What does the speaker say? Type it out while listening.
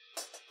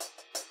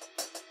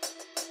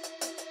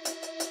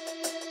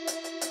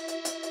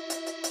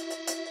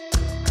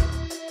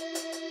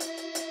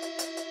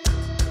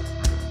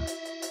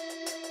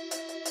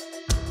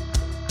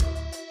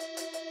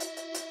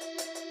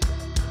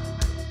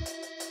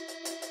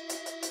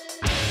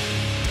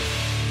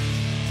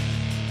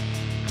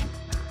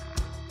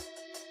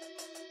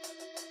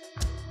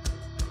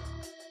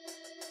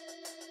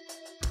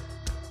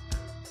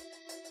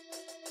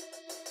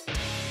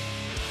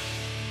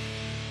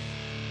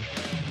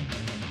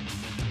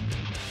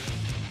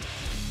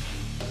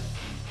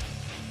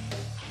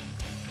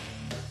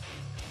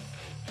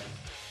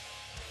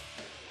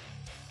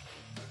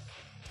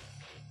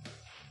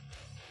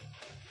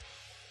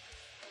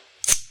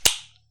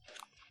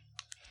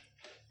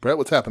Brett,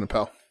 what's happening,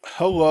 pal?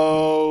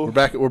 Hello.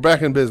 We're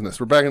back in business.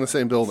 We're back in the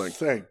same building.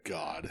 Thank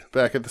God.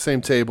 Back at the same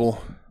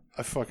table.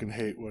 I fucking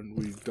hate when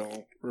we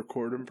don't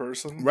record in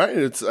person.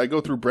 Right. I go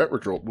through Brett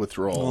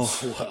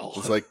withdrawals. Oh, well.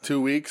 It's like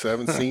 2 weeks. I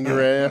haven't seen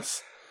your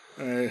ass.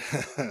 I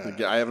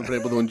haven't been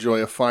able to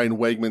enjoy a fine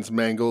Wegmans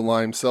mango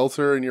lime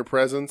seltzer in your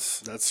presence.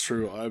 That's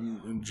true.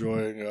 I'm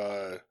enjoying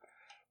a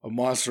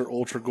Monster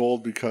Ultra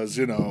Gold because,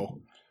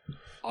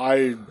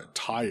 I'm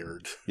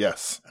tired.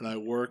 Yes. And I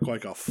work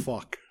like a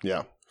fuck.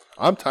 Yeah.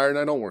 I'm tired and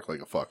I don't work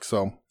like a fuck,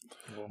 so.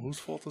 Well, whose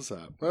fault is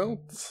that?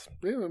 Well,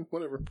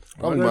 whatever.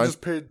 I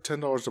just paid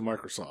 $10 to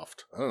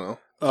Microsoft. I don't know.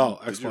 Oh,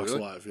 Did you Xbox really?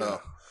 Live, yeah.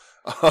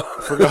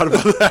 Oh. Forgot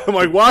about that. I'm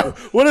like, why?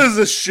 What is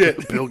this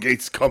shit? Bill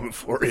Gates coming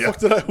for you.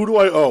 Who do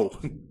I owe?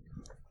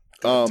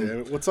 Damn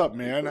it. What's up,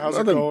 man? How's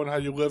nothing. it going? How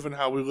you living?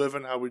 How we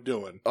living? How we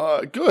doing?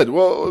 Good.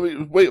 Well,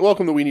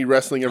 welcome to We Need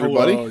Wrestling,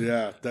 everybody. Oh,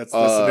 yeah. That's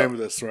the name of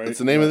this, right? It's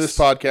the name of this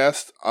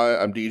podcast.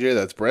 I'm DJ.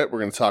 That's Brett.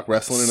 We're going to talk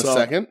wrestling in a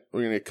second. We're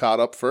going to get caught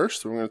up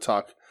first. We're going to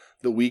talk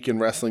the week in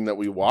wrestling that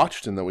we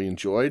watched and that we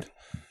enjoyed.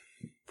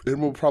 It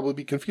will probably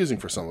be confusing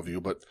for some of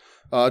you, but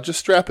just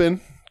strap in.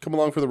 Come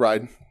along for the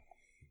ride.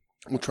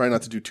 We'll try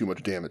not to do too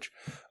much damage.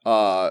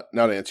 Now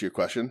to answer your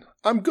question,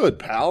 I'm good,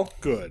 pal.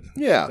 Good.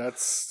 Yeah.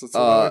 That's what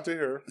I like to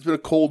hear. It's been a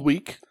cold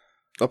week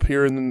up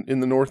here in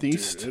the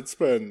Northeast. Dude, it's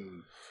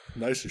been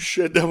nice as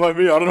shit down by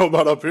me. I don't know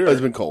about up here. It's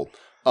been cold.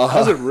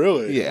 Has it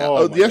really? Yeah.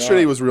 Oh,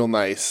 yesterday God. was real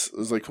nice. It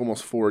was like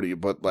almost 40,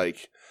 but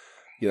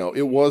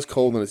it was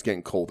cold and it's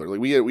getting colder. Like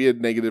we had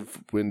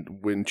negative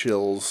wind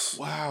chills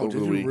over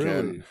the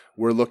weekend. Really?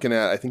 We're looking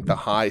at, I think the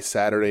high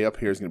Saturday up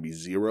here is going to be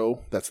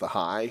 0. That's the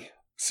high.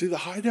 See, the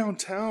high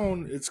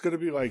downtown, it's going to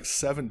be like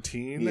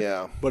 17.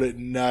 Yeah. But at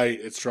night,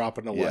 it's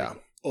dropping to like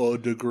a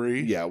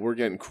degree. Yeah, we're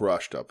getting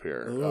crushed up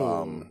here.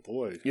 Oh,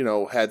 boy.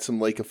 Had some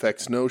lake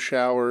effect snow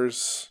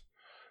showers.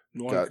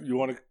 You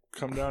want to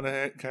come down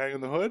and hang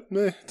in the hood?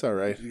 It's all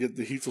right. You get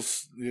the heat,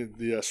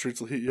 the streets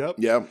will heat you up.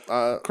 Yeah.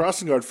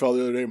 Crossing guard fell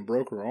the other day and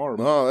broke her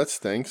arm. Oh, that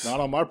stinks. Not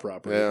on my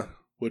property. Yeah.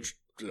 Which,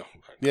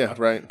 yeah,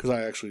 right. Because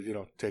I actually,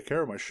 take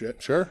care of my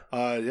shit. Sure.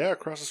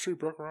 Across the street,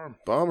 broke her arm.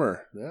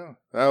 Bummer. Yeah.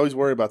 I always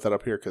worry about that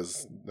up here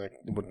because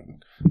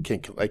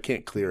I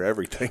can't clear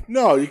everything.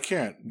 No, you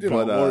can't.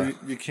 Or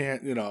you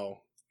can't,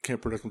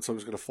 can't predict when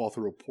somebody's going to fall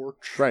through a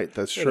porch. Right,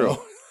 that's true.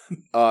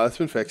 It's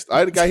been fixed. I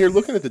had a guy here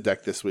looking at the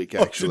deck this week,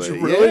 actually. Did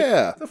you really?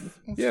 Yeah.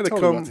 Yeah, to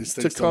come and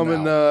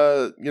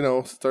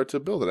start to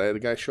build it. I had a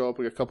guy show up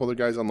with a couple other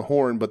guys on the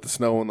horn, but the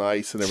snow and the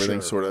ice and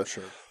everything sort of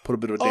put a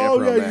bit of a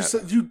damper on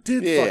that. You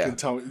did fucking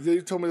tell me.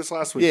 You told me this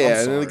last week.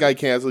 Yeah, and then the guy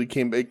canceled.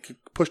 He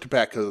pushed it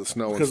back because of the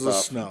snow and stuff. Because of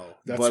the snow.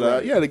 That's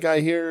right. But the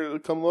guy here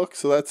come look,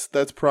 so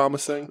that's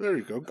promising. There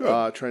you go.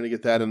 Good. Trying to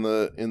get that in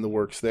the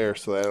works there,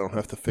 so that I don't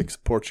have to fix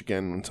the porch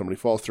again when somebody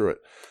falls through it.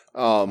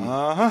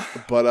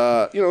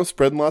 But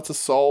spreading lots of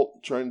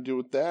salt, trying to do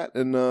with that,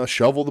 and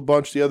shoveled a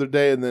bunch the other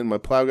day, and then my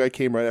plow guy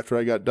came right after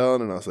I got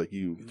done, and I was like,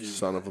 "You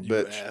son of a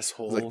bitch!"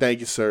 Asshole. I was like, "Thank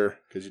you, sir,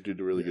 because you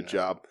did a really good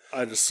job."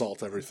 I just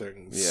salt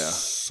everything. Yeah.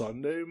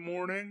 Sunday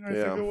morning, I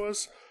think it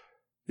was.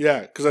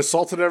 Yeah, because I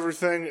salted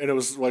everything, and it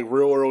was like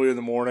real early in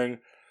the morning.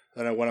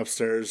 Then I went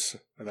upstairs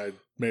and I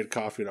made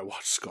coffee and I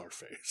watched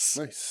Scarface.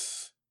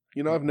 Nice.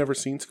 I've never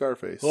seen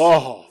Scarface.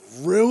 Oh,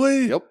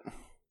 really? Yep.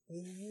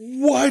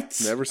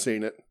 What? Never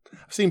seen it.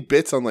 I've seen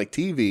bits on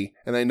TV,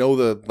 and I know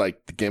the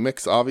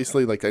gimmicks.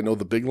 Obviously, I know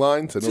the big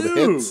lines, I know the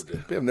hits.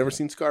 But I've never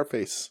seen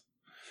Scarface.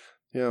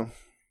 Yeah.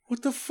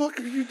 What the fuck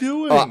are you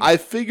doing? I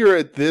figure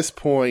at this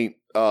point,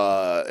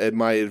 at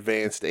my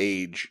advanced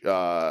age,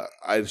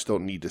 I just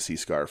don't need to see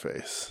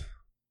Scarface.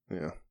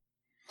 Yeah.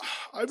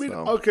 I mean,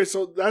 okay,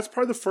 so that's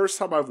probably the first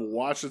time I've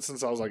watched it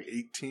since I was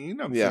 18.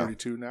 I'm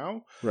 32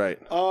 now. Right.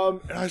 And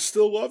I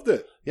still loved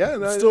it. Yeah,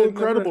 and it's still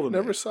incredible to me.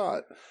 Never saw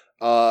it.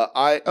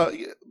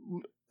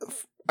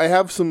 I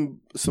have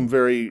some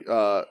very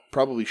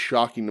probably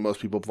shocking to most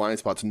people blind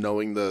spots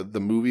knowing the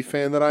movie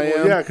fan that I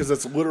am. Yeah, because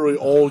that's literally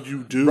all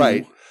you do.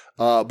 Right.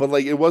 But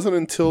it wasn't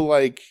until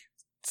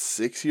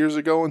 6 years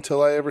ago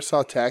until I ever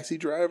saw Taxi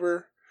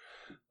Driver.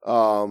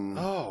 Oh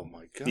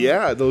my god.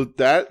 Yeah,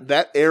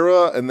 that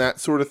era and that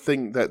sort of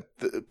thing that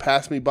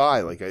passed me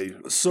by.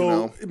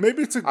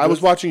 Maybe it's a. I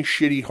was watching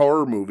shitty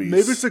horror movies.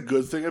 Maybe it's a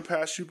good thing it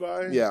passed you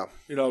by. Yeah.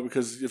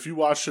 Because if you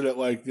watched it at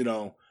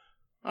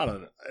I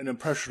don't know, an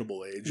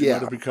impressionable age, you might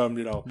have become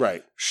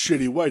right,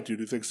 shitty white dude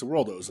who thinks the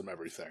world owes him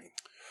everything.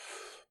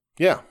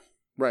 Yeah.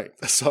 Right.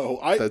 So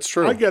that's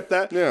true. I get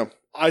that. Yeah.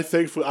 I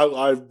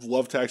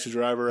love Taxi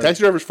Driver.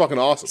 Taxi Driver's fucking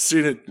awesome.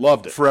 Seen it.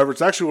 Loved it. Forever.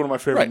 It's actually one of my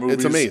favorite movies.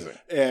 It's amazing.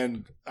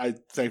 And I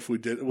thankfully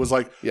did. It was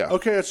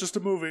okay, it's just a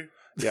movie.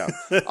 Yeah.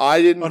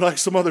 I didn't. Unlike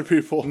some other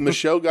people.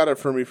 Michelle got it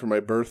for me for my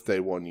birthday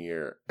one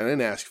year. And I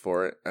didn't ask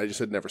for it. I just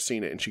had never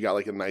seen it. And she got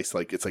a nice,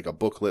 it's a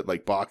booklet,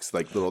 box,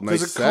 little nice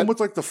set. Does it come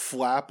with the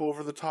flap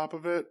over the top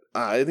of it?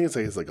 I think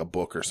it's a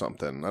book or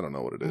something. I don't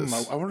know what it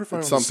is. I wonder if I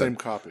own the same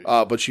copy.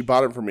 But she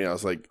bought it for me. I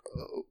was like,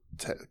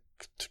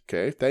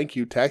 okay, thank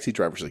you, Taxi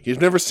Driver. She's like,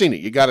 you've never seen it.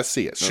 You got to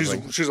see it. She's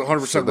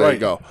 100% so right. There you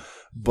go.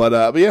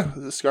 But yeah,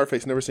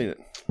 Scarface, never seen it.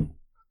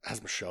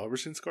 Has Michelle ever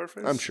seen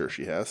Scarface? I'm sure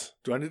she has.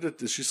 Do I need to?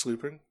 Is she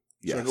sleeping?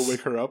 Yes. Should I go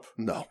wake her up?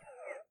 No.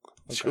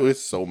 Okay. She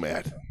was so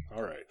mad.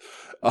 All right.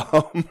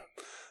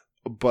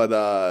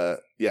 But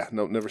yeah,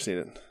 no, never seen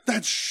it.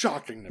 That's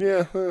shocking to me.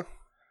 Yeah,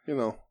 you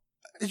know.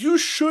 You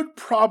should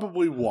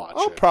probably watch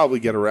I'll it.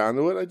 probably get around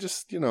to it. I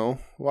just,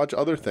 watch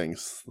other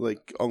things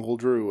like Uncle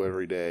Drew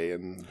every day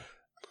and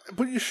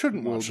But you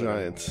shouldn't Little watch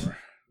Giants. It anymore.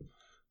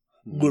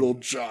 Little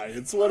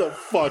Giants. What a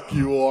fuck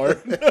you are.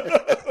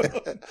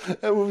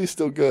 That movie's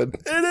still good.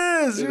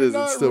 It is. It is.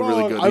 It's still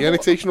really good. The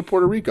annexation of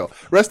Puerto Rico.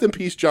 Rest in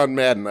peace, John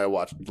Madden. I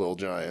watched Little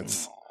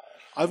Giants.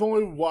 I've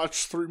only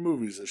watched 3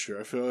 movies this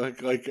year. I feel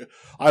like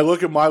I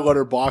look at my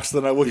letterbox,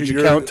 then I look Did at you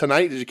your... count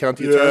tonight? Did you count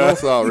the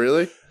Eternals? Oh,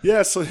 really?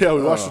 Yeah,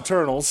 we watched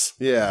Eternals.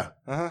 Yeah.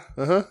 Uh-huh.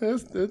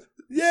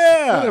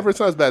 Yeah. Whatever. It's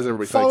not as bad as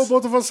everybody Follow thinks.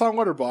 both of us on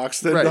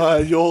Letterboxd, then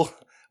Right. you'll...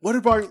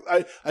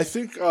 Letterboxd, I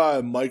think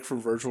Mike from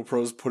Virtual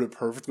Pros put it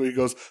perfectly. He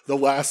goes, the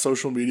last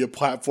social media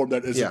platform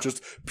that isn't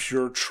just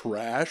pure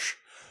trash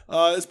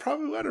is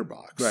probably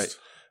Letterboxd. Right.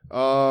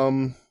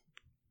 I'm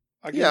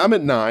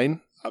at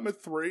 9. I'm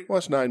at 3.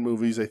 Watched 9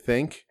 movies, I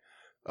think.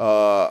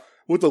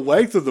 With the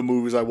length of the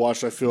movies I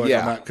watched, I feel like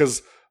Yeah. I'm at,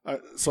 because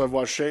so I've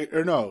watched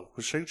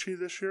was Shang-Chi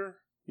this year?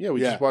 Yeah,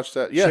 we just watched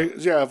that.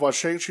 Yeah. I've watched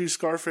Shang-Chi,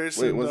 Scarface.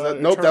 Wait, and, was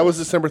that? Nope, that was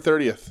December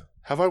 30th.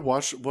 Have I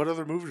watched, what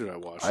other movie did I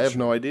watch? I have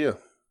no idea.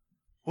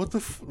 What the,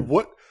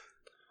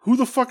 who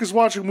the fuck is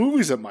watching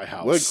movies at my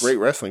house? What a great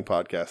wrestling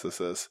podcast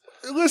this is.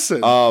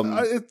 Listen,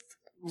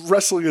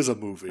 wrestling is a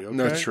movie, okay?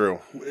 That's true.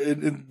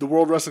 In the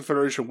World Wrestling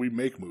Federation, we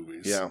make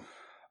movies. Yeah.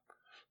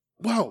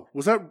 Wow,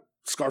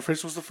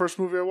 Scarface was the first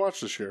movie I watched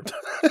this year.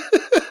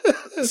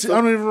 See,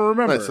 I don't even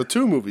remember. Right, so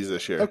 2 movies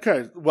this year.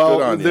 Okay,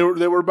 well,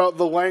 they were about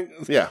the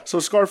length. Yeah. So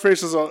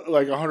Scarface is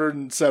like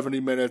 170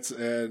 minutes,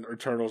 and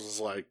Eternals is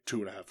like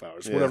 2.5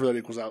 hours. Yeah. Whatever that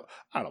equals out.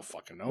 I don't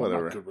fucking know. Whatever.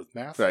 I'm not good with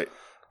math. Right.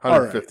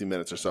 150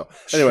 minutes or so.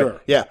 Anyway,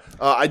 Sure. yeah.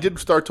 I did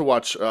start to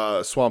watch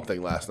Swamp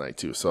Thing last night,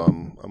 too, so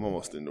I'm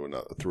almost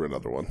through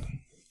another one.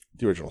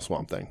 The original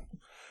Swamp Thing.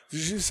 Did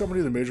you see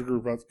somebody in the major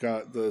group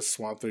got the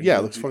Swamp Thing? Yeah,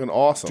 it looks fucking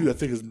awesome. Dude, that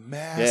thing is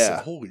massive.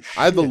 Yeah. Holy shit.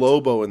 I had the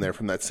Lobo in there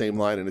from that same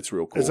line, and it's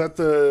real cool. Is that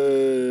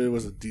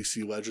was it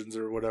DC Legends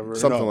or whatever?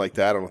 Something like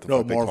that. I don't know what the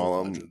fuck they Marvel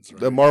call them. Legends, right?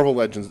 The Marvel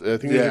Legends. I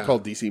think they're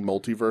called DC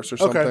Multiverse or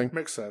something. Okay,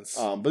 makes sense.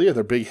 But yeah,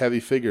 they're big, heavy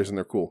figures, and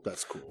they're cool.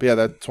 That's cool. But yeah,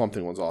 that Swamp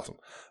Thing one's awesome.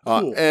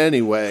 Cool.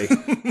 Anyway,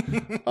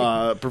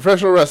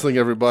 professional wrestling,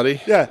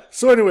 everybody. Yeah.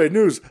 So anyway,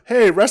 news.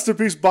 Hey, rest in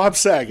peace, Bob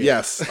Saget.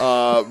 Yes,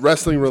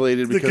 wrestling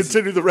related To because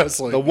continue the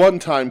wrestling. the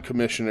one-time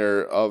commissioner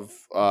of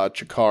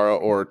Chikara,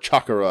 or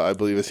Chakara, I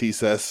believe as he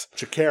says.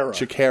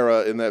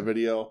 Chikara in that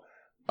video.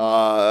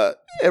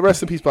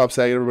 Rest in peace, Bob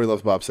Saget. Everybody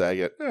loves Bob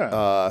Saget.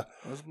 Yeah.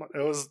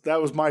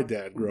 That was my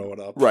dad growing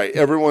up. Right.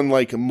 Everyone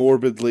like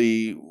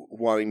morbidly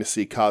wanting to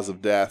see Cause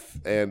of Death,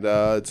 and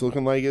it's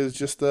looking like it's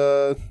just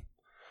a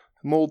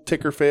old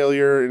ticker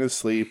failure in his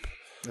sleep.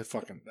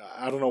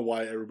 I don't know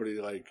why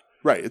everybody like.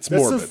 Right. It's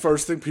that's morbid. the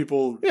first thing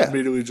people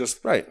immediately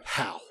just. Right.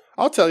 How?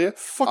 I'll tell you.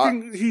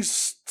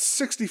 He's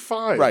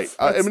 65. Right.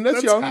 I mean,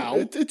 that's young. How.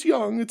 It's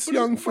young. It's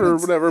young for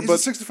whatever. He's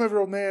but a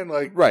 65-year-old man.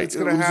 Like, right. it's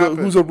going to happen.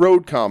 Who's a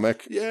road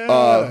comic.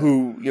 Yeah.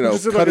 Who,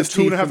 just did cut like his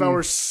teeth. 2.5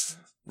 hours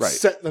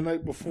set the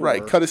night before.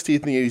 Right. Cut his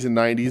teeth in the 80s and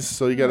 90s.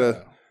 So you got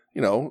to,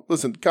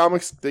 listen,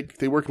 comics,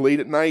 they work late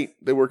at night.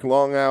 They work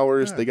long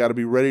hours. Yeah. They got to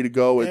be ready to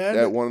go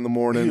at 1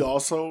 a.m. He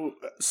also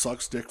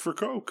sucks dick for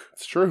coke.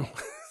 It's true.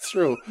 It's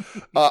true.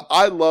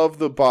 I love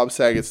the Bob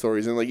Saget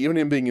stories, and like even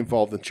him being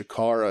involved in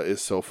Chikara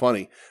is so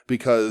funny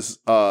because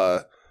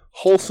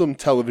wholesome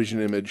television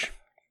image,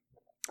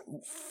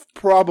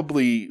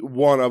 probably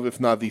one of, if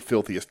not the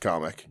filthiest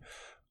comic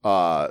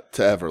to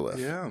ever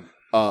live. Yeah.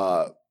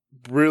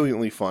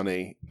 Brilliantly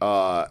funny,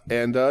 so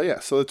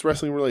it's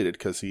wrestling related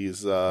because he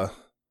is the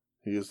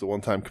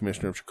one-time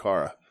commissioner of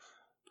Chikara,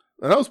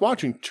 and I was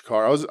watching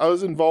Chikara. I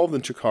was involved in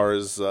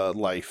Chikara's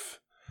life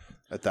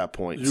at that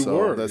point.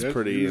 That's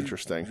pretty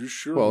interesting. You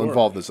sure were.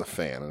 Involved as a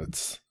fan, and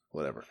it's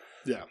whatever.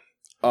 Yeah.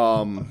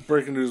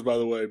 Breaking news, by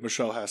the way,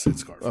 Michelle has seen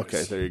Scarface.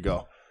 Okay, there you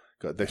go.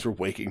 Good. Thanks for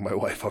waking my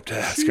wife up to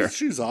ask her.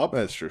 She's up.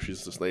 That's true.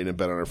 She's just laying in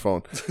bed on her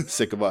phone,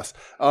 sick of us.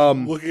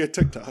 Looking at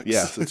TikToks.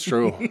 Yes, it's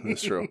true.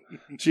 It's true.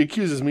 She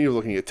accuses me of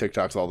looking at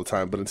TikToks all the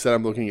time, but instead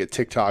I'm looking at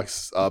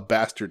TikTok's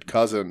bastard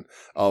cousin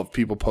of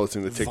people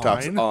posting the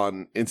TikToks Vine?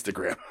 on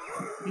Instagram.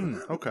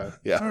 Okay.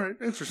 Yeah. All right.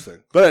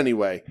 Interesting. But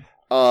anyway,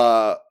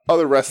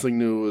 other wrestling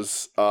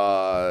news.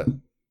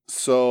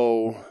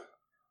 So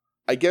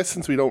I guess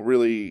since we don't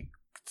really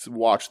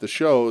watch the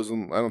shows,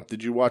 and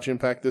did you watch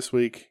Impact this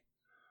week?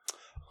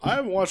 I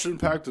haven't watched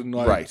Impact in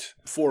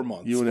 4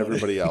 months. You and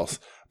everybody else.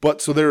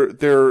 But so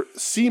they're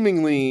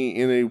seemingly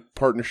in a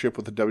partnership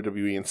with the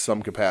WWE in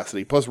some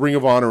capacity. Plus Ring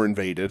of Honor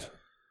invaded.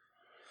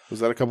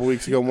 Was that a couple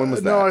weeks ago? When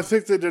was that? No, I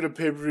think they did a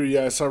pay-per-view.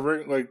 Yeah, I saw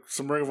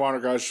some Ring of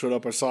Honor guys showed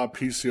up. I saw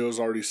PCO's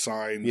already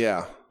signed.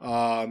 Yeah.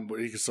 But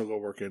he can still go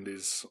work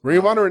indies. Ring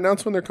of Honor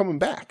announced when they're coming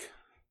back.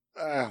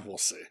 We'll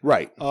see.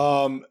 Right.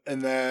 And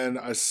then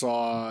I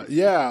saw,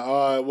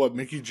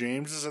 Mickey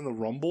James is in the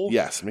Rumble?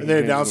 Yes. And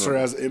they announced her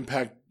as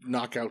Impact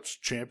Knockouts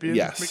champion,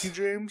 Yes. Mickie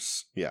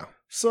James. Yeah.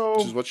 So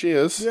Which is what she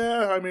is.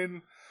 yeah, I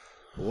mean,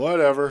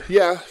 whatever.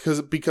 Yeah,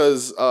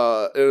 because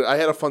I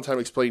had a fun time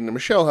explaining to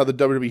Michelle how the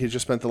WWE has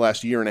just spent the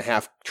last year and a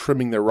half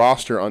trimming their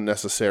roster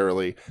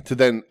unnecessarily to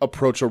then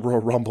approach a Royal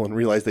Rumble and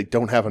realize they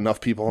don't have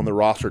enough people on the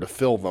roster to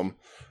fill them.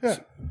 Yeah.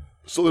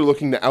 So they're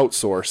looking to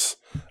outsource,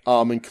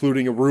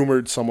 including a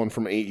rumored someone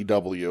from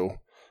AEW.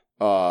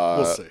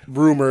 We'll see.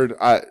 Rumored,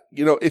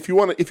 if you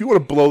want to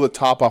blow the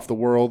top off the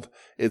world,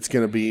 it's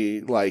going to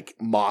be like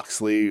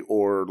Moxley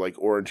or like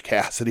Orange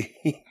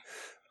Cassidy.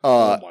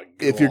 Oh my God.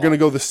 If you're going to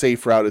go the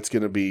safe route, it's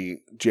going to be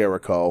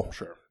Jericho.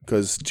 Sure.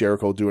 Because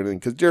Jericho will do anything.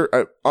 Because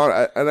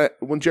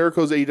when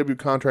Jericho's AEW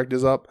contract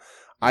is up,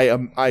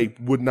 I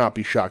would not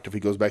be shocked if he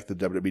goes back to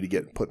the WWE to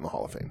get put in the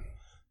Hall of Fame.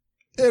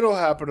 It'll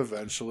happen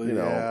eventually.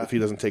 If he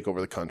doesn't take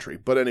over the country.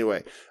 But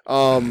anyway,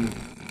 God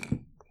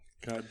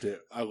damn,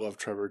 I love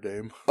Trevor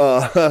Dame.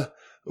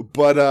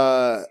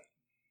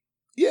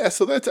 Yeah,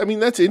 so that's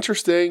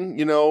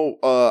interesting.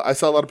 I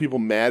saw a lot of people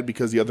mad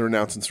because the other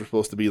announcements were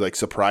supposed to be like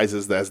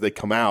surprises as they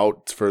come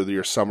out for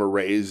your Summer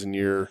Rays and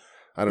your,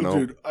 I don't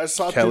know. Dude, I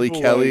saw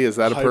Kelly, is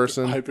that a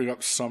person? Hyping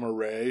up Summer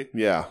Rae.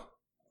 Yeah.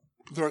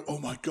 They're like, oh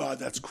my God,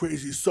 that's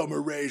crazy.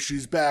 Summer Rae,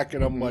 she's back.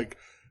 And I'm like,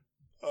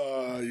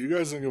 you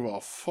guys don't give a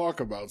fuck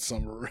about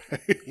Summer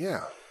Rae.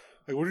 Yeah.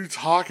 Like, what are you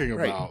talking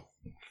about?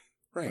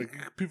 Right.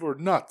 Like, people are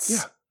nuts.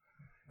 Yeah.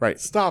 Right.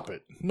 Stop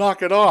it.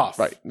 Knock it off.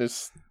 Right.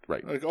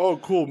 Right. Like, oh,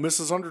 cool.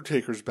 Mrs.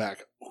 Undertaker's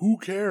back. Who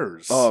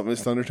cares? Oh,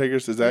 Miss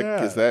Undertaker's? Is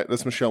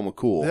that's Michelle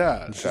McCool?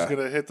 Yeah. She's going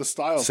to hit the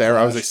style.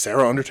 Sarah, I was like,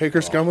 Sarah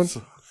Undertaker's coming?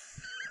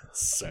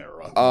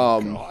 Sarah.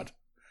 God.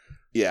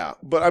 Yeah.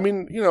 But, I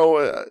mean,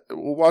 we'll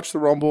watch the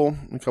Rumble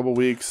in a couple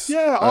weeks.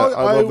 Yeah. I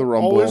love the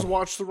Rumble. Always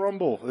watch the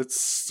Rumble.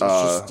 It's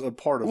just a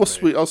part of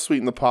me. I'll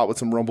sweeten the pot with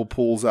some Rumble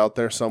pools out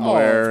there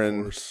somewhere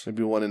and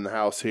maybe one in the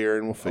house here,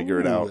 and we'll figure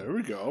it out. There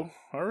we go.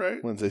 All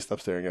right. Wednesday, stop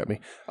staring at me.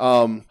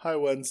 Hi,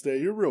 Wednesday.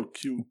 You're real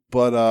cute.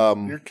 But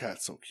your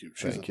cat's so cute.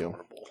 She's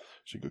adorable.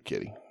 She's a good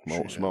kitty.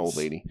 She's my old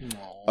lady.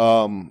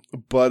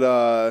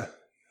 Aww.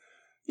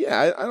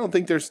 Yeah, I don't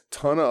think there's a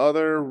ton of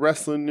other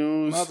wrestling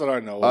news. Not that I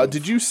know of.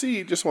 Did you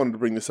see, just wanted to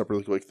bring this up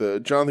really quick, the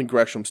Jonathan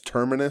Gresham's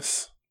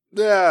Terminus?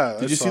 Yeah.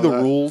 Did you see the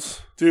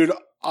rules? Dude,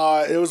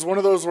 it was one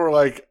of those where,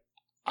 like,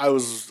 I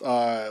was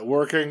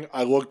working,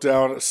 I looked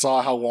down,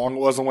 saw how long it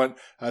was, and went,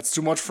 that's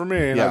too much for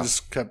me, and I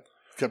just kept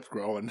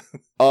growing.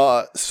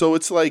 So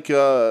it's like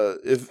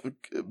if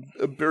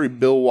very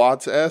Bill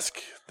Watts-esque,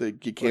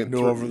 that you can't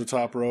throw over the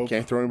top rope.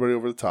 Can't throw anybody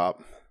over the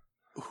top.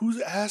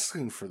 Who's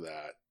asking for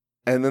that?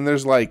 And then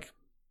there's like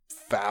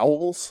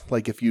fouls,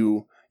 like if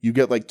you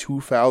get like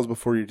 2 fouls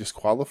before you're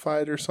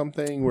disqualified or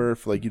something, where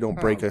if like you don't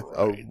break a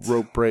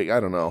rope break, I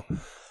don't know.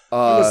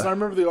 Listen, I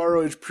remember the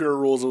ROH Pure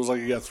rules. It was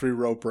like you got 3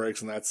 rope breaks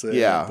and that's it.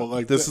 Yeah, but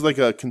like this is like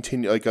a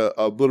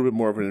a little bit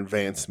more of an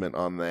advancement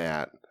on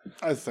that.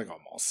 I think I'm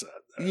all set.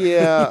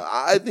 Yeah,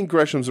 I think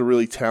Gresham's a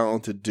really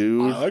talented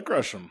dude. I like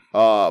Gresham.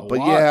 But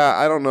yeah,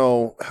 I don't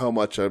know how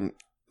much I'm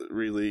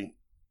really.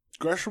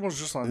 Gresham was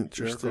just on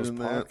Jericho's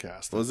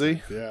podcast. Was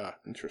he? Yeah,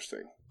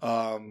 interesting.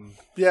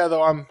 Yeah,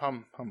 though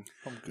I'm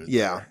good.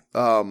 Yeah.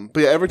 But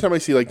yeah, every time I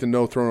see like the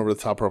no thrown over the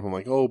top rope, I'm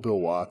like, oh, Bill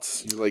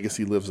Watts, your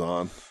legacy lives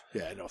on.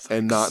 Yeah, no thanks.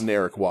 And not an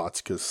Eric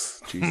Watts,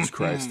 because Jesus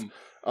Christ.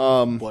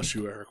 Bless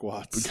you, Eric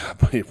Watts.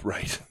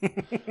 Right.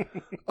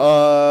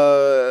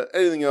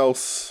 Anything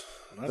else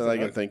that I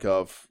can think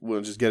of?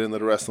 We'll just get into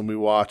the wrestling we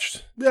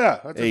watched. Yeah,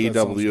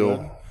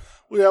 AEW.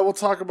 Well, yeah, we'll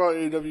talk about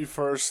AEW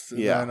first,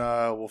 and then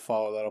we'll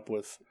follow that up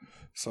with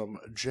some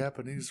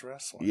Japanese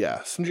wrestling.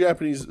 Yeah, some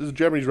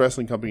Japanese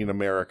wrestling company in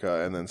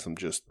America, and then some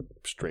just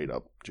straight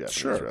up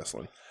Japanese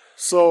wrestling.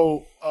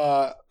 So,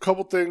 a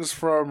couple things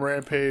from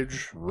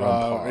Rampage,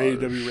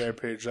 AEW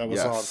Rampage. That was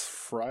on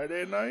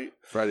Friday night.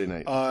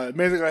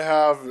 Main thing I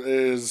have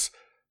is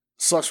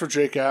sucks for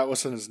Jake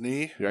Atlas and his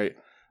knee. Right.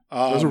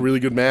 That was a really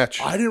good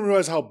match. I didn't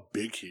realize how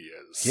big he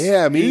is.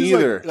 Yeah, me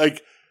either.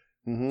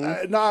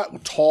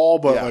 Not tall,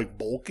 but like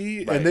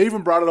bulky. Right. And they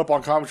even brought it up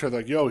on commentary.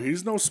 Like, yo,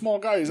 he's no small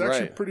guy. He's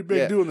actually pretty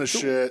big doing this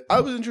shit.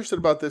 I was interested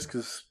about this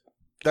because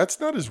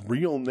that's not his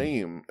real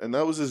name, and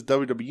that was his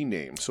WWE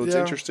name. So it's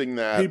interesting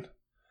that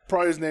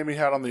probably his name he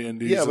had on the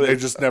Indies. Yeah, but they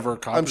just never.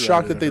 I'm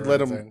shocked that they'd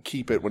let him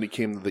keep it when he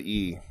came to the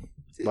E.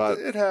 But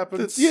it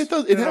happens. It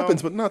does. It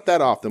happens, but not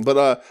that often. But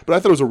I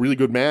thought it was a really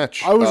good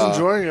match. I was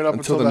enjoying it up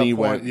until the knee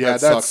went. Yeah,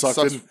 that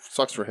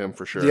sucks for him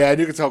for sure. Yeah, and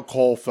you could tell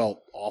Cole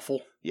felt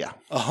awful. Yeah.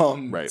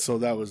 Right. So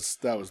that was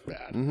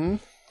bad. Mm-hmm.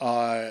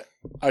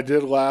 I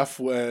did laugh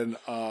when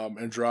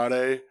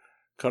Andrade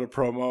cut a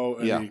promo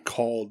and he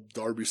called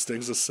Darby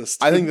Sting's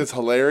assistant. I think that's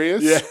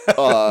hilarious.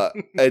 Yeah.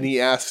 And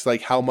he asks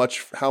like how much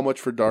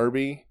for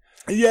Darby.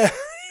 Yeah.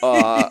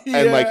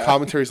 And like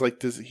commentary's like,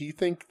 does he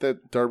think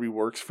that Darby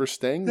works for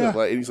Sting? Yeah.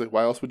 And he's like,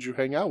 why else would you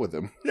hang out with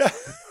him? Yeah.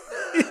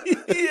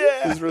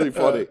 It's really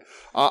funny.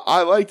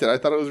 I liked it. I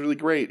thought it was really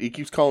great. He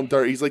keeps calling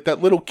Darby. He's like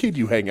that little kid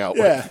you hang out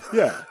with.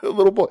 Yeah. The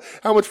little boy.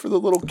 How much for the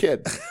little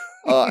kid?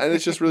 And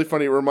it's just really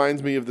funny. It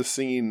reminds me of the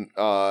scene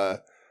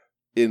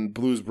in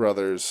Blues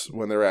Brothers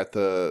when they're at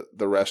the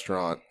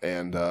restaurant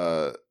and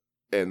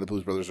and the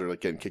Blues Brothers are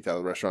like getting kicked out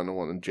of the restaurant,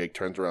 and Jake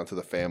turns around to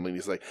the family and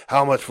he's like,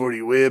 "How much for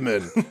the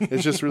women?"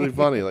 It's just really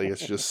funny. Like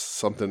it's just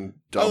something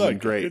dumb and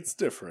great. It's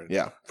different.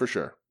 Yeah, for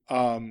sure.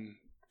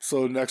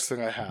 So next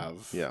thing I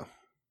have,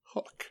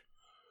 Hook.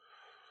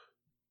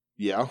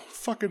 Yeah,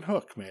 fucking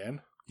Hook,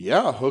 man.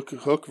 Yeah,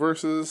 Hook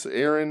versus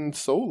Aaron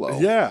Solo.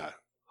 Yeah,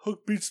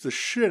 Hook beats the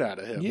shit out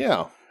of him.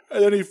 Yeah,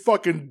 and then he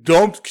fucking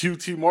dumped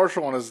QT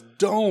Marshall on his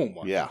dome.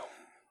 Yeah,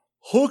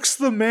 Hook's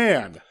the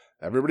man.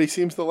 Everybody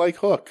seems to like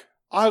Hook.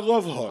 I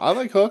love Hook. I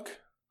like Hook.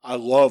 I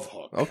love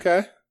Hook.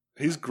 Okay.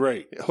 He's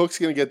great. Hook's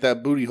going to get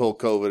that booty hole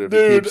COVID if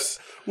Dude, he keeps...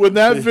 when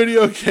that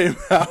video came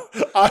out,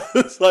 I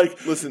was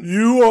like, listen,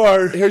 you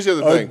are here's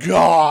the other thing.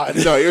 God.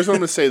 No, here's what I'm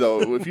going to say,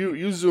 though. If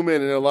you zoom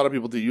in, and a lot of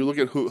people do, you look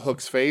at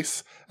Hook's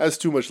face, that's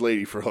too much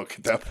lady for Hook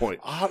at that point.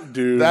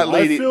 Dude, that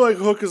lady, I feel like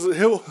Hook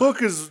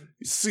is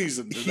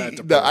seasoned in that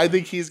department. I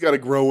think he's got to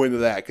grow into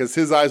that, because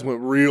his eyes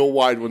went real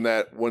wide when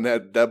that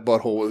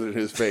butthole was in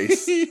his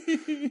face.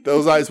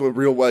 Those eyes went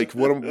real like,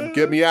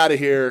 get me out of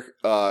here.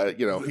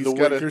 He's the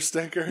winker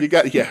stinker.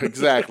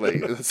 Exactly.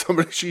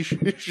 Somebody she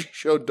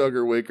showed Doug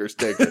her winker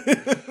stinker.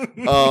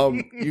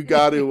 You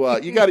got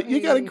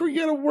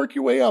to work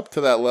your way up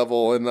to that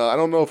level, and I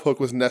don't know if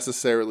Hook was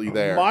necessarily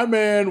there. My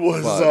man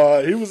was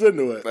he was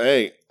into it.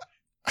 Hey.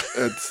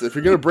 If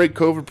you're going to break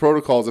COVID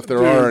protocols, if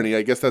there are any,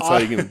 I guess that's how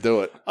you're going to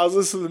do it. I was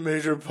listening to the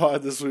Major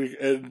Pod this week,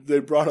 and they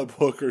brought up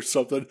Hook or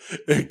something,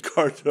 and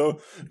Cardona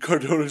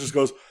just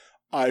goes,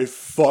 I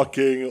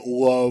fucking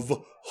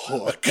love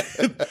Hook.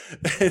 and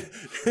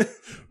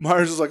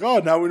Myers is like, oh,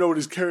 now we know what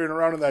he's carrying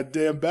around in that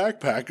damn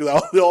backpack.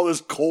 All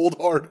this cold,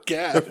 hard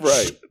cash.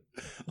 Right.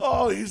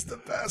 Oh, he's the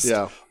best.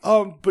 Yeah.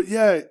 But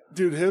yeah,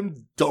 dude,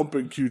 him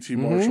dumping QT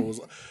Marshall was,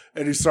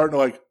 and he's starting to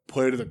like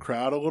play to the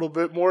crowd a little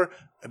bit more.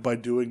 And by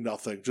doing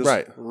nothing,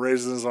 just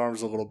raising his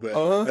arms a little bit.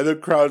 And the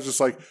crowd's just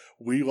like,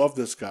 we love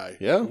this guy.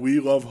 Yeah. We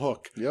love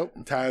Hook. Yep.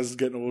 Taz is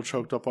getting a little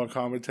choked up on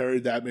commentary.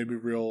 That made me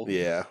real.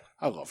 Yeah.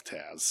 I love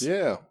Taz.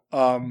 Yeah.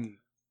 I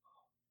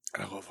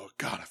love Hook.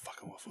 God, I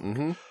fucking love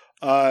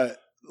Hook.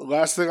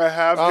 Last thing I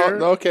have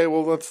here. Okay,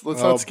 well, let's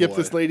not skip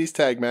this ladies'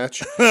 tag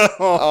match.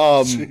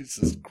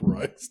 Jesus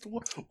Christ.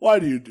 Why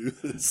do you do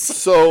this?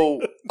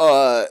 So,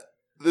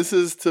 this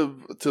is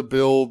to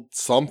build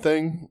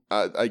something.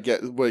 I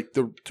get like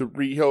to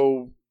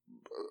Riho.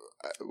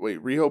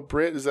 Riho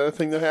Britt, is that a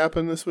thing that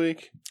happened this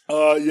week?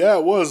 Yeah,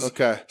 it was.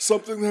 Okay,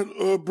 something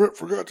that Britt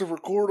forgot to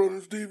record on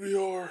his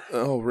DVR.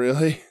 Oh,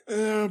 really?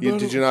 Yeah.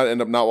 Did you not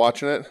end up not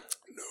watching it?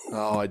 No.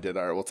 Oh, I did.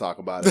 All right, we'll talk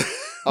about it.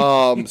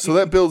 So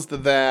that builds to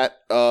that.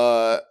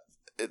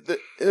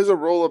 There's a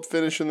roll up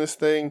finish in this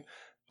thing.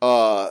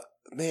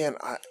 Man,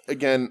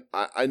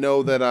 I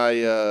know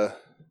that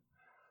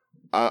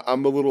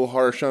I'm a little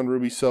harsh on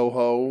Ruby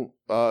Soho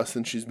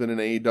since she's been in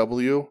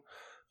AEW,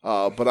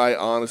 but I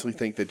honestly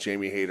think that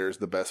Jamie Hayter is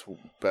the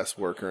best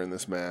worker in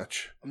this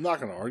match. I'm not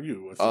going to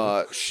argue with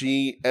you.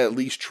 She at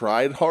least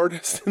tried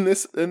hardest in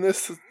this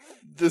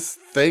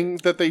thing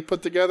that they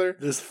put together.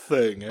 This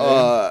thing,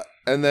 eh?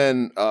 And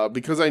then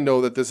because I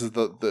know that this is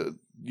what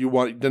you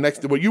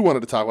wanted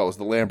to talk about was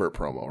the Lambert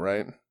promo,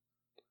 right?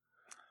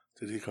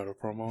 Did he cut a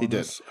promo? He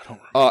did. I don't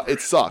remember. It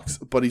sucks,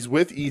 but he's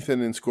with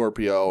Ethan and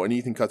Scorpio, and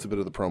Ethan cuts a bit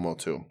of the promo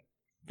too.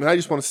 And I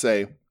just want to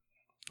say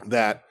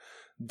that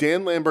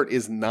Dan Lambert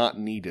is not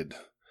needed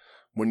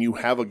when you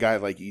have a guy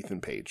like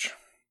Ethan Page.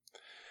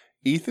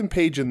 Ethan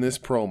Page in this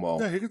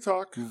promo, he can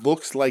talk.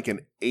 Looks like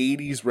an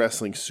 80s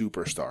wrestling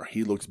superstar.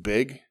 He looks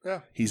big.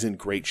 Yeah. He's in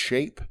great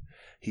shape.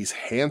 He's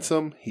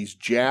handsome. He's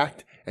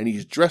jacked, and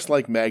he's dressed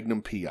like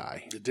Magnum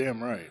PI. You're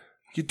damn right.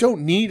 You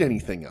don't need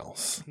anything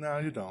else. No,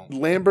 you don't.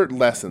 Lambert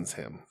lessens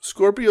him.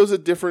 Scorpio's a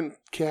different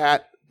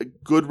cat, a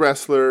good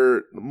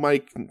wrestler.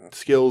 Mike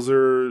skills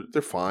they're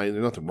fine.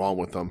 There's nothing wrong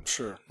with them.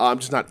 Sure. I'm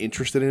just not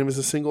interested in him as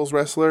a singles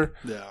wrestler.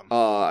 Yeah.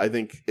 I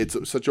think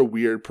it's such a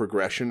weird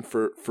progression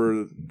for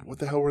what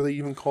the hell were they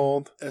even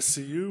called?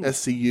 SCU.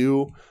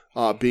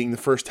 SCU, being the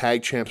first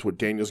tag champs when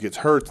Daniels gets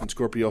hurt and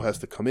Scorpio has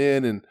to come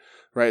in and.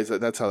 Right,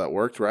 that's how that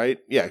worked, right?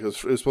 Yeah, it was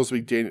supposed to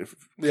be Daniels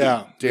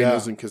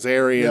and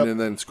Kazarian, and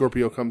then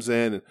Scorpio comes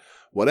in and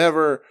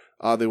whatever.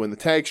 They win the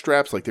tag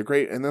straps, like they're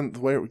great. And then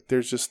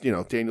there's just,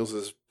 Daniels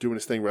is doing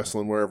his thing,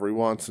 wrestling wherever he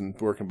wants and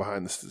working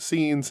behind the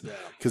scenes. Yeah.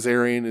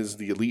 Kazarian is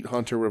the elite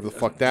hunter, whatever the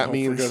fuck that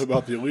means. Don't forget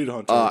about the elite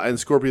hunter. And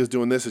Scorpio's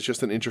doing this. It's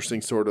just an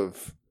interesting sort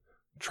of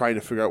trying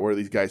to figure out where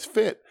these guys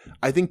fit.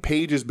 I think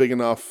Page is big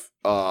enough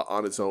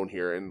on its own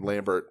here, and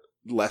Lambert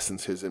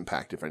lessens his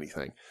impact, if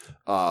anything.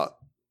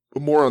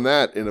 More on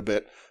that in a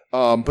bit.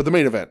 But the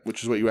main event,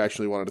 which is what you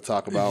actually wanted to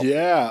talk about.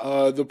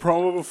 Yeah, the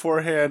promo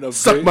beforehand of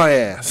Suck my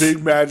ass.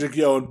 Big Magic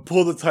yelling,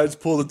 pull the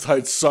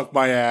tights, suck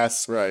my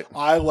ass. Right.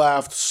 I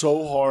laughed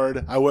so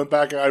hard. I went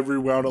back and I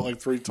rewound it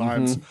like 3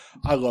 times.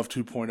 I love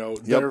 2.0.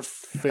 Yep. They're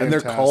fantastic. And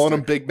they're calling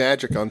them Big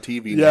Magic on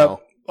TV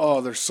now.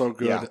 Oh, they're so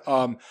good.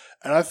 Yeah.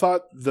 And I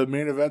thought the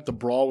main event, the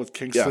brawl with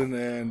Kingston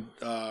and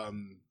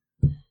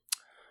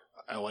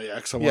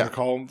LAX, I want to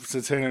call him,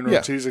 Santana and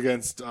Ortiz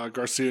against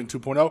Garcia in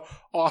 2.0.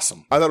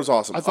 Awesome. I thought it was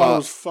awesome. I thought it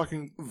was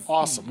fucking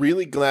awesome.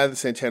 Really glad that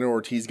Santana and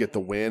Ortiz get the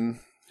win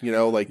You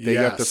know, like they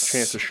got this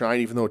chance to shine,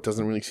 even though it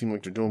doesn't really seem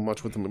like they're doing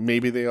much with them.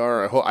 Maybe they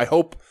are. I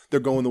hope they're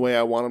going the way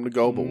I want them to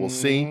go, but we'll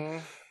see.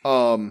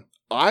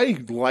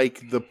 I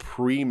like the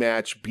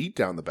pre-match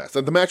beatdown the best.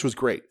 The match was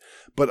great,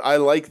 but I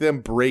like them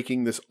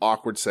breaking this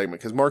awkward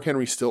segment because Mark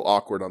Henry's still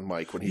awkward on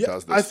mic when he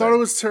does this. I thought it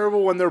was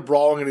terrible when they're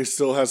brawling and he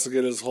still has to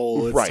get his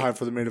whole "it's time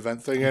for the main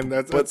event" thing, and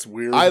that's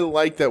weird. I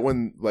like that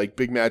when like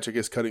Big Magic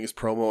is cutting his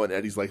promo and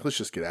Eddie's like, "Let's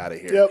just get out of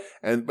here,"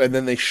 and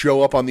then they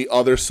show up on the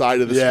other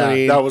side of the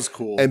screen. That was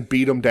cool, and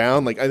beat him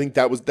down. Like I think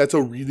that's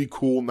a really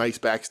cool, nice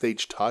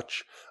backstage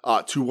touch.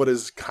 To what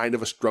is kind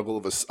of a struggle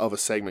of a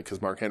segment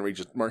because Mark Henry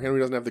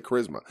doesn't have the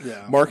charisma.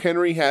 Yeah. Mark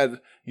Henry had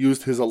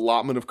used his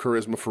allotment of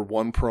charisma for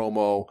one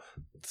promo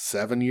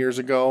 7 years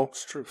ago.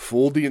 It's true.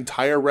 Fooled the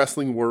entire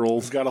wrestling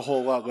world. He's got a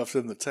whole lot left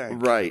in the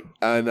tank. Right.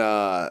 And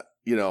that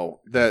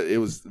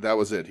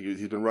was it.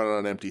 He's been running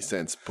on empty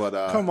since.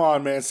 But come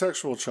on, man,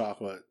 Sexual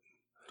Chocolate.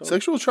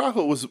 Sexual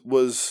Chocolate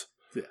was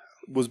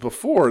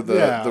before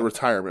the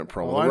retirement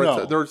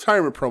promo. The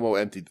retirement promo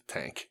emptied the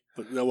tank.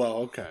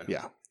 Okay.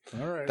 Yeah.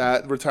 All right.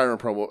 That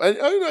retirement promo. And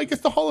I guess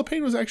the Hall of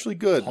Pain was actually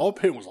good. Hall of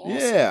Pain was awesome.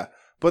 Yeah.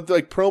 But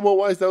like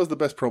promo-wise, that was the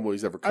best promo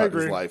he's ever cut in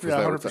his life. Yeah,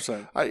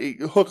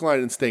 100%. Hook,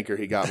 line, and stinker,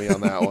 he got me on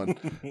that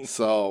one.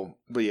 So,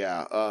 but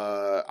yeah,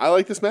 I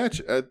like this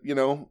match.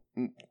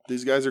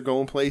 These guys are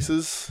going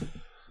places.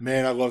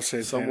 Man, I love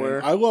Santana.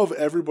 Somewhere. I love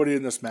everybody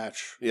in this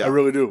match. Yeah. I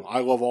really do.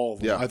 I love all of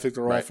them. Yeah. I think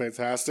they're all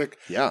fantastic.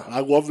 Yeah.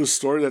 I love the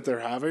story that they're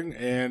having,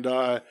 and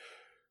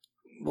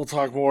we'll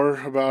talk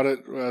more about it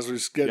as we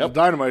get to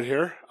Dynamite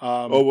here.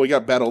 We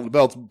got Battle of the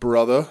Belts,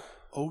 brother.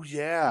 Oh,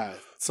 yeah.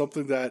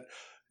 Something that...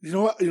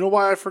 You know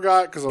why I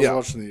forgot? Because I was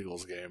watching the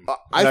Eagles game.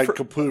 I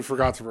completely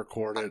forgot to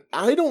record it.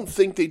 I don't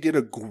think they did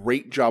a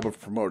great job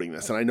of promoting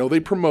this, and I know they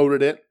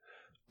promoted it.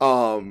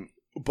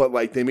 But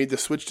like they made the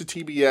switch to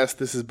TBS.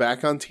 This is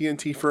back on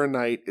TNT for a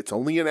night. It's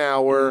only an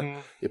hour. Mm-hmm.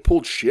 It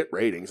pulled shit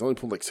ratings. It only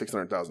pulled like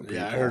 600,000 people.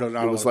 Yeah, I heard it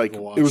was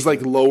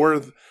like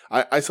lower.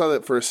 I saw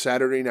that for a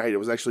Saturday night. It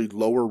was actually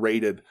lower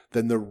rated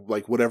than the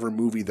like whatever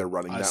movie they're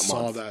running that month. I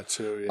saw that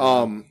too.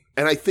 Yeah.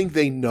 And I think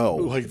they know,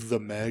 like The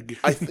Meg.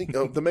 I think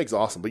The Meg's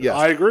awesome, but yes,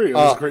 I agree. It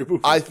was a great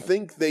movie. I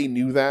think they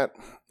knew that.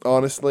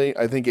 Honestly,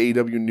 I think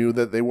AEW knew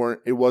that they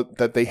weren't.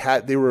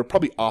 They were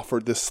probably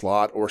offered this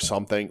slot or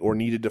something, or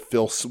needed to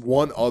fill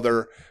one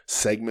other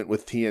segment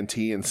with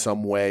TNT in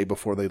some way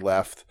before they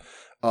left.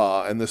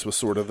 And this was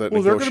sort of the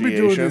negotiation. They're going to be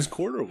doing these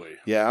quarterly.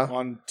 Yeah,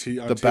 on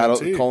the TNT.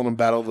 battle, calling them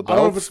Battle of the Belts. I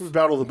don't know if it's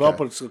Battle of the Belt,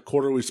 but it's a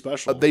quarterly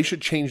special. They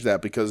should change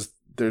that because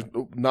there's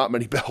not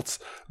many belts.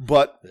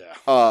 But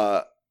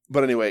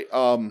but anyway,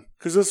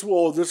 because this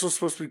was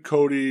supposed to be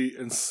Cody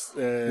and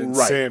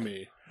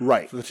Sammy.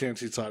 Right. For the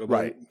TNT title.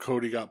 Right.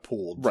 Cody got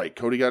pulled. Right.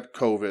 Cody got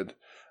COVID.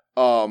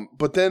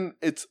 But then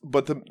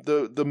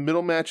the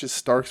middle match is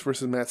Starks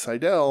versus Matt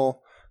Sydal.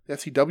 The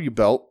FCW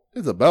belt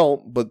is a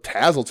belt, but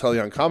Taz will tell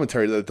you on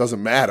commentary that it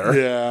doesn't matter.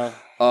 Yeah.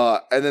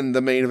 And then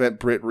the main event,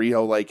 Britt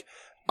Rio, like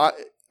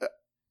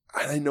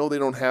I know they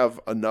don't have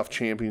enough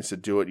champions to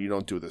do it. You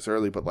don't do this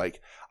early, but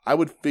like I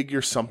would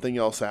figure something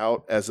else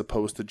out as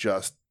opposed to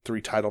just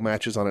 3 title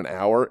matches on an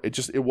hour.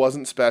 It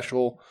wasn't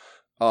special.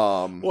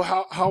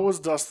 Well, how was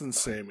Dustin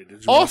Sammy?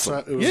 Did you awesome?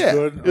 Watch that? It was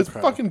good. It's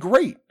fucking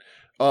great.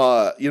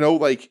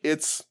 Like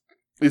it's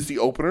the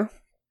opener.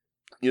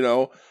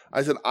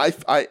 I said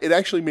it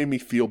actually made me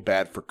feel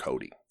bad for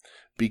Cody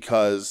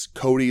because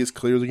Cody is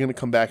clearly going to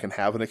come back and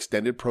have an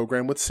extended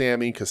program with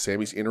Sammy because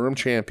Sammy's interim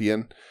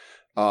champion.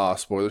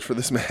 Spoilers for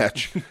this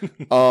match.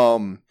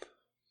 And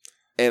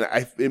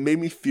it made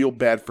me feel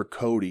bad for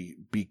Cody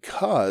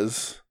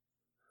because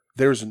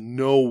there's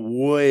no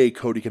way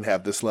Cody can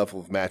have this level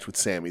of match with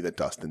Sammy that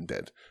Dustin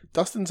did.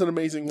 Dustin's an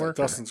amazing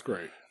worker. Dustin's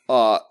great.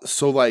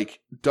 So like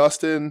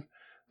Dustin,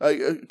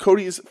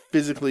 Cody is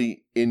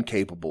physically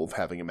incapable of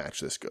having a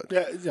match this good.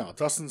 Yeah,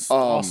 Dustin's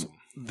awesome.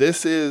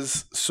 This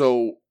is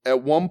so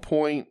at one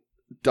point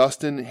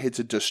Dustin hits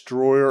a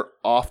destroyer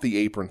off the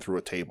apron through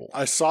a table.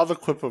 I saw the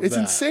clip of that. It's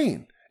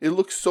insane. It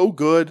looks so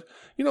good.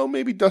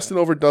 Maybe Dustin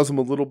overdoes him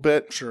a little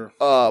bit. Sure.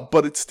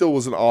 But it still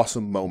was an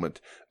awesome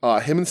moment.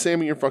 Him and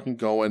Sammy are fucking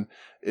going.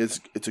 It's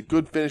a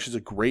good finish. It's a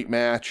great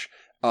match.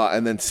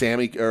 And then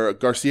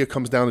Garcia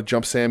comes down to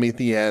jump Sammy at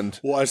the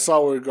end. Well, I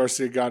saw where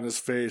Garcia got in his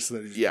face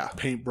and then he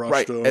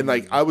paintbrushed him. And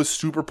like I was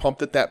super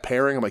pumped at that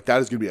pairing. I'm like, that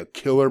is going to be a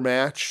killer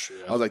match.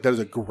 Yeah. I was like, that is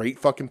a great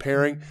fucking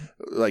pairing.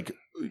 Like,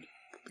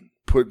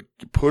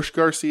 push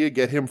Garcia,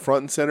 get him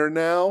front and center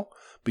now.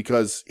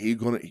 Because he's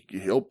gonna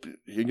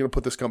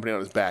put this company on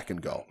his back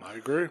and go. I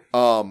agree.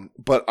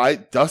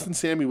 But Dustin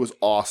Sammy was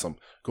awesome.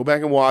 Go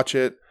back and watch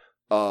it.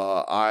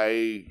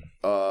 I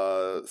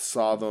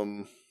saw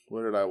them.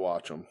 Where did I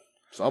watch them?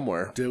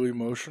 Somewhere. Daily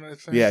Motion, I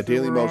think. Yeah,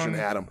 Daily Motion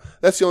had them.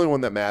 That's the only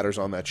one that matters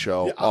on that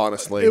show.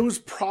 Honestly, it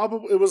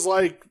was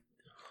like.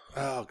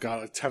 Oh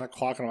god, like 10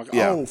 o'clock, and I'm like,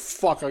 oh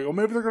fuck! I go,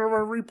 maybe they're gonna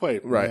run a replay.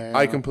 Right, Man.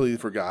 I completely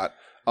forgot.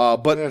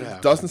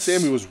 But Dustin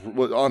Sammy was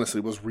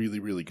honestly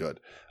really, really good.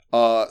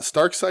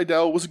 Stark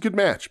Seidel was a good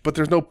match, but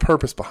there's no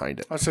purpose behind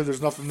it. I said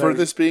there's nothing for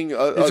this being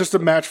it's just a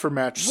match for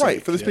match sake.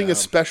 Right, for this being a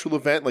special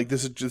event. Like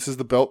this is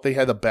the belt they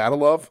had the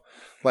battle of.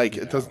 Like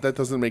that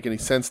doesn't make any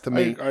sense to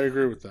me. I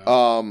agree with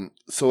that.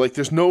 So like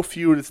there's no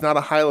feud. It's not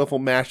a high level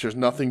match. There's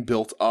nothing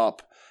built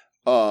up.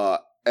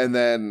 And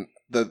then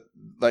the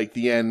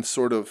end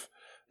sort of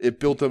it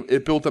built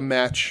a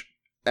match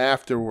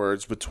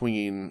afterwards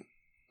between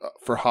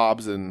for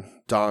Hobbs and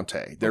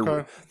Dante.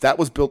 That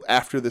was built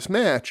after this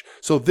match.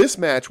 So this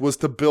match was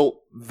to build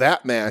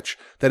that match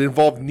that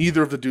involved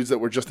neither of the dudes that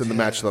were just in the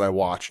match that I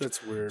watched.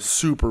 That's weird.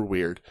 Super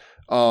weird.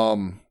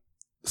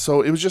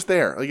 So it was just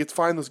there. Like it's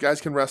fine. Those guys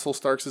can wrestle.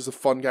 Starks is a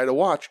fun guy to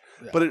watch.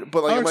 Yeah.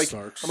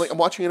 I'm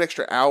watching an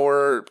extra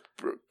hour,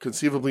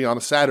 conceivably on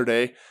a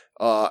Saturday,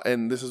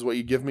 and this is what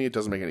you give me. It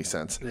doesn't make any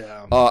sense.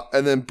 Yeah.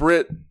 And then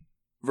Britt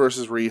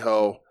versus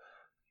Riho.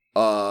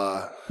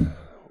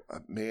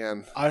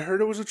 Man, I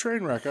heard it was a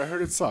train wreck. I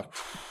heard it sucked.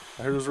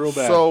 I heard it was real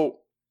bad. So,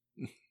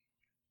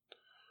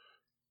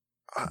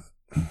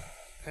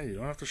 hey, you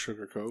don't have to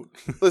sugarcoat.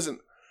 Listen,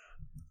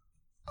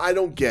 I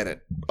don't get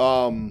it.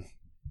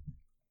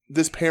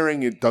 This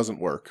pairing, it doesn't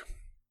work,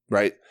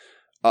 right?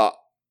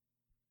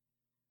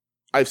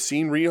 I've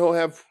seen Riho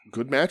have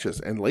good matches,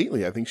 and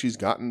lately I think she's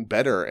gotten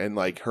better, and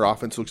like her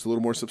offense looks a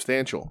little more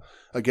substantial.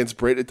 Against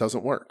Britt, it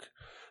doesn't work.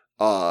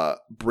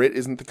 Britt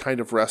isn't the kind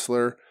of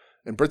wrestler,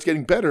 and Britt's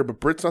getting better, but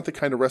Britt's not the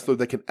kind of wrestler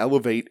that can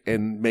elevate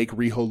and make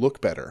Riho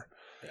look better.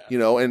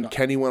 Yeah. And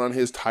Kenny went on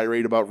his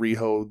tirade about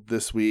Riho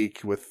this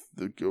week with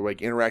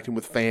like interacting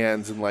with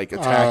fans and like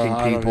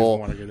attacking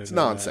people. It's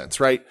nonsense,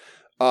 right?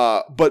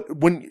 But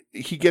when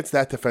he gets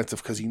that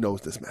defensive because he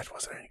knows this match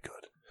wasn't any good.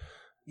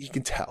 You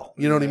can tell.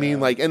 You know what I mean?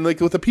 Like, and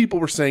like what the people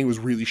were saying was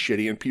really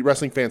shitty, and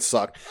wrestling fans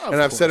suck.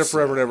 And I've said it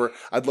forever and ever.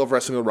 I'd love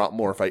wrestling a lot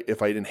more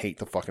if I didn't hate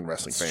the fucking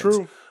wrestling fans.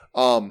 True.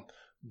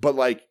 But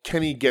like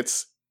Kenny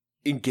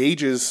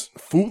engages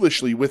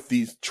foolishly with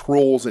these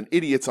trolls and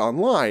idiots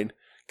online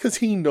because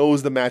he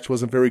knows the match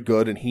wasn't very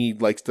good, and he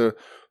likes to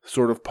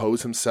sort of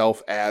pose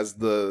himself as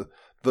the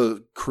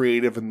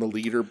creative and the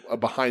leader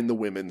behind the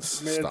women's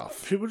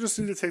stuff. People just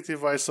need to take the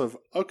advice of,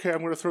 okay, I'm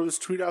going to throw this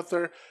tweet out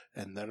there,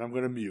 and then I'm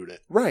going to mute it.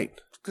 Right.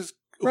 Because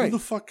who the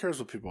fuck cares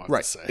what people have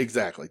to say?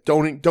 Exactly.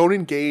 Don't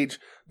engage.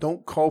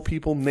 Don't call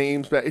people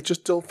names. It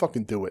just don't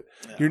fucking do it.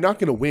 Yeah. You're not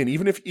going to win.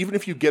 Even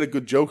if you get a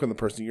good joke on the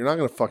person, you're not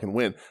going to fucking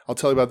win. I'll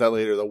tell you about that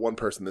later. The one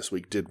person this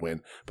week did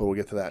win, but we'll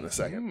get to that in a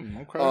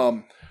second. Okay.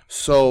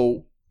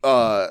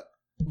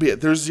 But yeah,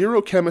 there's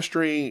zero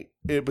chemistry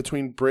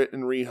between Britt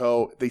and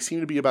Riho. They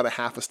seem to be about a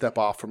half a step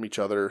off from each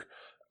other,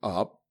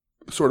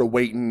 sort of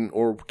waiting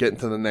or getting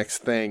to the next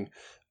thing.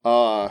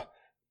 There's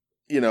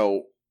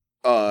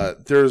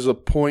a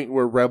point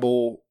where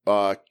Rebel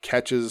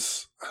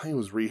catches, I think it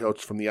was Riho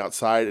from the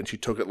outside, and she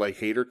took it like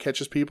Hater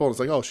catches people, and it's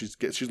like, oh,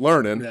 she's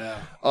learning.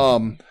 Yeah.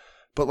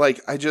 But like,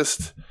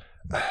 it's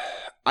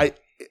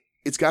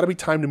got to be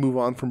time to move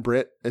on from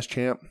Britt as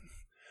champ.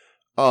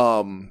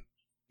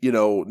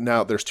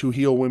 Now there's 2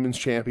 heel women's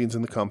champions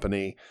in the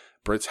company.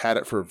 Britt's had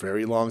it for a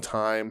very long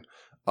time.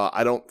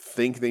 I don't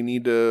think they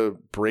need to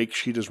break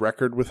Shida's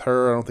record with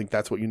her. I don't think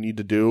that's what you need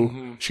to do.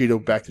 Mm-hmm.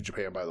 Shida back to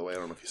Japan, by the way. I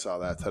don't know if you saw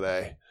that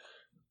today.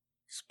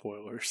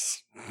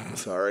 Spoilers.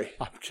 Sorry.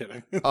 I'm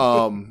kidding. It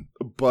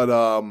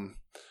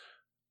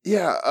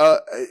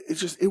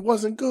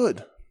wasn't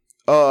good.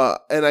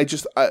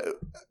 And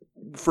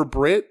for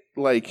Britt,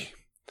 like,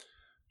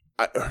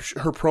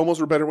 her promos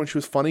were better when she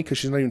was funny because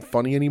she's not even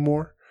funny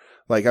anymore.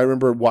 Like, I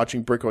remember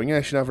watching Britt going,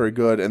 she's not very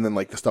good. And then,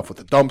 like, the stuff with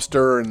the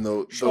dumpster and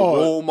the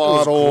role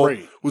model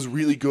was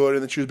really good.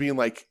 And then she was being,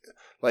 like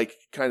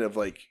kind of,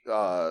 like,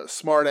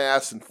 smart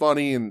ass and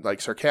funny and, like,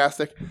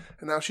 sarcastic.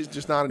 And now she's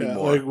just not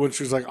anymore. Like, when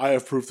she's like, I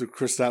have proof that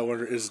Chris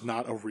Statlander is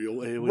not a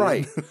real alien.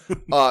 Right.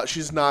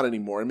 She's not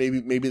anymore. And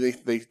maybe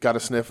they got a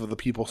sniff of the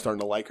people starting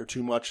to like her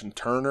too much and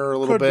turn her a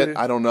little bit. Be.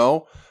 I don't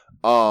know.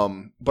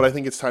 But I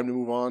think it's time to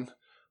move on.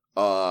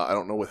 I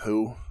don't know with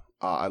who.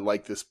 I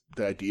like the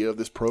idea of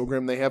this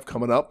program they have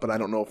coming up, but I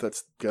don't know if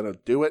that's gonna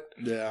do it.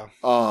 Yeah.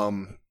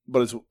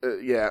 But it's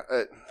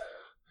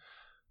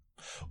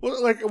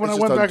Well, like when I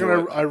went back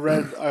and I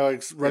read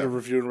a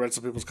review and read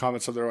some people's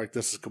comments, and they're like,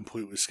 "This is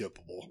completely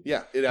skippable."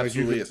 Yeah, it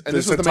absolutely is. And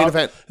this is the main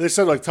event. They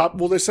said like top.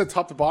 Well, they said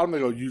top to bottom. They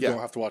go, "You don't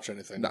have to watch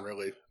anything,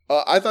 really."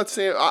 I thought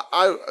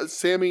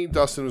Sammy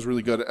Dustin was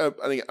really good. I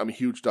think I'm a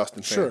huge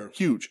Dustin fan. Sure.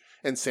 Huge.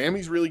 And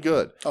Sammy's really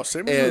good. Oh,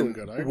 Sammy's really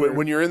good. I agree.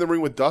 When you're in the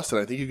ring with Dustin,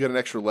 I think you get an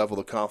extra level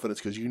of confidence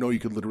because you know you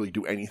could literally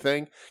do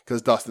anything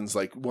because Dustin's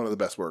like one of the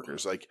best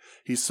workers. Like,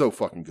 he's so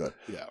fucking good.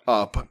 Yeah.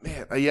 But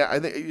man, I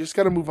think you just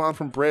got to move on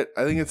from Britt.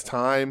 I think it's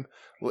time.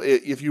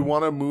 If you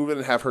want to move it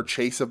and have her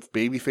chase a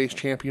babyface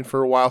champion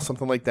for a while,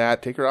 something like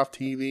that, take her off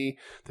TV.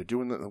 They're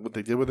doing what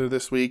they did with her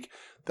this week.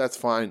 That's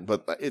fine.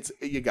 But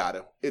you got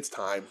to. It's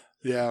time.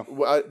 Yeah.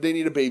 They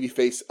need a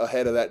babyface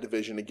ahead of that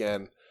division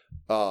again.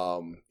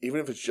 Even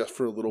if it's just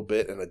for a little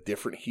bit and a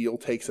different heel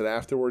takes it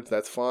afterwards,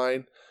 that's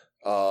fine.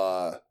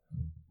 But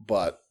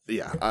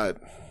yeah,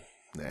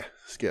 Nah,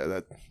 scare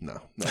that.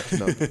 No.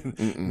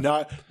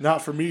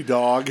 Not for me,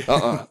 dog.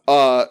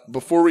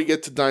 Before we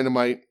get to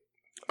Dynamite,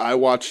 I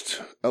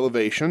watched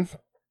Elevation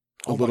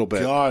a little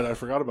bit. God, I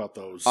forgot about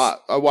those. I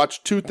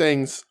watched two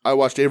things. I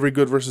watched Avery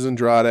Good versus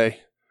Andrade.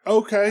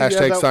 Okay.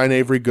 Hashtag sign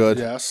Avery Good.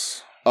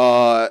 Yes.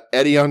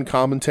 Eddie on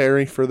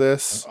commentary for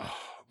this.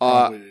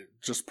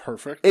 Just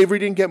perfect. Avery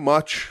didn't get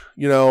much.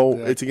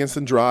 It's against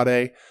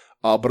Andrade.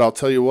 But I'll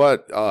tell you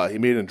what, he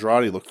made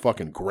Andrade look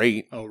fucking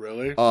great. Oh,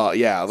 really?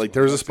 Yeah, like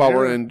there's a spot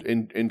where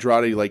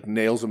Andrade like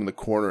nails him in the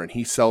corner and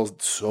he sells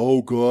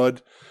so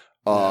good.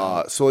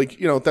 So like,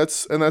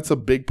 that's a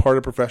big part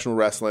of professional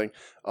wrestling.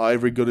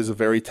 Avery Good is a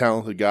very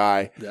talented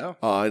guy. Yeah.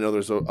 I know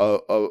there's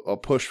a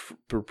push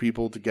for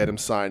people to get him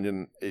signed,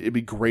 and it'd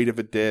be great if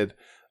it did.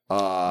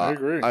 I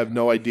agree. I have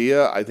no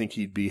idea. I think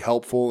he'd be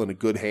helpful and a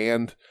good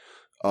hand.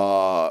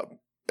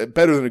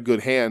 Better than a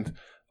good hand.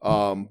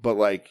 But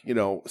like,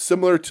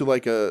 similar to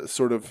like a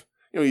sort of,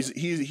 he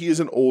is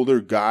an older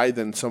guy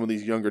than some of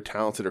these younger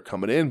talents that are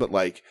coming in, but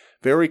like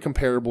very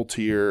comparable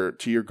to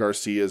your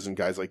Garcias and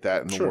guys like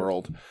that in the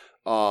world.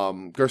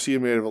 Garcia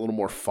may have a little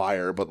more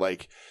fire, but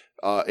like,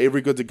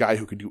 Avery Good's a guy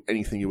who can do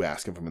anything you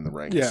ask of him in the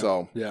ring. Yeah.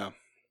 So, yeah.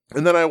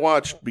 And then I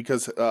watched,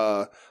 because,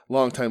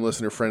 longtime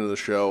listener, friend of the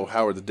show,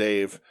 Howard the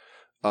Dave,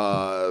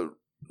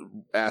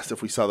 asked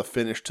if we saw the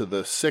finish to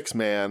the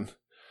 6-man.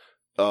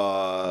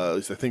 At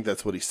least I think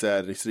that's what he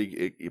said. He said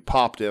he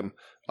popped him.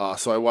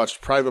 So I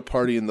watched Private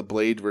Party and the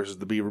Blade versus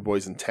the Beaver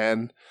Boys in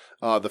 10.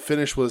 The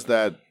finish was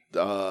that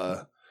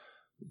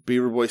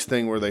Beaver Boys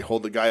thing where they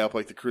hold the guy up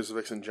like the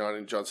crucifix and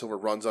John Silver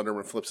runs under him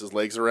and flips his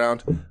legs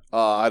around.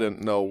 I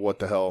didn't know what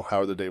the hell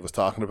Howard the Dave was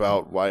talking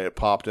about, why it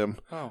popped him.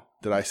 Oh.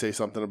 Did I say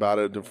something about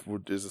it?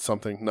 Is it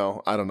something?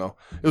 No, I don't know.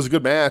 It was a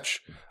good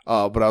match,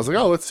 but I was like,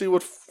 let's see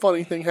what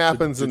funny thing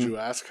happens. Did you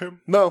ask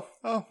him? No.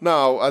 Oh.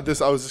 No, I was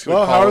just going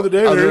to call Howard the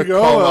Dave, there you go.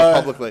 Call him out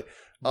publicly.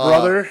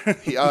 Brother.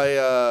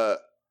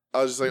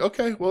 I was just like,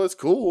 okay, well, it's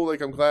cool.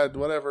 Like, I'm glad,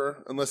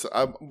 whatever. Unless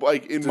I'm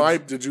like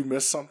did you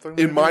miss something?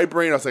 In my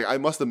brain, I was like, I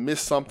must have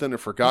missed something or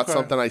forgot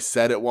something I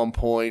said at one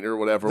point or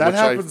whatever. That which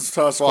happens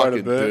to us quite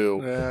a bit.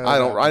 Do. Yeah,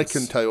 I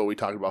couldn't tell you what we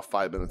talked about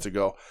 5 minutes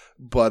ago.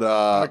 But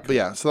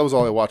yeah, so that was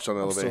all I watched on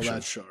Elevation. Still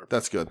that sharp.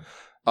 That's good.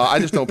 I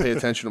just don't pay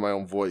attention to my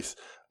own voice.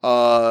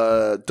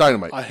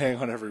 Dynamite. I hang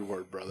on every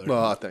word,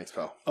 brother. Thanks,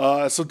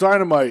 pal. So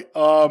Dynamite.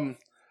 The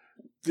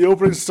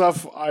opening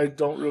stuff I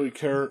don't really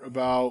care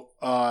about.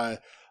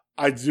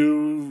 I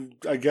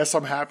guess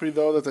I'm happy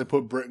though that they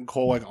put Britt and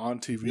Cole like on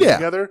TV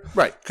together.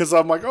 Right. Because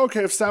I'm like,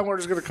 okay, if Statlander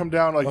is going to come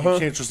down, like you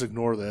can't just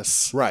ignore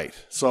this. Right.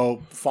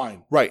 So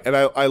fine. Right. And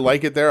I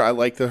like it there. I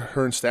like the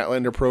her and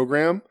Statlander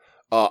program.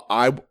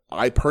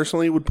 I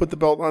personally would put the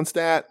belt on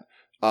Stat,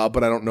 but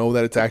I don't know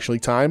that it's actually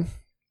time.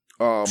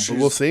 But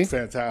we'll see.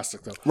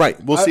 Fantastic though.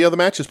 Right. We'll see how the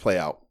matches play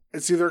out.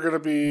 It's either going to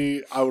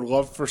be, I would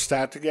love for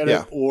Stat to get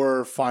it,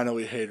 or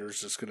finally Hater's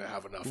just going to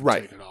have enough to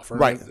take it off her.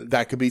 Right.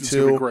 That could be it's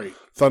too. Be great.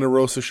 Thunder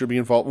Rosa should be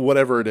involved.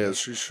 Whatever it is. Yes,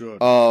 she should.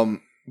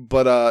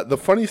 But the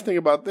funniest thing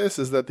about this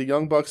is that the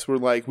Young Bucks were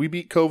like, we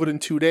beat COVID in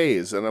 2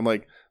 days. And I'm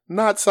like,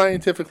 not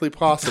scientifically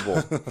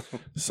possible.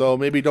 So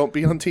maybe don't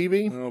be on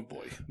TV. Oh,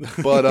 boy.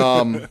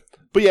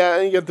 But yeah,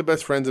 and you get the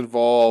best friends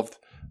involved.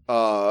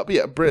 But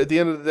yeah, Britt, at the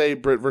end of the day,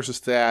 Britt versus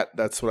Stat,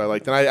 that's what I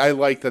liked. And I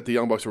liked that the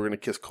Young Bucks were going to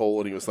kiss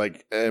Cole, and he was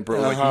like, Britt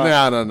was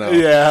like, no.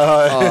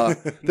 Yeah.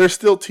 They're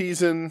still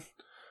teasing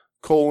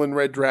Cole and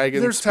Red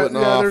Dragon splitting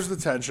off. There's the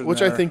tension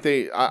which there. I think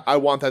I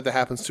want that to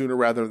happen sooner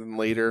rather than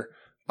later.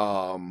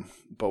 But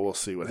we'll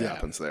see what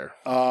happens there.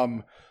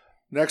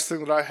 Next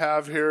thing that I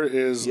have here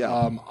is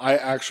I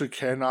actually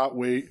cannot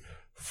wait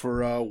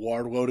for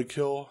Wardlow to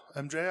kill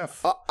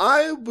MJF.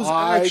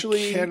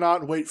 I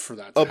cannot wait for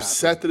that to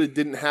upset that it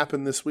didn't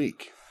happen this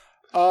week.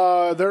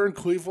 They're in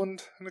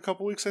Cleveland in a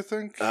couple weeks, I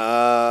think.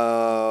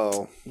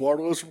 Oh.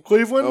 Wardlow's from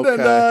Cleveland.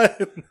 Okay.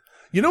 And,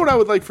 you know what I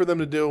would like for them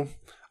to do?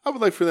 I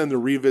would like for them to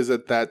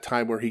revisit that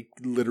time where he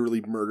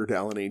literally murdered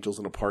Alan Angels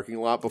in a parking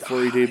lot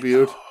before he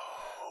debuted.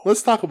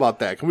 Let's talk about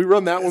that. Can we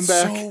run that one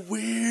back? So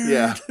weird.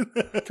 Yeah.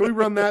 Can we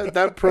run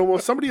that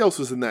promo? Somebody else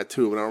was in that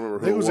too, but I don't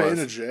remember who it was. I think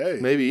it was Anna Jay.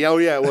 Maybe. Oh,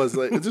 yeah, it was.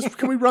 Like,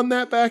 can we run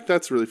that back?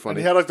 That's really funny. And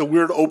he had like the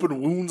weird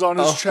open wounds on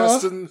his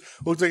chest and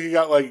looked like he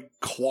got like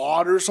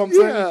clawed or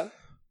something. Yeah.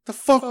 The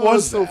fuck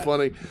was that? So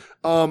funny.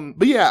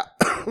 But yeah.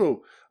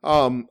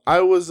 I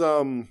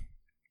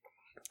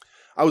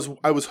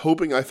was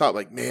hoping, I thought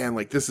like, man,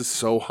 like this is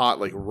so hot,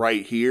 like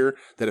right here,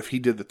 that if he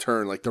did the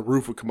turn, like the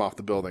roof would come off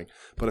the building.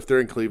 But if they're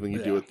in Cleveland,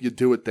 you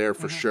do it there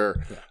for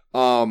sure.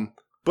 Yeah.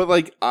 But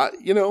like, I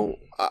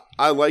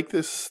like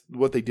this,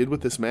 what they did with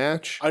this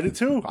match. I did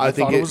too. I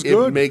think it was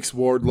good. It makes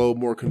Wardlow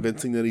more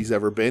convincing than he's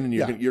ever been. And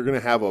you're going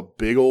to have a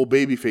big old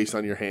baby face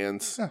on your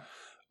hands. Yeah.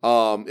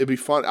 It'd be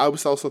fun. I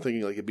was also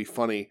thinking like it'd be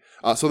funny.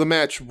 So the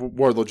match,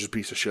 Wardlow just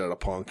beats the shit out of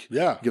Punk.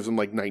 Yeah, gives him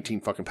like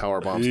 19 fucking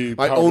power bombs.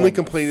 My only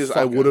complaint is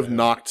I would have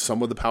knocked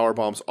some of the power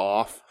bombs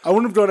off. I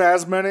wouldn't have done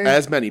as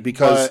many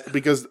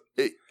because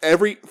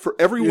for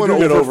everyone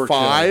over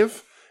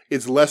 5,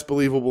 it's less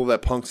believable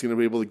that Punk's going to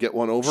be able to get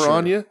one over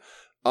on you.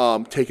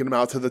 taking him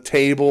out to the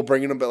table,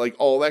 bringing him, like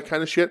all that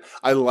kind of shit.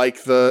 I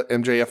like the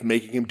MJF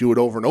making him do it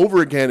over and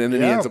over again, and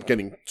then he ends up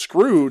getting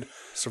screwed.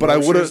 But I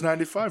would have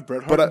 95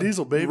 Bret Hart and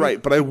Diesel, baby.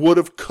 Right, but I would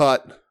have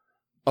cut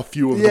a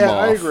few of them off. Yeah,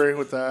 I agree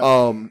with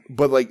that.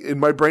 But like in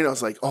my brain, I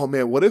was like, oh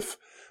man, what if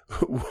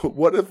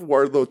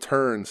Wardlow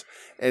turns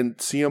and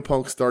CM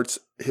Punk starts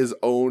his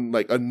own,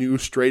 like, a new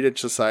straight edge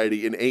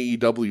society in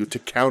AEW to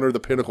counter the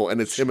Pinnacle,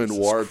 and it's him and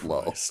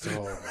Wardlow. Christ.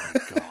 Oh my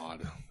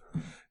god!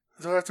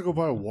 Do I have to go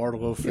buy a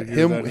Wardlow figure?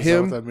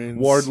 Him, that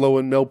means? Wardlow,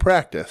 and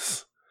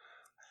Malpractice.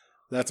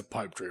 That's a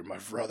pipe dream, my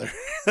brother.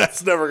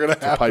 That's never gonna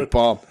happen. A pipe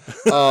bomb.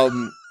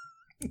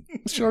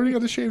 She already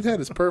got a shaved head.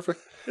 It's perfect.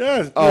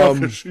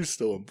 Yeah, she's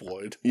still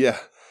employed. Yeah.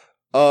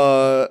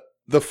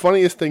 The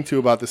funniest thing too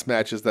about this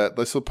match is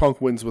that so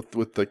Punk wins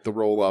with like the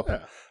roll up,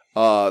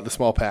 the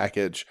small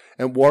package,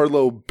 and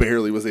Wardlow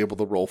barely was able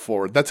to roll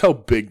forward. That's how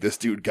big this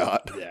dude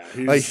got.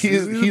 Yeah,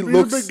 he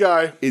looks a big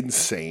guy,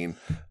 insane.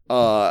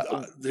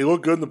 He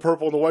looked good in the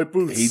purple and the white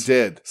boots. He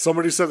did.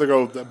 Somebody said they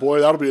go, boy,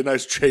 that'll be a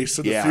nice chase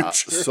in the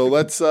future. So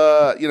let's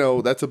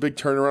that's a big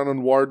turnaround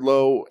on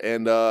Wardlow,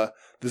 and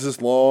this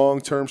is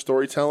long-term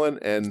storytelling,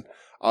 and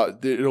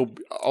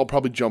I'll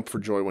probably jump for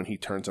joy when he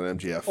turns on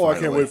MJF. Oh, finally. I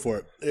can't wait for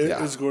it.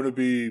 It is going to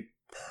be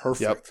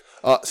perfect.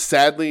 Yep.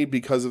 Sadly,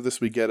 because of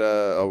this, we get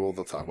we'll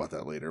talk about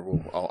that later.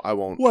 I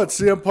won't. What,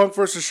 CM Punk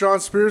versus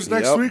Shawn Spears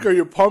next week? Are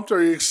you pumped?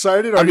 Are you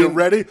excited? Are you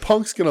ready?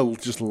 Punk's gonna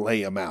just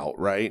lay him out,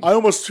 right? I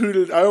almost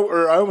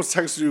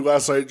texted you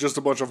last night just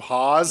a bunch of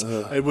ha's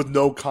and with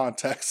no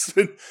context.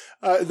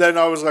 Then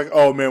I was like,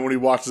 oh man, when he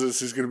watches this,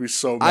 he's gonna be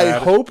so mad. I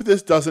hope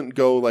this doesn't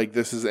go like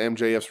this is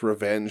MJF's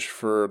revenge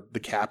for the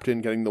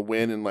captain getting the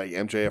win, and like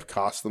MJF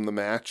cost them the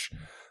match.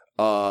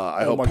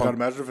 I hope. Oh my god!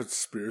 Imagine if it's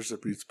Spears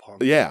that beats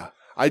Punk. Yeah.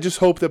 I just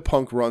hope that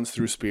Punk runs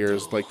through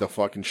Spears like the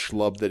fucking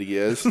schlub that he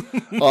is.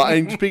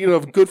 And speaking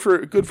of, good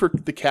for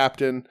the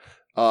captain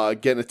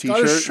getting a T-shirt.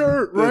 Got a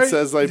shirt, right? That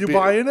says like, you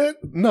buying it?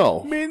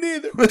 No, me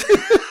neither.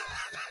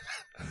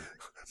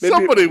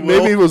 Somebody will.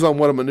 Maybe he was on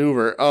What a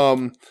Maneuver.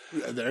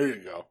 There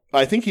you go.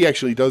 I think he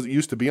actually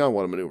used to be on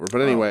What a Maneuver. But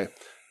anyway,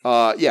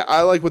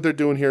 I like what they're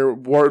doing here.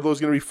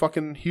 Wardlow's going to be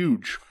fucking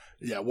huge.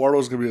 Yeah,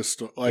 Wardlow's gonna be a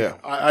story.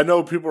 I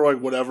know people are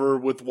like whatever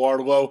with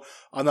Wardlow.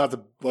 I'm not the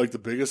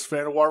biggest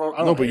fan of Wardlow.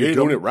 I don't but you're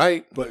doing it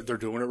right. But they're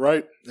doing it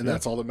right, and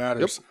that's all that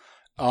matters.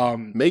 Yep.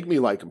 Make me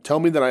like him. Tell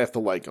me that I have to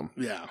like him.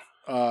 Yeah.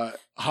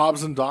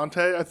 Hobbs and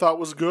Dante, I thought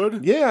was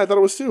good. Yeah, I thought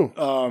it was too.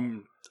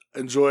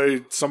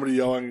 Enjoyed somebody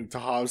yelling to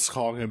Hobbs,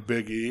 calling him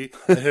Big E,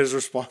 and his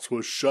response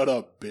was "Shut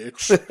up,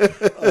 bitch."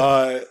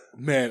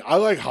 Man, I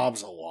like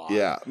Hobbs a lot.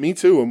 Yeah, me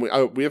too. And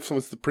we have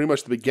some pretty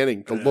much the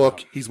beginning. The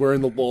look, he's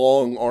wearing the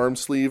long arm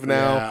sleeve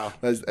now,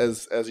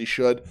 as he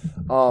should.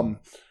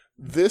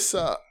 This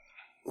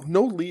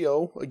no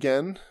Leo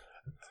again.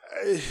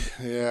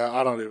 Yeah,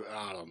 I don't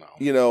know.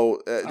 You know,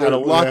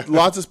 there's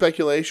lots of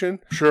speculation.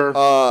 Sure.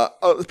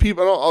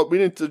 People, we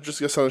didn't just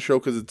get on the show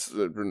because it's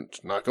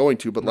not going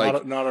to, but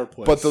not our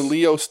place. But the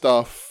Leo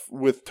stuff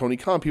with Tony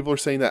Khan, people are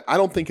saying that. I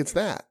don't think it's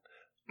that.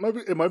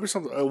 It might be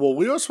something. Well,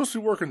 Leo's supposed to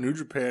be working New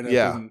Japan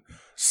in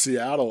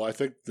Seattle, I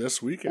think,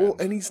 this weekend. Well,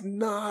 and he's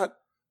not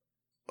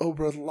a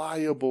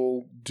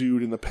reliable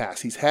dude in the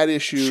past. He's had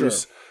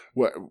issues.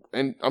 Sure.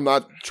 And I'm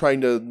not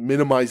trying to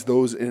minimize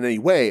those in any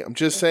way. I'm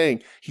just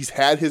saying he's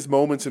had his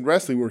moments in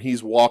wrestling where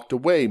he's walked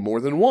away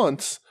more than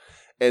once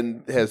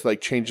and has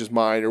like changed his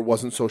mind or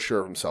wasn't so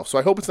sure of himself. So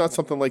I hope it's not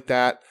something like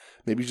that.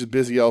 Maybe he's just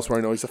busy elsewhere.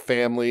 I know he's a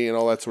family and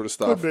all that sort of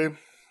stuff. Could be.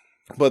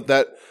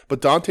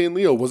 But Dante and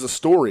Leo was a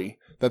story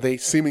that they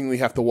seemingly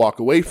have to walk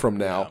away from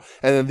now.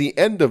 Yeah. And at the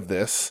end of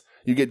this,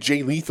 you get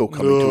Jay Lethal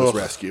coming to his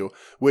rescue,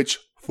 which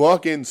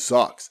fucking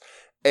sucks.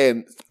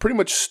 And pretty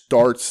much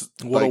starts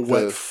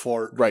wet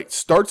fart. Right.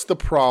 Starts the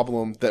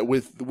problem that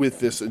with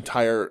this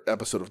entire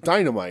episode of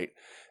Dynamite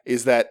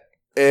is that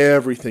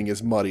everything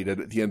is muddied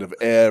at the end of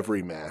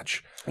every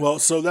match. Well,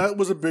 so that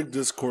was a big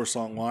discourse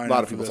online. A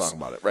lot of people talking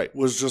about it, right.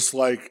 Was just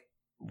like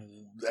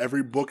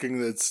every booking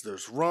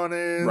there's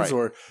run-ins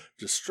or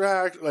it's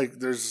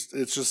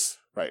just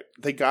right.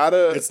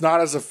 It's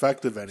not as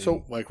effective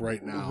anymore,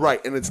 right now.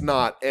 Right, and it's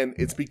not. And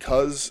it's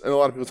because, and a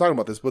lot of people talking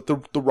about this, but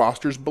the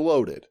roster's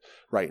bloated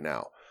right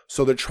now.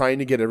 So they're trying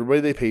to get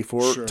everybody they pay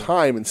for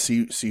time and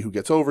see who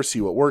gets over,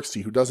 see what works,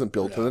 see who doesn't,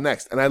 build to the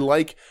next. And I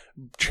like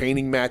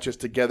chaining matches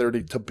together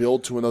to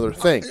build to another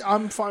thing.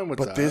 I'm fine with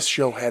that. But this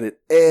show had it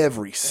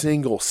every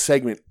single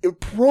segment.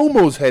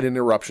 Promos had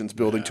interruptions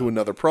building to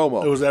another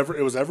promo. It was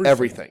everything.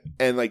 Everything.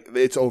 And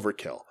it's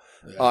overkill.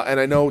 Yeah. And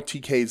I know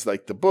TK's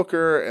like the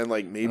booker, and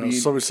like maybe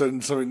somebody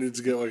said somebody needs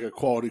to get like a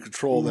quality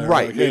control there.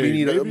 Right? Like, maybe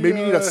you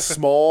need a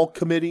small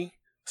committee,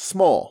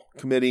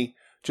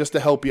 just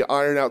to help you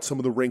iron out some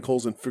of the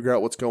wrinkles and figure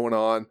out what's going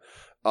on.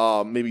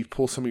 Maybe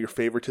pull some of your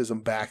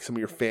favoritism back, some of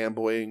your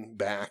fanboying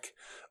back,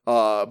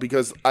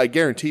 because I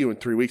guarantee you in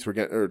 3 weeks we're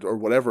getting or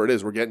whatever it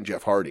is, we're getting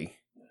Jeff Hardy.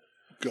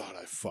 God,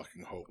 I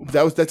fucking hope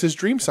that's his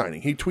dream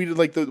signing. He tweeted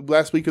like the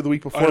last week or the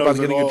week before about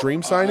getting a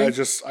dream signing.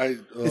 It's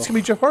gonna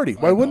be Jeff Hardy.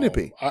 Why wouldn't it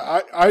be?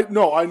 I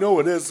know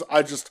it is.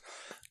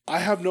 I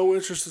have no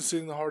interest in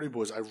seeing the Hardy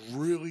Boys. I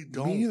really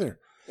don't. Me either.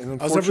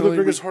 I was never the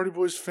biggest Hardy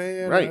Boys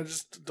fan. Right. I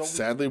just don't.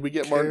 Sadly, we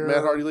get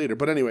Matt Hardy later.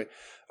 But anyway,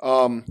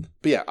 but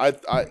yeah,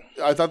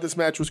 I thought this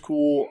match was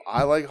cool.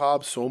 I like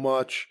Hobbs so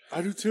much.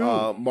 I do too.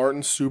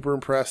 Martin's super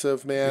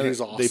impressive, man.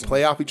 He's awesome. They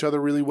play off each other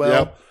really well.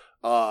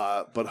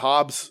 Yep. But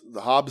Hobbs,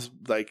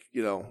 like,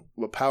 you know,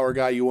 a power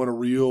guy, you want a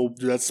real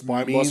that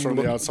spine buster on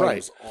the outside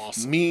was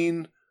awesome.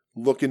 Mean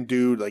looking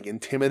dude, like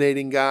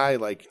intimidating guy.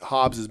 Like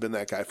Hobbs has been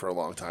that guy for a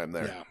long time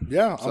there.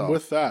 Yeah, I'm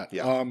with that.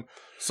 Yeah.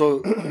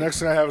 So next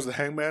thing I have is the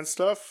Hangman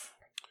stuff.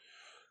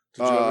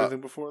 Did you have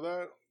anything before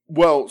that?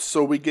 Well,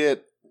 so we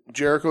get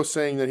Jericho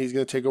saying that he's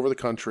going to take over the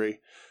country.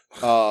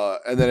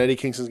 And then Eddie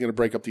Kingston's going to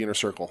break up the Inner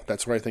Circle.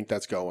 That's where I think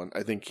that's going.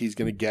 I think he's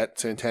going to get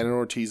Santana and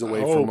Ortiz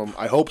away from him.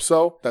 I hope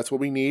so. That's what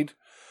we need.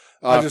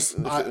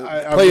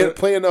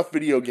 Play enough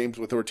video games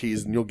with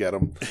Ortiz and you'll get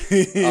him.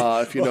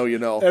 If you know, you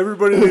know.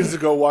 Everybody needs to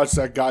go watch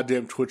that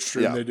goddamn Twitch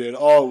stream they did.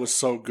 Oh, it was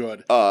so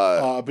good.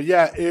 But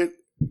yeah,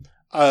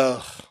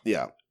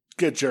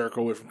 get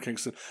Jericho away from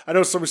Kingston. I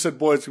know somebody said,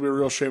 boy, it's going to be a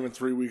real shame in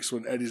 3 weeks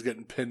when Eddie's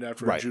getting pinned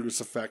after a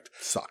Judas effect.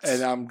 Sucks.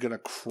 And I'm going to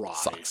cry.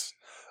 Sucks.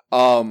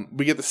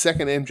 We get the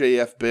second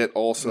MJF bit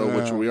also,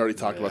 which we already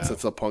talked about.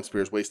 Sets up Punk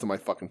Spears, wasting my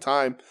fucking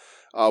time.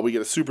 We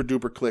get a super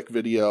duper click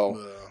video.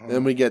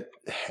 Then we get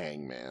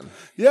Hangman.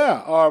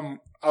 Yeah,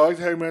 I liked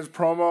Hangman's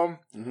promo.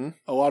 Mm-hmm.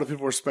 A lot of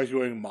people were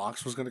speculating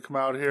Mox was going to come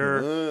out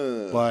here.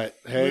 But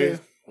hey,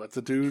 let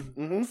the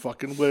dude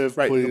fucking live,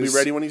 please. He'll be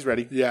ready when he's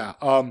ready. Yeah.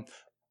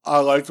 I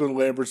liked when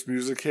Lambert's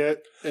music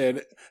hit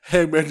and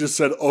Hangman just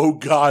said, "Oh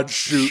God,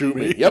 shoot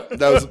me."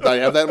 Yep, I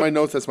have that in my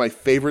notes. That's my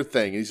favorite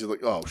thing. He's just like,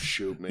 "Oh,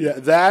 shoot me." Yeah,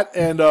 that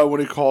and when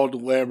he called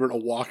Lambert a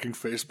walking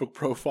Facebook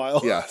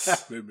profile. Yes,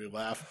 that made me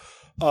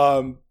laugh.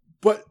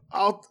 But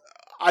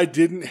I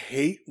didn't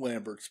hate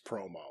Lambert's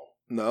promo.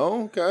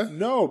 No, okay,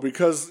 no,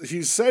 because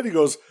he said, he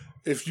goes,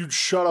 if you'd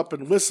shut up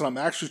and listen, I'm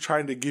actually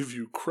trying to give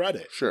you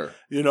credit. Sure.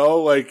 You know,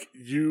 like,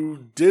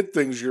 you did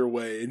things your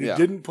way, and you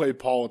didn't play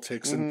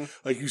politics, and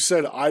like you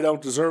said, I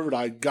don't deserve it,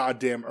 I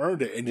goddamn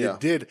earned it, and you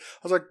did. I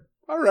was like,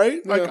 all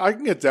right, like, I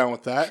can get down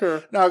with that.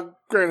 Sure. Now,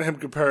 granted, him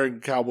comparing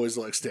Cowboys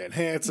to, like, Stan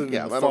Hansen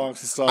and the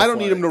Funks and stuff. I don't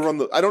need him to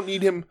run I don't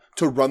need him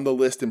to run the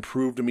list and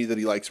prove to me that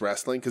he likes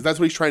wrestling, because that's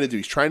what he's trying to do.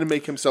 He's trying to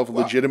make himself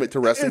legitimate to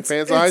wrestling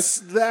fans' eyes.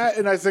 That,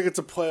 and I think it's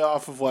a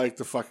playoff of, like,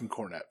 the fucking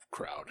Cornette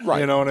crowd. Right.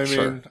 You know what I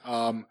mean?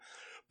 Sure.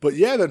 But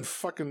yeah, then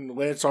fucking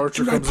Lance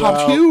Archer comes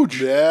out.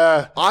 Huge.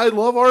 Yeah. I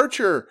love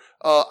Archer.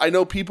 I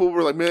know people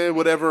were like, man,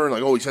 whatever, and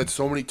like, oh, he's had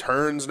so many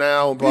turns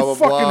now, and blah, blah,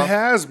 blah. He fucking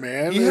has,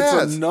 man.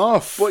 It's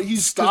enough. But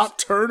he's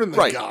stopped turning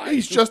the guy.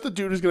 He's just the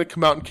dude who's going to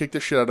come out and kick the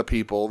shit out of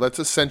people. That's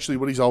essentially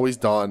what he's always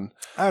done.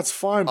 That's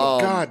fine, but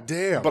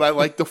goddamn. But I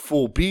like the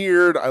full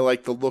beard. I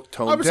like the look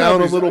toned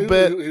down a little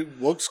bit. He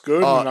looks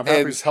good, and I'm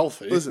happy he's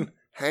healthy. Listen,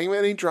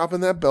 Hangman ain't dropping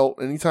that belt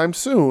anytime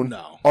soon.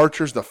 No.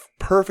 Archer's the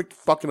perfect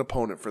fucking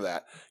opponent for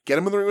that. Get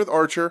him in the ring with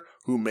Archer,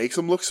 who makes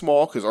him look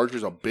small, because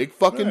Archer's a big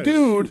fucking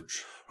dude.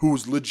 Huge.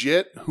 Who's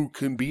legit, who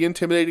can be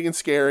intimidating and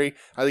scary.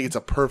 I think it's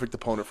a perfect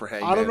opponent for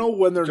Hangman. I don't know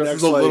when their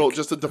next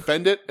just to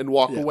defend it and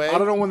walk away. I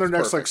don't know when their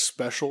next like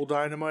special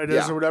Dynamite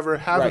is or whatever.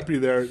 Have it be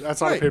there.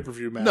 That's not a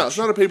pay-per-view match. No, it's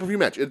not a pay-per-view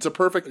match. It's a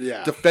perfect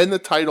defend the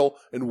title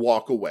and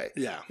walk away.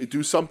 Yeah, you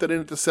do something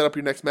in it to set up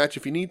your next match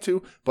if you need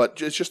to, but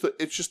it's just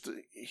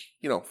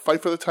you know,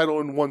 fight for the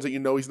title in ones that you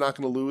know he's not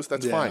going to lose.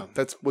 That's fine.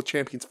 That's what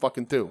champions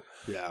fucking do.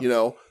 Yeah, you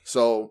know.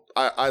 So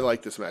I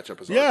like this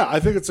matchup as well. Yeah, I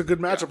think it's a good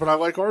matchup, and I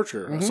like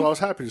Archer. Mm-hmm. So I was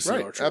happy to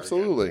see Archer.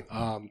 Absolutely.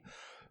 Again.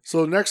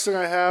 So the next thing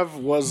I have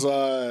was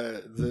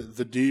the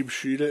Deeb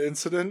Shida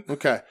incident.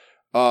 Okay.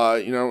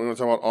 You know, we're going to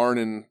talk about Arn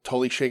and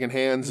Tully shaking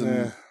hands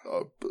and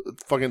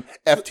fucking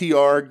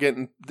FTR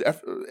getting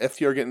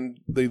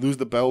they lose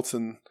the belts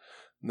and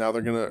now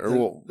they're gonna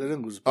they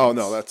didn't lose belts. Oh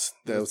no, that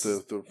was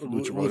the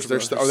Lucha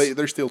Brothers.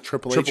 They're still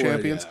Triple A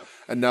champions,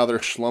 and now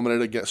they're slumming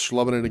it against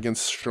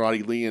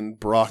Strati Lee and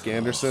Brock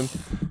Anderson.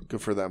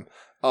 Good for them.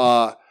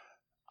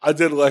 I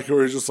did like it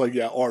where he's just like,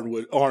 yeah,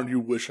 Arn, you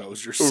wish I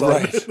was your son.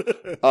 Right.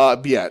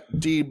 But yeah,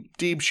 Deeb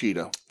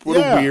Shida. What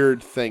a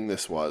weird thing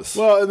this was.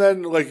 Well, and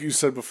then, like you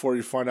said before,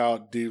 you find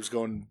out Deeb's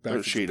going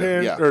back to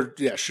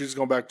Japan. She's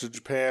going back to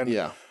Japan.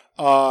 Yeah.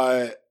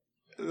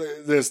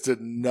 This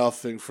did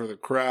nothing for the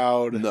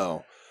crowd.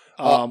 No.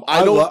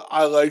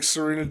 I like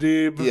Serena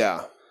Deeb.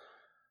 Yeah.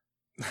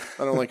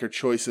 I don't like her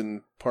choice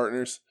in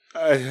partners.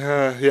 When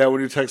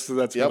you texted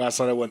that to me last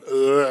night, I went,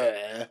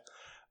 ugh.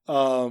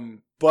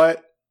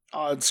 But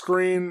on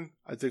screen,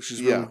 I think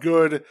she's really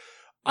good.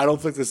 I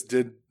don't think this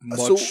did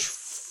much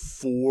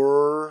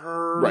for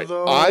her,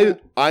 though.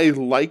 I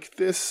like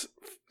this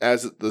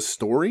as the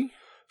story.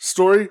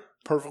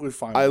 Perfectly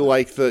fine. I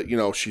like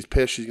she's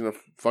pissed. She's going to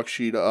fuck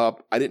Shida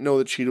up. I didn't know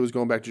that Shida was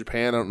going back to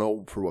Japan. I don't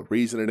know for what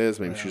reason it is.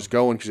 Maybe she's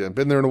going because she hasn't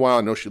been there in a while.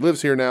 I know she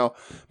lives here now,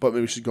 but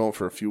maybe she's going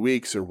for a few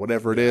weeks or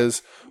whatever it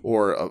is.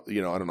 Or, I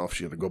don't know if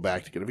she's going to go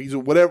back to get a visa.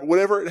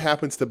 Whatever it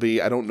happens to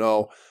be, I don't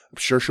know. I'm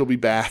sure she'll be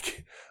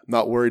back. I'm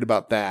not worried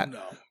about that.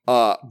 No.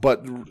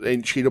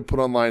 And Shida put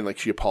online, like,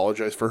 she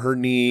apologized for her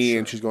knee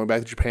and she's going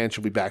back to Japan.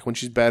 She'll be back when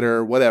she's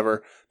better,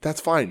 whatever.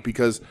 That's fine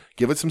because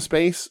give it some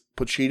space,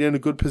 put Shida in a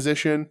good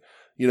position.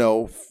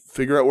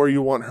 figure out where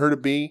you want her to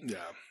be. Yeah.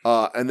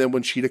 And then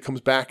when Shida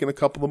comes back in a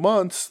couple of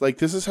months, like,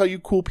 this is how you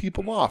cool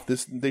people off.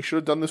 They should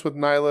have done this with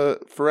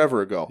Nyla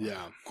forever ago.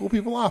 Yeah. Cool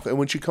people off. And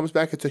when she comes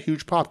back, it's a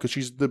huge pop because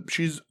she's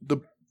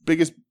the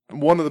biggest,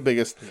 one of the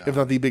biggest, if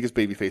not the biggest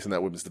babyface in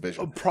that women's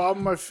division. A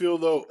problem I feel,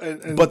 though,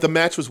 but the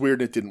match was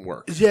weird and it didn't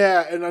work.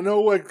 Yeah, and I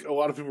know, like, a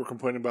lot of people were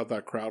complaining about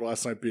that crowd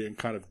last night being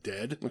kind of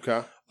dead.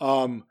 Okay.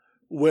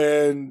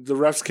 When the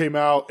refs came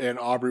out and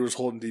Aubrey was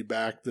holding D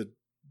back, the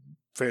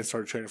fans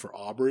started chanting for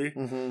Aubrey.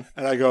 Mm-hmm.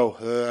 And I go,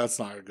 that's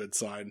not a good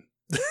sign.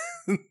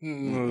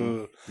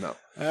 No.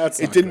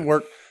 It didn't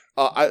work.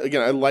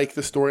 I like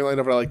the storyline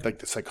of it. I like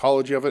the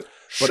psychology of it.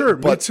 But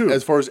me too.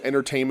 As far as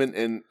entertainment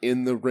and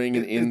in the ring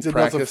and in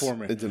practice,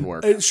 it didn't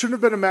work. It shouldn't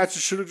have been a match.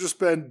 It should have just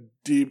been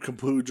Deeb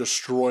completely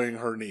destroying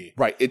her knee.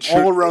 Right.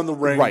 All around the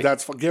ring. Right.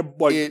 That's get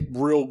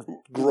real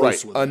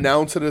gross with it.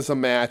 Announce it as a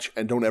match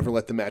and don't ever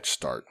let the match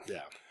start.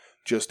 Yeah.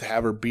 Just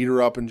have her beat her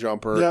up and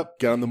jump her,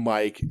 get on the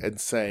mic and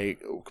say,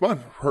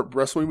 come on,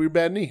 wrestling with your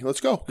bad knee.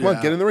 Let's go. Come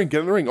on, get in the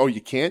ring. Oh,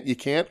 you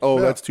can't?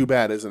 Oh, that's too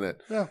bad, isn't it?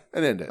 Yeah.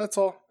 And end it. That's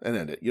all. And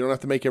end it. You don't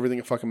have to make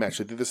everything a fucking match.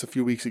 They did this a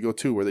few weeks ago,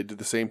 too, where they did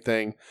the same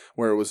thing,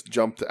 where it was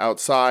jumped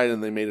outside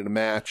and they made it a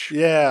match.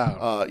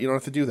 Yeah. You don't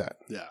have to do that.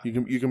 Yeah.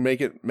 You can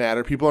make it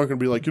matter. People aren't going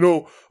to be like,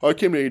 I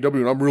came to AEW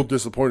and I'm real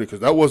disappointed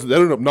because that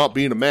ended up not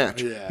being a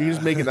match. Yeah. You can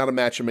just make it not a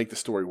match and make the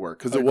story work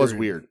because it was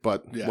weird,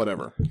 but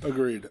whatever.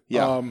 Agreed.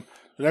 Yeah.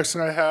 The next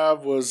thing I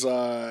have was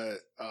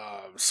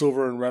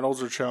Silver and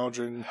Reynolds are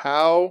challenging.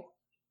 How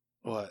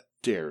What?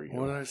 dare you?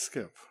 What did I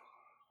skip?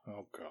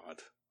 Oh, God.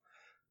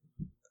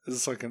 Is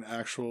this like an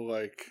actual,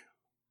 like...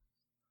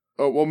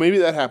 Oh, well, maybe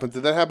that happened.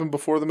 Did that happen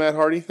before the Matt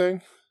Hardy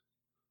thing?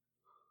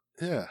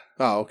 Yeah.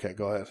 Oh, okay.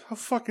 Go ahead. How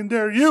fucking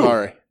dare you?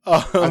 Sorry.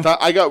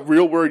 I got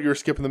real worried you were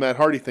skipping the Matt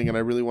Hardy thing, and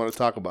I really want to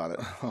talk about it.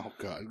 Oh,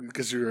 God.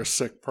 Because you're a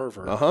sick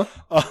pervert.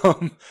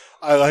 Uh-huh.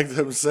 I like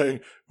them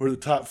saying, we're the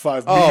top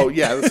 5 meat. Oh,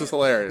 yeah. This is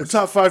hilarious. We're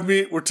top 5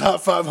 meat. We're top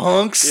 5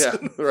 hunks. Yeah,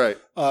 right.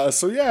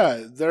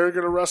 They're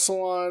going to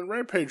wrestle on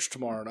Rampage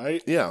tomorrow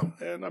night. Yeah.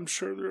 And I'm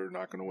sure they're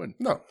not going to win.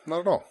 No, not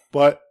at all.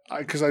 But,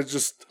 because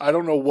I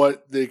don't know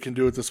what they can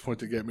do at this point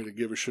to get me to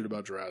give a shit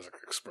about Jurassic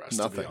Express,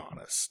 Nothing. to be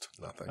honest.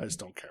 Nothing. I just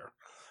don't care.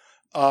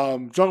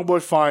 Jungle Boy,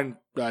 fine.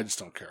 I just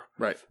don't care.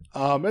 Right.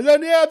 And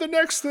then, the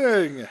next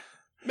thing.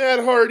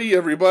 Matt Hardy,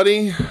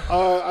 everybody.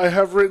 I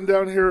have written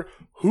down here,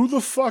 who the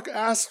fuck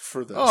asked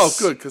for this? Oh,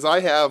 good, because I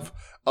have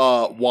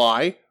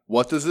why,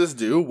 what does this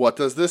do, what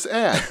does this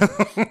add?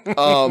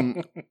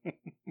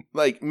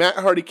 Like, Matt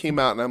Hardy came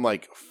out, and I'm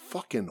like,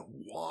 fucking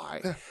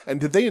why? And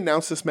did they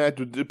announce this match?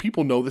 Did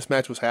people know this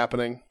match was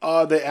happening?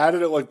 They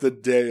added it, like, the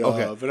day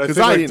of. And I think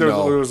didn't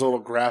know. There was a little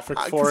graphic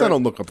for it. Because I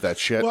don't look up that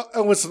shit. Well,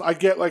 and listen, I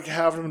get, like,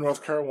 having him in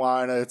North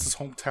Carolina, it's his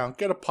hometown,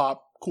 get a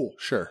pop, cool.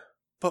 Sure.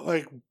 But,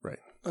 like, right.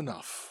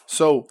 Enough.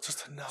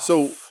 Just enough.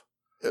 So,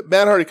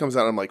 Matt Hardy comes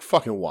out, and I'm like,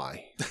 fucking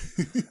why?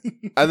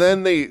 And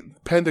then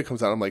Penta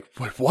comes out, I'm like,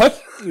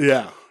 what?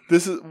 Yeah.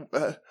 This is,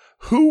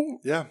 who?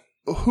 Yeah.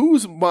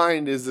 Whose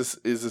mind is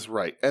this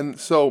right? And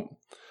so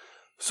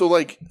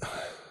like,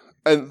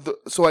 I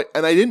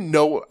didn't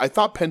know. I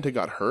thought Penta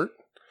got hurt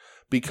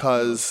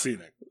because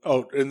Phoenix.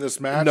 Oh, in this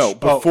match? No,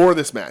 before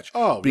this match.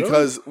 Oh,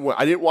 because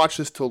I didn't watch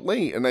this till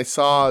late, and I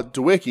saw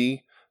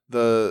Dewicki,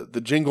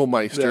 the Jingle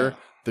Meister,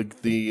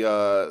 took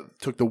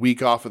the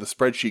week off of the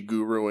spreadsheet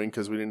guruing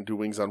because we didn't do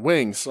Wings on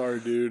Wings. Sorry,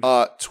 dude.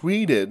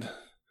 Tweeted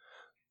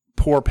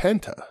poor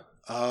Penta.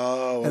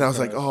 Oh, okay. And I was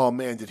like, oh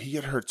man, did he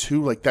get hurt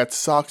too? Like, that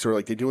sucks. Or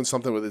like, they're doing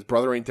something with his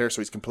brother ain't there, so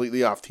he's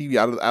completely off TV,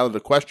 out of the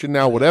question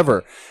now,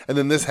 whatever. And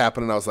then this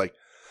happened, and I was like,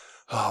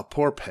 oh,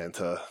 poor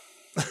Penta.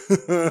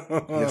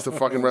 He has to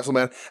fucking wrestle,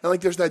 man. And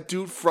like, there's that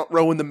dude front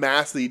row in the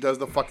mask that he does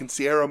the fucking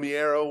Sierra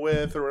Miero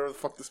with, or whatever the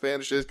fuck the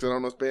Spanish is, because I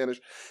don't know Spanish.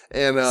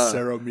 And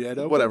Sierra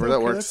Miero, whatever,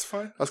 that works. That's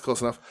fine. That's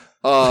close enough.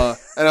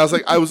 And I was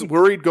like, I was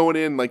worried going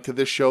in like to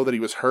this show that he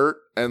was hurt,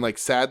 and like,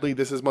 sadly,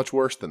 this is much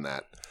worse than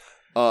that.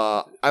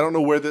 I don't know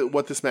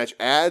what this match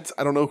adds.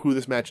 I don't know who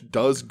this match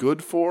does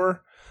good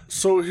for.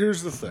 So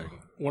here's the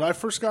thing: when I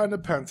first got into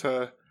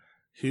Penta,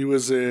 he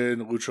was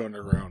in Lucha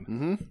Underground.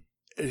 Mm-hmm.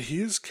 And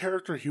his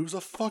character, he was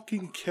a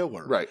fucking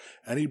killer. Right.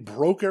 And he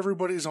broke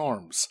everybody's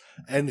arms.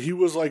 And he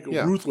was like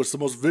ruthless, the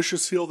most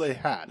vicious heel they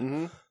had.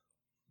 Mm-hmm.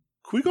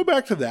 Can we go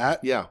back to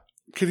that? Yeah.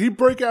 Can he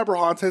break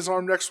Abrahante's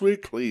arm next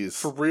week? Please.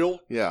 For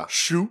real? Yeah.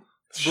 Shoot,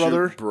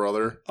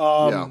 brother.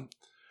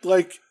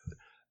 Like,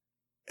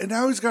 and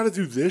now he's got to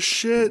do this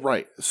shit.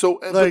 Right. So,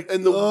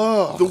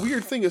 the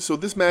weird thing is, so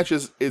this match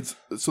is this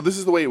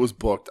is the way it was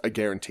booked. I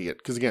guarantee it.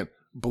 Because again,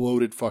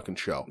 bloated fucking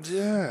show.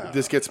 Yeah.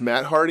 This gets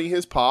Matt Hardy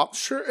his pop.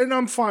 Sure, and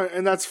I'm fine,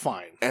 and that's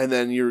fine. And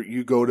then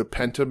you go to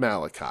Penta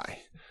Malachi.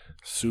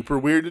 Super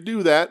weird to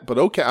do that, but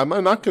okay. I'm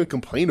not going to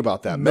complain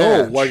about that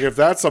match. No, like if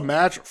that's a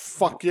match,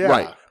 fuck yeah.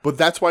 Right. But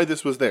that's why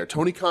this was there.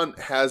 Tony Khan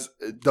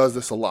does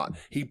this a lot.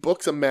 He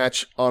books a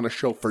match on a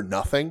show for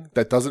nothing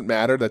that doesn't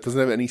matter, that doesn't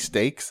have any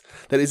stakes,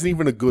 that isn't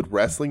even a good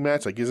wrestling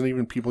match, like isn't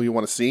even people you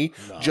want to see,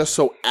 just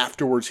so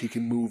afterwards he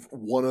can move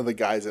one of the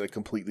guys in a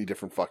completely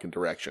different fucking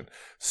direction.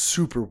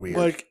 Super weird.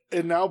 Like,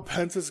 and now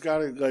Penta's got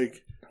to,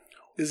 like,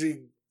 Is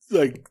he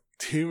like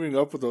teaming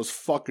up with those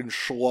fucking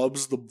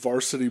schlubs, the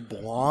Varsity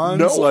Blondes?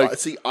 No, like,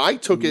 see, I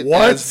took it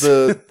as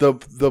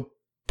the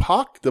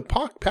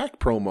Pac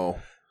promo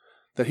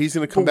that he's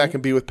going to come back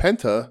and be with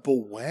Penta.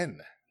 But when?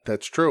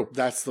 That's true.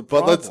 That's the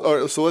problem.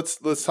 But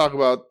let's talk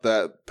about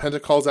that.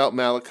 Penta calls out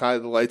Malachi.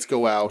 The lights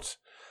go out.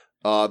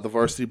 The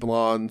Varsity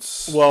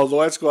Blondes. Well, the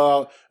lights go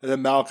out, and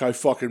then Malachi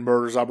fucking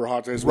murders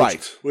Abrahantes,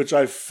 right? Which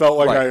I felt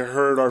like I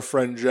heard our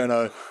friend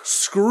Jenna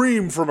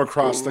scream from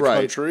across the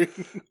country.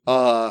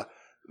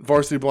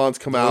 Varsity Blondes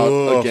come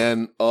out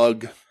again.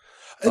 Ugh.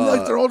 And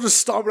like they're all just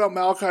stomping out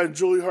Malachi, and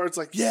Julie Hart's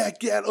like, "Yeah,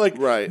 get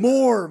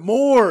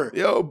more."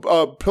 Yo,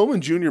 Pillman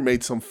Jr.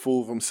 made some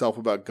fool of himself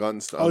about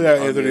gun stuff. Oh yeah,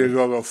 Anthony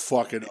Ogogo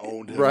fucking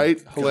owned him.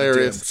 Right,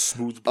 hilarious.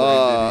 Smooth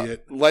brain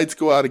idiot. Lights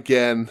go out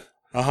again.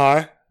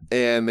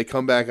 And they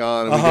come back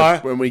on,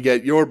 and we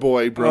get your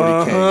boy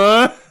Brody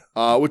King,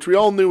 which we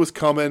all knew was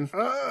coming.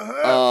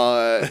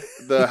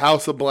 The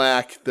House of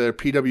Black, the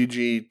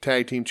PWG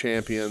Tag Team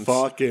Champions.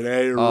 Fucking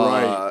A,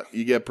 right.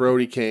 You get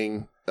Brody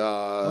King.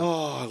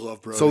 I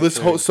love Brody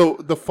King. So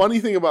the funny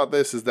thing about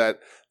this is that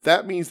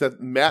means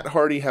that Matt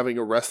Hardy having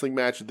a wrestling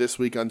match this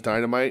week on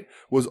Dynamite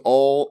was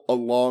all a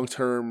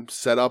long-term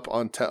setup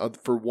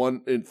through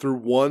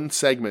one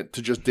segment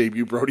to just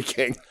debut Brody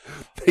King.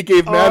 They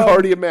gave Matt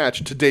Hardy a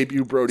match to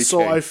debut Brody King.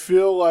 So I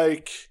feel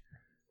like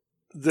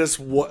this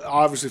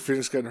obviously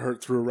Phoenix getting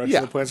hurt through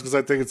original plans because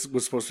I think it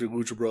was supposed to be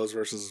Lucha Bros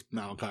versus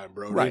Malachi and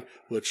Brody, right?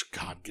 Which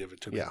God give it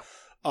to me.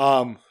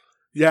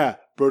 Yeah.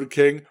 Brody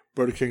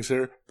King's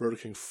here. Brody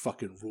King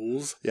fucking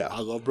rules. Yeah, I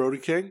love Brody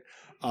King.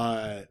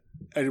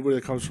 Anybody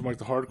that comes from like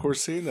the hardcore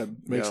scene that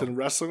makes it in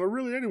wrestling or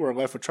really anywhere in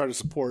life, I try to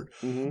support.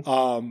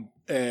 Mm-hmm.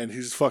 And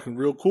he's fucking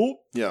real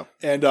cool. Yeah,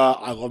 and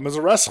I love him as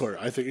a wrestler.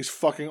 I think he's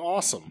fucking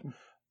awesome.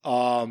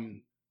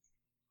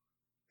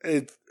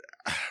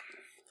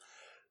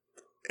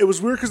 It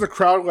was weird because the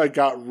crowd like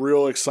got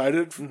real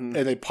excited and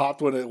they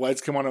popped when the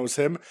lights came on. It was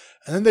him,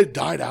 and then they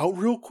died out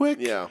real quick.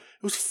 Yeah,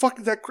 it was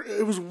fucking that.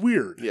 It was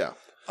weird. Yeah,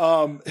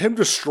 him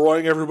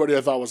destroying everybody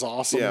I thought was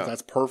awesome. Yeah.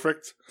 That's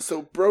perfect.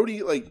 So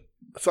Brody, I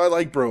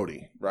like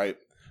Brody, right?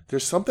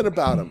 There's something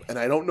about him, and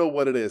I don't know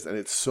what it is, and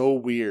it's so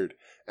weird.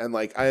 And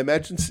I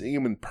imagine seeing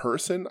him in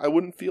person, I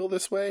wouldn't feel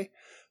this way.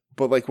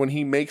 But when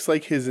he makes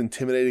his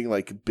intimidating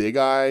big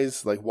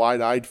eyes,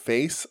 wide-eyed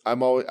face,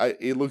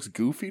 it looks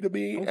goofy to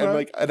me,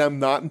 and I'm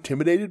not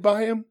intimidated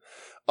by him.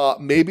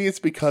 Maybe it's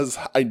because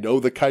I know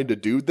the kind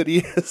of dude that he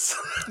is.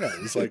 Yeah,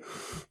 he's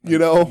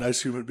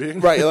nice human being,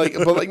 right?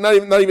 But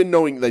not even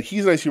knowing that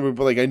he's a nice human,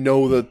 but I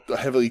know the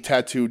heavily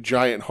tattooed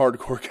giant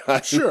hardcore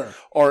guys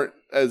aren't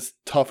as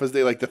tough as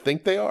they like to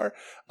think they are.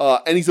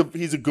 And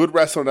he's a good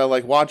wrestler, and I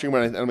like watching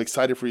him, and I'm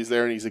excited for he's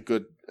there, and he's a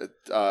good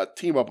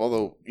team up.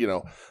 Although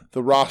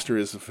the roster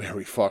is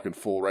very fucking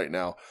full right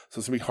now, so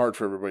it's gonna be hard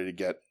for everybody to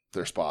get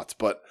their spots.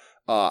 But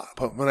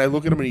when I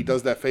look at him and he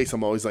does that face,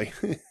 I'm always like,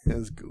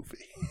 that's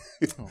goofy.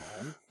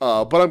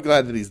 But I'm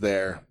glad that he's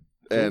there,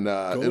 and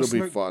it'll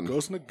be fun.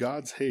 Goes into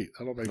God's hate.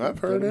 That'll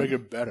make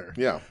it better.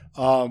 Yeah.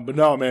 But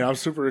no, man, I'm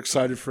super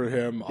excited for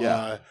him.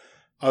 Yeah.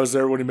 I was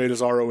there when he made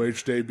his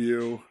ROH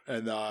debut,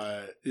 and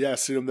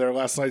seen him there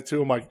last night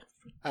too. I'm like,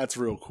 that's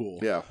real cool.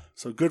 Yeah.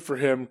 So good for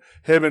him.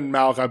 Him and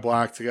Malachi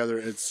Black together,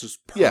 it's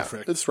just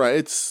perfect. Yeah, it's right.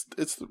 It's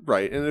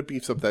right, and it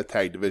beefs up that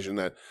tag division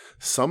that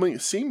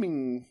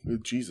seemingly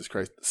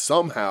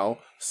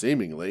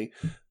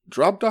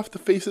dropped off the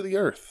face of the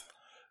earth.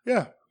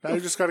 Yeah. Now you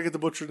just got to get the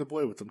Butcher and the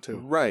Blade with them too.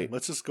 Right.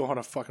 Let's just go on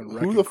a fucking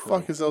wrecking Who the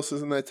fuck else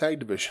is in that tag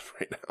division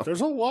right now? There's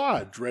a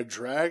lot. Dread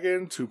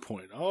Dragon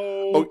 2.0.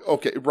 Oh,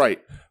 okay,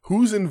 right.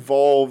 Who's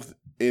involved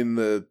in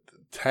the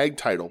tag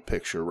title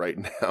picture right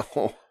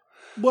now?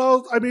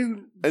 Well, I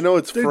mean, I know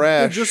it's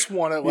fresh. They just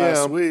won it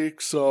last week,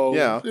 so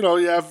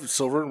you have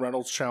Silver and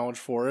Reynolds challenge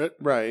for it,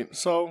 right?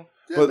 So,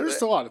 but there's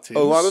a lot of teams.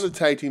 A lot of the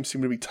tag teams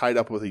seem to be tied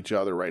up with each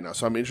other right now,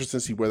 so I'm interested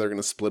to see where they're going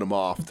to split them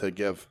off to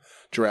give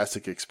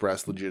Jurassic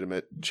Express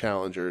legitimate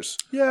challengers.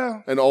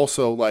 Yeah, and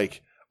also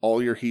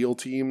all your heel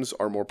teams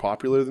are more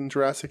popular than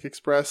Jurassic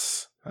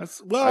Express.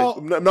 That's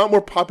not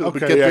more popular, but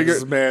get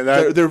bigger. Man,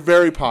 they're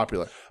very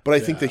popular, but I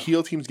think the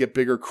heel teams get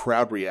bigger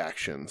crowd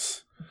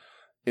reactions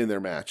in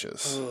their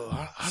matches.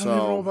 I don't even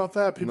know about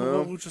that. People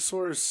love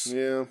Luchasaurus.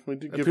 Yeah, they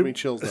did give me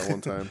chills that one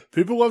time.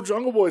 People love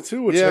Jungle Boy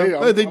too. Which,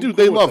 they do. Cool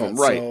they love him,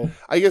 right? So.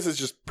 I guess it's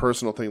just a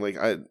personal thing.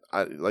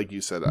 I like you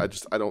said, I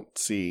don't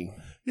see.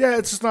 Yeah,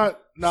 it's just not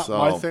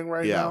my thing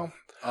right now.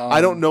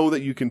 I don't know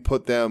that you can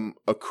put them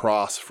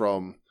across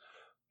from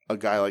a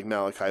guy like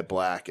Malachi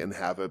Black and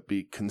have it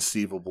be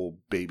conceivable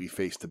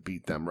babyface to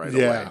beat them right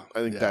away.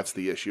 I think that's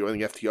the issue. I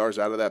think FTR's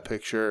out of that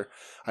picture.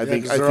 I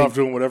think they're off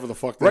doing whatever the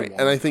fuck they want.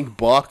 And I think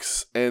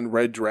Bucks and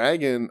Red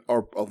Dragon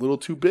are a little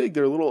too big.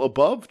 They're a little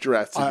above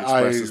Jurassic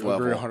Express's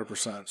level. I agree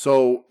 100%.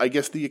 So I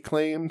guess the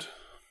Acclaimed.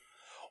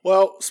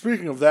 Well,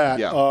 speaking of that,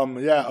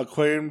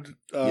 Acclaimed.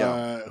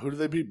 Who did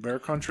they beat? Bear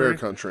Country. Bear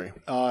Country.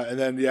 And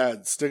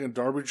then Sting and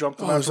Darby jumped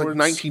them afterwards. There's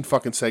 19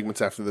 fucking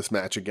segments after this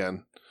match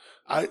again.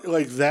 I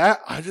like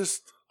that. And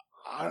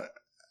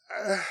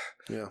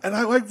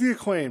I like the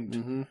Acclaimed.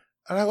 Mm-hmm.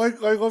 And I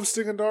love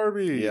Sting and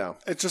Darby. Yeah.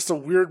 It's just a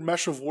weird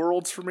mesh of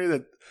worlds for me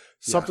that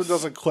something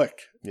doesn't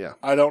click. Yeah.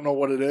 I don't know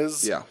what it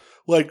is. Yeah.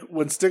 Like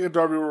when Sting and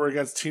Darby were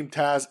against Team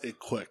Taz, it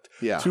clicked.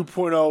 Yeah.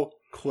 2.0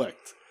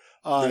 clicked.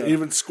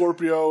 Even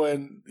Scorpio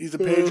and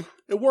Ethan Page,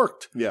 it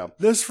worked. Yeah.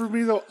 This for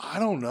me though, I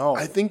don't know.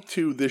 I think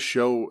too this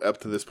show up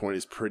to this point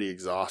is pretty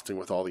exxhausting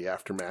with all the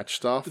aftermatch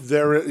stuff.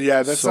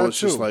 That's so not it's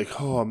true. just like,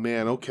 oh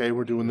man, okay,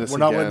 we're doing this. We're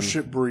not letting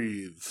shit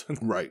breathe.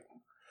 Right.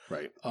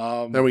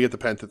 Then we get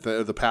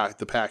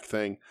the Pac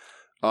thing.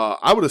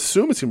 I would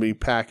assume it's gonna be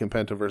Pac and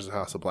Penta versus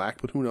House of Black,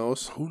 but who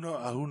knows? Who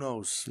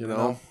knows? You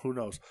know? Who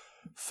knows?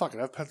 Fucking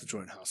have Penta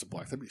join House of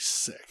Black. That'd be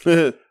sick.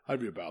 I'd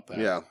be about that.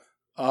 Yeah.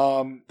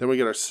 Then we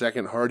get our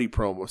second Hardy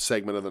promo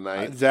segment of the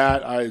night.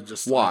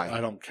 Why?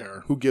 I don't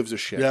care. Who gives a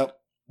shit? Yep.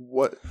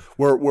 What?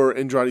 Where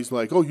Andrade's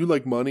like, oh, you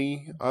like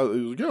money? I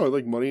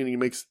like money, and he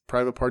makes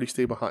Private Party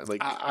stay behind.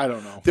 Like, I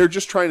don't know. They're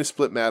just trying to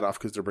split Matt off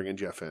because they're bringing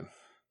Jeff in.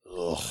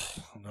 Ugh,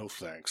 no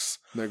thanks.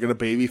 They're gonna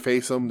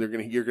babyface him.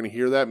 You're gonna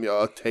hear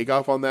that take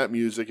off on that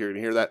music. You're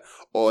gonna hear that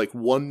like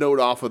one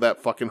note off of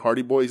that fucking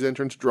Hardy Boys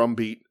entrance drum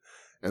beat,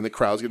 and the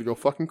crowd's gonna go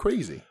fucking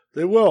crazy.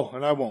 They will,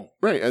 and I won't.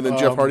 Right, and then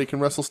Jeff Hardy can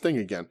wrestle Sting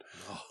again.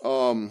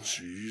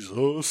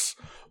 Jesus.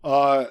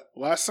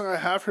 Last thing I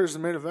have here is the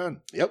main event.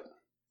 Yep.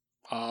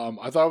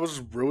 I thought it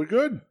was really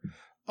good.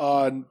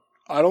 I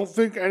don't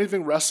think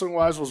anything wrestling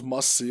wise was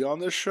must see on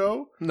this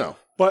show. No.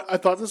 But I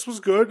thought this was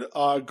good.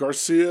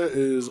 Garcia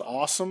is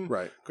awesome.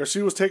 Right.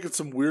 Garcia was taking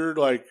some weird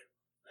like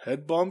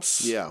head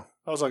bumps. Yeah.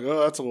 I was like,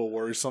 oh, that's a little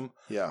worrisome.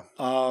 Yeah.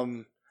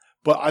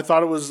 But I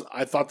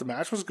thought the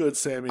match was good,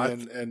 Sammy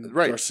and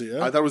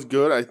Garcia. I thought it was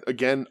good.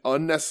 Again,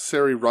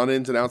 unnecessary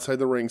run-ins and outside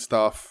the ring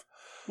stuff.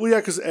 Well, yeah,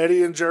 because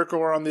Eddie and Jericho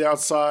are on the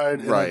outside,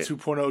 and right. then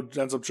 2.0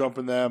 ends up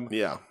jumping them.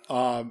 Yeah.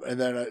 And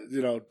then,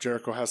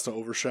 Jericho has to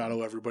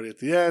overshadow everybody at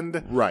the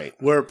end. Right.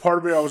 Where part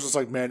of me, I was just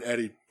like, man,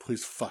 Eddie,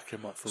 please fuck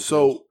him up for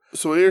real.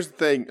 So here's the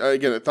thing.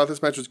 Again, I thought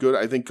this match was good.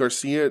 I think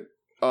Garcia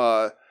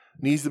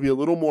needs to be a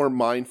little more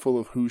mindful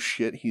of whose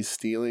shit he's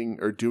stealing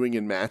or doing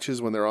in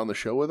matches when they're on the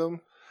show with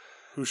him.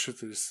 Whose shit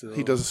did he steal?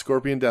 He does a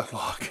Scorpion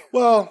Deathlock.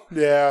 Well,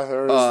 yeah,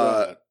 there is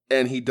that.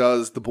 And he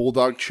does the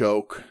Bulldog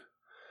Choke,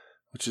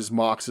 which is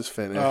Mox's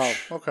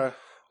finish. Oh, okay.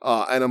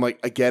 And I'm like,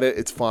 I get it,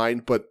 it's fine,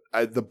 but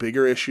the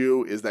bigger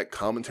issue is that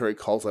commentary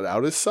calls it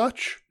out as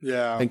such.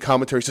 Yeah. And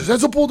commentary says,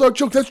 that's a Bulldog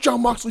Choke, that's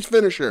Jon Moxley's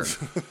finisher.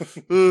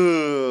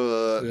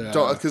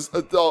 Because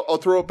I'll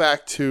throw it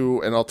back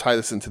to, and I'll tie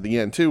this into the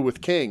end too,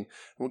 with King.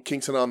 When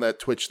Kingston on that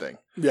Twitch thing.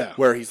 Yeah.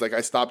 Where he's like,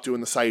 I stopped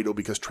doing the Saito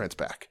because Trent's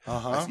back.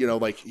 Uh-huh.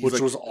 Which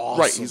was awesome.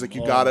 Right. He's like,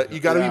 you gotta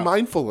be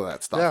mindful of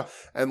that stuff. Yeah.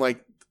 And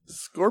like,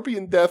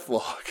 Scorpion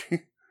Deathlock.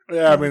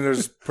 Yeah, I mean,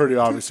 there's pretty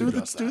obviously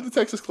do the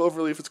Texas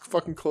Cloverleaf. It's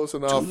fucking close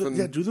enough.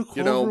 Do the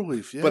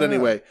Cloverleaf. Yeah. But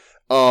anyway,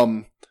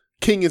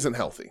 King isn't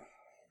healthy.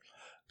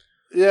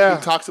 Yeah,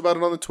 he talks about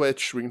it on the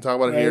Twitch. We can talk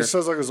about it here. He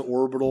says like his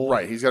orbital.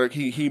 Right. He's got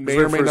he may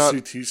or may not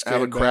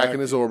have a crack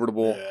in his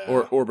orbital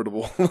or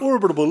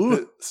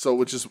orbitable. So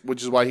which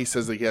is why he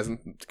says that he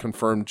hasn't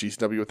confirmed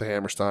GCW with the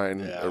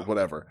Hammerstein or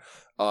whatever.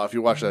 If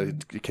you watch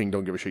that, King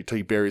don't give a shit.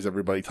 He buries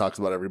everybody, talks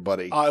about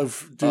everybody.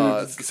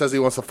 Says he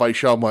wants to fight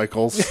Shawn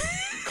Michaels.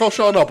 Call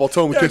Shawn up. I'll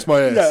tell him to kiss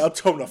my ass. Yeah, I'll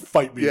tell him to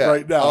fight me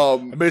right now. I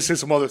may say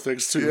some other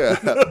things too.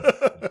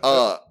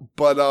 Yeah.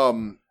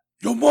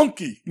 Yo,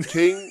 monkey.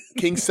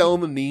 King's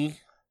selling the knee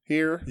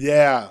here.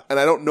 Yeah. And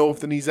I don't know if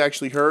the knee's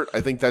actually hurt.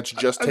 I think that's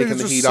just taking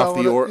the heat off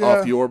the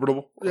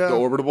orbitable. Yeah. The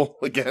orbitable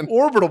again.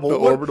 Orbitable. The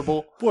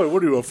orbitable. Boy,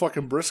 what are you, a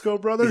fucking Briscoe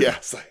brother?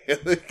 Yes.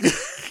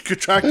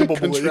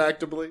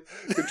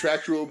 Contractually.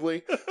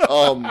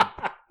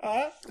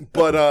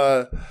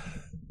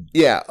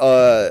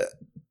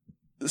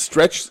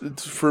 Stretch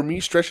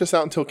this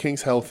out until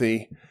King's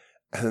healthy.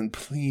 And then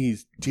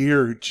please,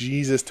 dear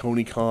Jesus,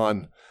 Tony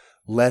Khan,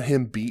 let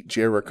him beat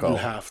Jericho. You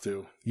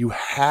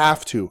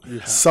have to.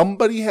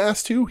 Somebody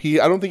has to.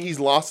 I don't think he's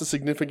lost a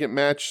significant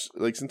match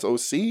like since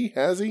OC,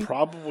 has he?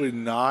 Probably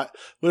not.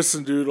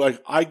 Listen, dude,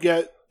 like I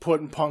get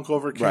putting Punk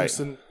over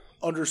Kingston. Right.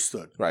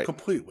 Understood. Right.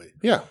 Completely.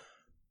 Yeah.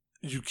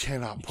 You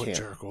cannot put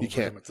Jericho over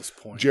him at this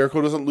point.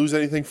 Jericho doesn't lose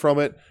anything from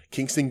it.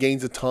 Kingston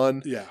gains a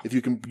ton. Yeah. If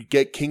you can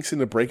get Kingston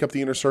to break up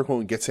the inner circle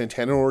and get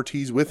Santana and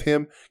Ortiz with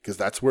him, because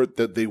that's where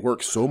they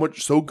work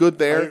so good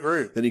there. I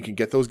agree. Then you can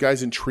get those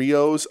guys in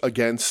trios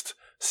against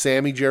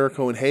Sammy,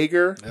 Jericho, and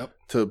Hager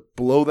to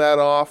blow that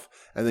off,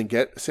 and then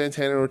get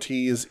Santana and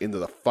Ortiz into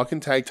the fucking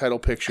tag title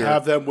picture.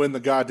 Have them win the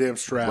goddamn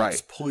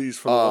straps, please,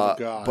 for the love of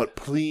God. But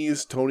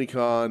please, Tony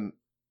Khan,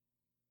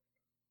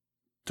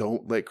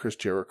 don't let Chris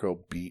Jericho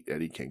beat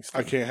Eddie Kingston.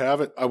 I can't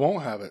have it. I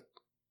won't have it.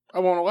 I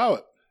won't allow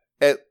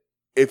it.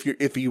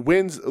 If he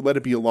wins, let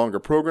it be a longer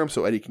program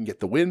so Eddie can get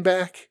the win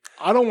back.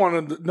 I don't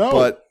want to. No,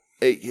 but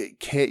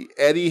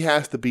Eddie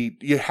has to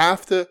beat. You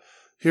have to.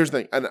 Here's the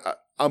thing, and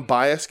I'm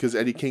biased because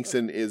Eddie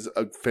Kingston is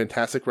a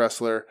fantastic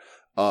wrestler.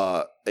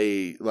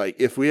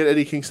 If we had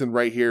Eddie Kingston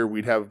right here,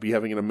 we'd be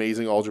having an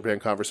amazing All Japan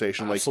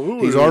conversation. Absolutely.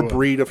 Like he's our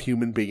breed of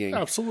human being.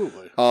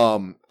 Absolutely.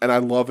 And I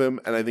love him,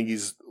 and I think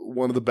he's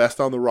one of the best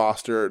on the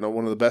roster and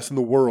one of the best in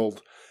the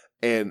world.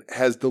 and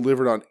has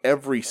delivered on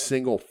every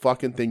single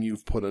fucking thing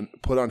you've put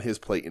on his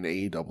plate in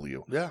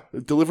AEW. Yeah.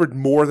 Delivered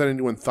more than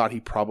anyone thought he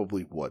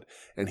probably would.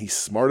 And he's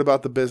smart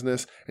about the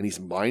business, and he's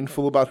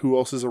mindful about who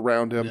else is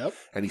around him,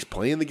 and he's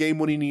playing the game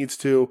when he needs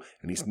to,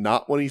 and he's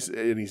not when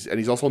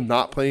he's also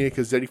not playing it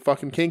because Eddie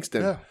fucking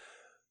Kingston. Yeah.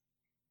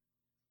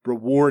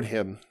 Reward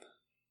him.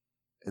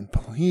 And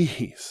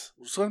please.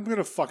 So I'm going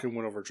to fucking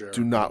win over Jericho.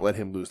 Do not let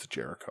him lose to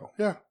Jericho.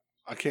 Yeah.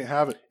 I can't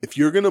have it. If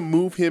you're going to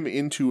move him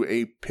into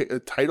a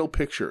title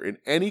picture in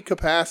any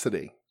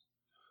capacity,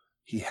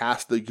 he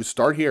has to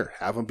start here.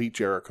 Have him beat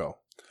Jericho.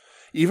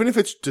 Even if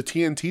it's the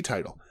TNT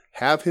title,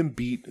 have him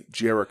beat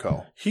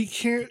Jericho. He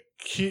can't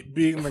keep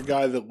being the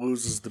guy that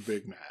loses the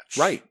big match.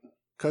 Right.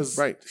 Because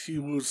he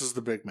loses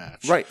the big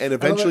match. Right. And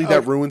eventually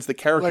that ruins the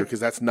character because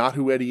that's not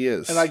who Eddie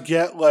is. And I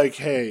get like,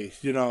 hey,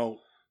 you know,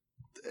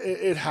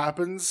 it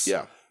happens.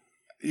 Yeah.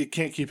 You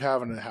can't keep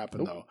having it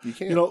happen, though. You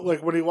can't. You know,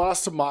 like when he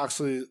lost to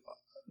Moxley,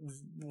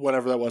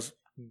 whatever that was,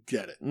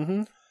 get it.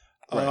 Mm-hmm.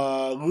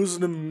 Right.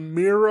 Losing to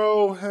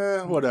Miro,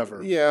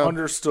 whatever. Yeah.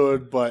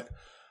 Understood, but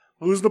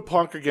losing to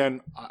Punk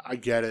again, I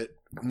get it.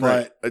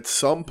 But at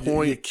some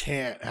point, you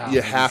can't have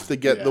you have to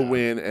get the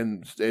win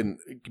and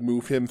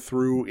move him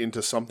through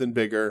into something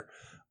bigger.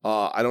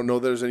 I don't know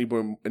if there's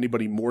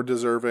anybody more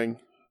deserving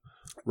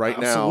now.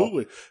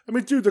 Absolutely. I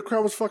mean, dude, the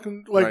crowd was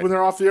fucking like when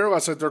they're off the air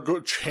last night,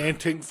 they're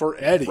chanting for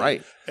Eddie.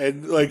 Right.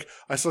 And like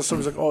I saw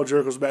somebody's like, "Oh,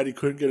 Jericho's mad he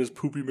couldn't get his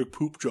Poopy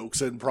McPoop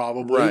jokes in."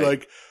 Probably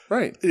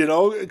right. You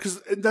know,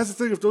 because that's the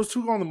thing. If those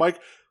two go on the mic,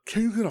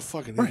 Kane's gonna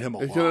fucking eat him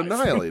alive. He's gonna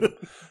annihilate him.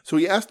 So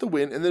he has to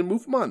win and then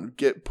move him on.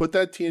 Put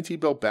that TNT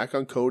belt back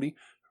on Cody.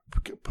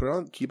 Put it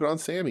on. Keep it on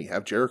Sammy.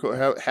 Have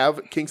Jericho.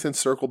 Have Kingston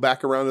circle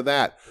back around to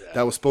that. Yeah.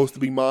 That was supposed to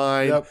be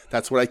mine. Yep.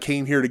 That's what I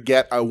came here to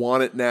get. I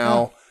want it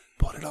now. Yeah.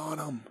 Put it on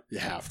him. You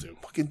have to.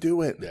 Fucking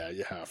do it. Yeah,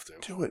 you have to.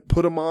 Do it.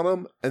 Put him on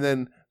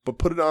him, but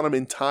put it on him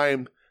in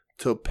time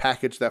to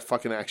package that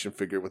fucking action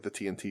figure with the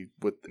TNT,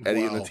 with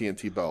Eddie and the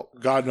TNT belt.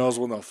 God knows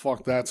when the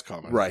fuck that's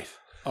coming. Right.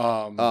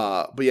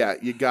 But yeah,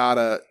 you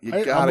gotta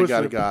put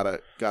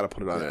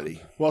it on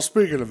Eddie. Well,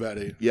 speaking of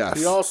Eddie, yes,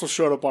 he also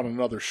showed up on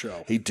another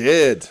show. He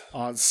did.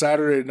 On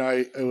Saturday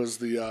night, it was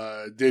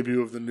the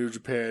debut of the New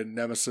Japan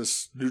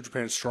Nemesis, New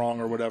Japan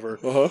Strong or whatever,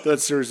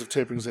 that series of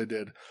tapings they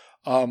did.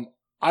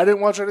 I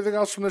didn't watch anything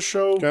else from this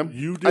show. Okay.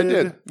 You did? I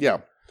did, yeah.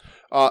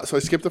 So I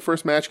skipped the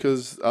first match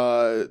because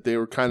they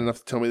were kind enough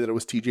to tell me that it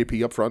was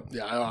TJP up front.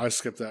 Yeah, I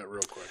skipped that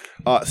real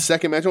quick.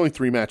 Second match, only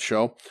 3-match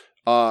show.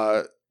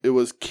 It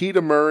was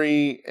Keita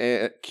Murray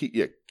and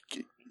Keita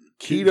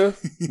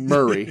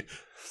Murray.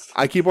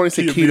 I keep wanting to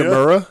say Keita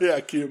Murray. Yeah,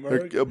 Keita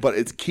Murray. But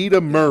it's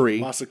Keita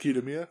Murray.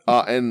 Masakita Mia.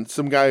 And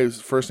some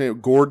guy's first name,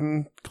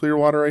 Gordon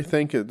Clearwater, I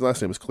think. His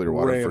last name is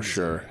Clearwater for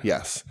sure.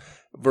 Yes.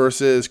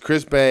 Versus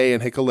Chris Bay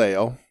and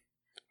Hikuleo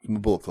from the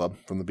Bullet Club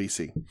from the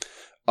BC.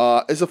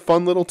 It's a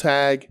fun little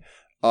tag.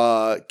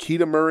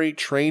 Keita Murray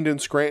trained in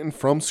Scranton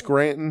from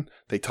Scranton.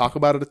 They talk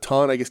about it a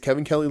ton. I guess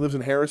Kevin Kelly lives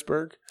in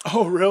Harrisburg.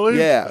 Oh, really?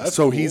 Yeah. That's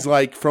so cool. He's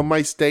like from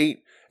my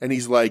state, and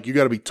he's like, you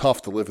got to be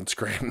tough to live in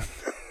Scranton,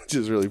 which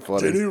is really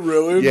funny. Did he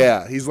really?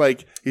 Yeah. He's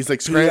like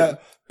Scranton.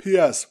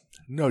 P.S.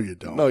 No, you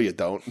don't. No, you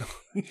don't.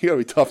 You got to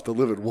be tough to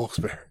live in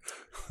Wilkes-Barre.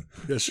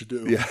 Yes, you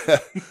do. Yeah.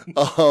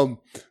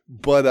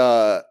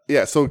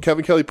 So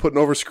Kevin Kelly putting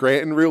over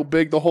Scranton real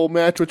big the whole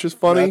match, which is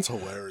funny. That's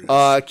hilarious.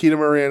 Keita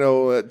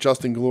Moreno,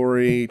 Justin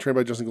Glory, trained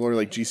by Justin Glory,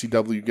 like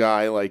GCW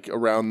guy, like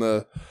around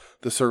the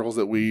circles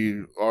that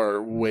we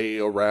are way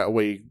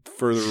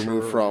further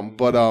removed from.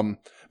 But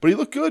he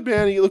looked good,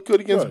 man. He looked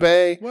good against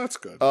Bay. Well, that's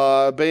good.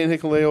 Bay and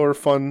Hikuleo are a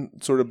fun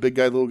sort of big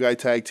guy, little guy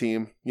tag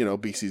team. You know,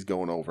 BC's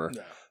going over.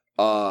 Yeah.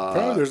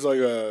 Apparently there's like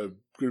going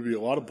to be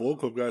a lot of Bullet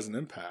Club guys in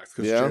Impact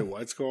because Jay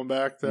White's going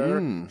back there.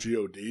 God.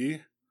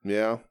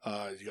 Yeah.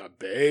 You got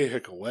Bay,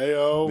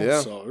 Hikuleo.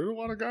 Yeah. So there's a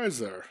lot of guys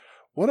there.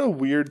 What a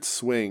weird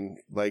swing,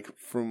 like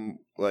from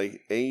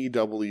like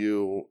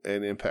AEW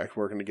and Impact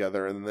working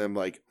together, and then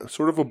like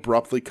sort of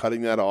abruptly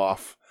cutting that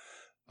off.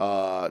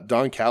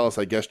 Don Callis,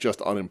 I guess,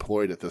 just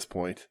unemployed at this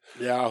point.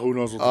 Yeah, who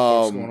knows what the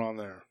fuck's going on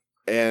there?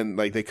 And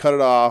like they cut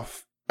it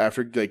off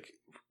after like.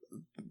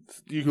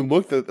 You can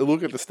look at the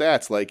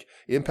stats, like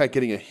Impact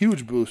getting a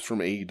huge boost from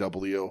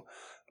AEW.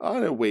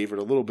 It wavered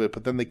a little bit,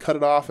 but then they cut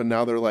it off, and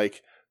now they're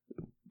like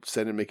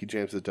sending Mickie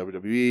James to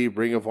WWE.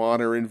 Ring of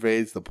Honor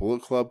invades. The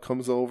Bullet Club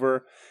comes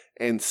over,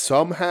 and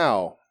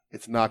somehow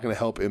it's not going to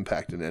help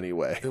Impact in any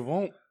way. It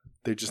won't.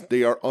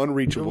 They are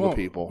unreachable to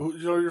people.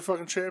 You know what your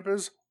fucking champ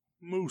is?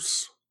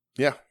 Moose.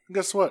 Yeah. And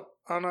guess what?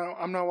 I'm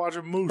not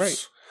watching Moose.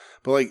 Right.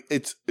 But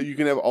like you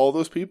can have all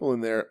those people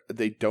in there.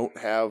 They don't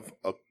have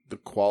the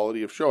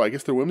quality of show. I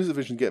guess their women's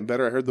division getting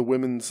better. I heard the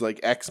women's like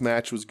X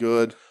match was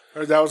good.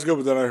 That was good,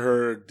 but then I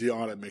heard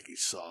Deonna and Mickie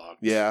sucked.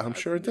 Yeah, I'm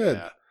sure it did.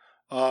 Yeah.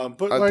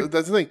 But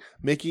that's the thing.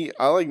 Mickie,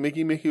 I like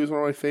Mickie. Mickie was one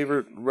of my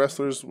favorite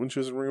wrestlers when she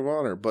was in Ring of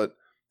Honor, but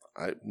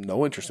I have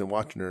no interest in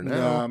watching her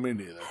now. No, me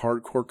neither.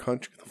 Hardcore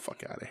country. Get the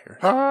fuck out of here.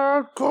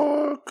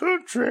 Hardcore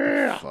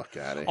country. Fuck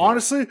out of here.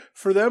 Honestly,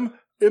 for them,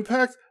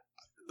 Impact,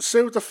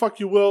 say what the fuck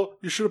you will,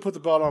 you should have put the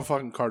belt on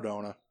fucking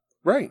Cardona.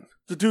 Right.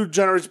 the dude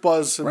generates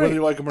buzz, whether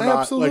you like him or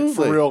not. Like,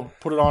 for real,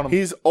 put it on him.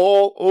 He's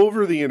all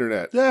over the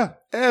internet. Yeah.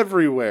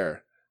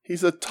 Everywhere.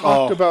 He's a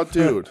talked about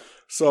dude.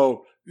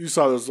 So you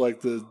saw those,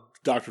 like, the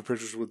doctor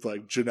pictures with,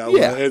 like,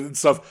 Janela and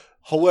stuff.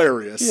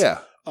 Hilarious. Yeah.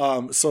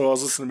 So I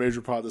was listening to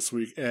Major Pod this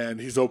week,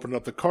 and he's opened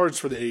up the cards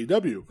for the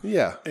AEW.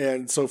 Yeah.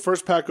 And so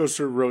first pack goes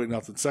through really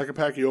nothing. Second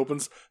pack he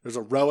opens, there's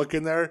a relic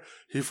in there.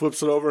 He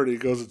flips it over, and he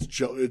goes, it's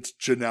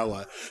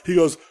Janela. He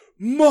goes,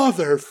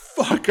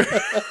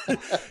 motherfucker.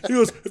 He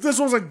goes, if this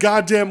wasn't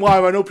goddamn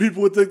live, I know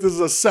people would think this is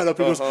a setup.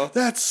 He goes,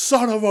 that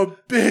son of a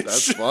bitch.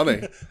 That's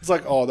funny. It's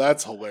like, oh,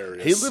 that's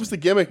hilarious. He lives the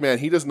gimmick, man.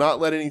 He does not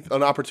let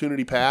an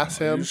opportunity pass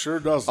him. He sure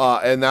does.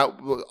 And that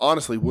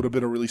honestly would have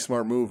been a really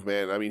smart move,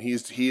 man. I mean, he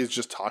is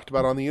just talked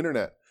about on the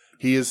internet.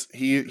 He has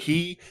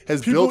people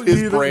built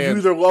his brand. You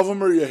either love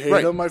him or you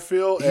hate him, I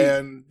feel.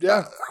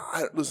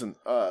 Listen,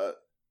 I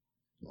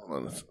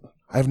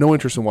have no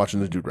interest in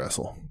watching the dude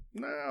wrestle.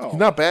 No. He's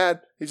not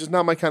bad. He's just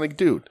not my kind of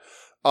dude.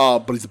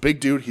 But he's a big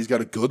dude. He's got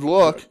a good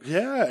look.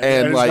 Yeah.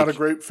 And he's got a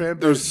great fan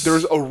base.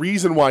 There's a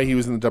reason why he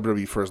was in the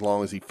WWE for as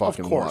long as he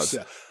fucking was.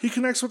 Yeah. He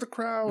connects with the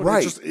crowd.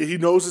 Right. He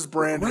knows his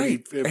brand.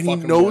 Right. And he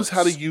knows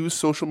how to use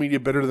social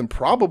media better than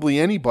probably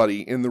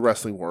anybody in the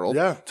wrestling world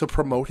to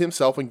promote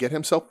himself and get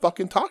himself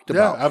fucking talked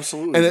about. Yeah,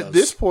 absolutely. And at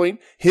this point,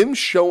 him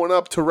showing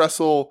up to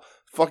wrestle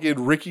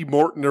fucking Ricky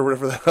Morton or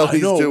whatever the hell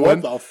he's doing,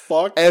 what the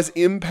fuck? as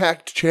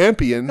Impact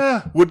champion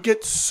would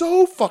get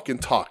so fucking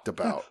talked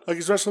about. Like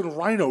he's wrestling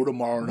Rhino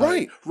tomorrow night.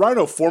 Right.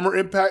 Rhino, former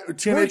Impact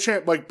TNA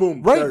champ, like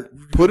boom. Right.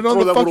 Put it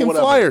on the fucking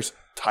flyers.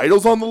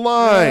 Titles on the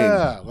line.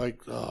 Yeah. Like,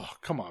 oh,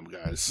 come on,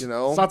 guys. You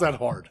know? It's not that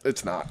hard.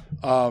 It's not.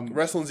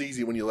 Wrestling's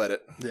easy when you let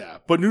it. Yeah.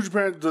 But New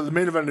Japan, the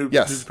main event, New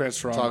Japan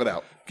Strong. Talk it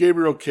out.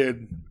 Gabriel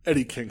Kidd,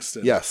 Eddie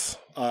Kingston. Yes.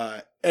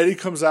 Eddie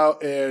comes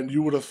out and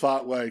you would have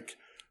thought like,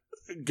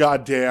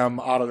 goddamn,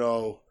 I don't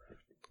know.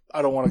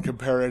 I don't want to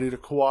compare Eddie to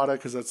Kawada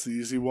because that's the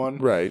easy one.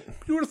 Right.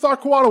 You would have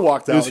thought Kawada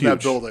walked out in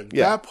that building.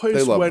 Yeah, that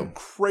place went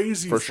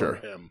crazy for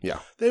him. Yeah.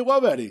 They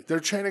love Eddie. They're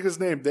chanting his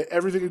name.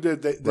 Everything he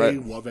did, they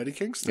love Eddie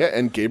Kingston. Yeah,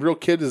 and Gabriel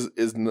Kidd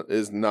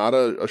is not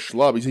a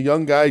schlub. He's a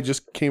young guy. He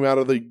just came out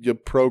of the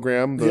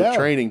program, the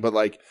training, but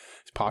like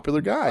he's a popular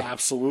guy.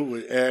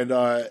 Absolutely. And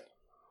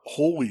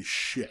holy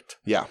shit.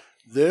 Yeah.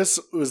 This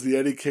was the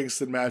Eddie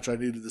Kingston match I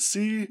needed to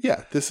see.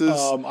 Yeah, this is.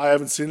 I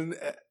haven't seen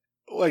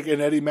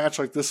an Eddie match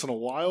like this in a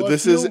while.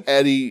 This is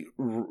Eddie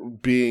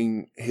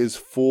being his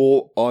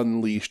full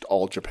unleashed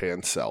All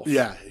Japan self.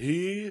 Yeah,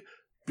 he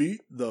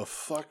beat the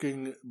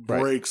fucking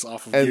brakes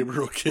off of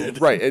Gabriel Kidd.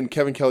 Right, and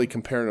Kevin Kelly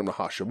comparing him to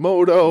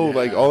Hashimoto,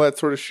 like all that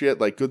sort of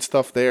shit, like good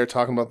stuff there,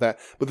 talking about that.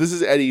 But this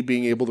is Eddie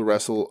being able to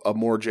wrestle a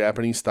more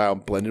Japanese style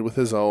blended with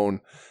his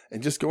own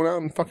and just going out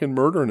and fucking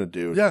murdering a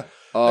dude. Yeah.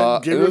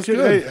 And Gabriel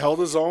Kidd held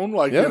his own.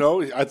 Like, you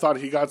know, I thought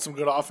he got some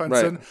good offense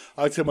in.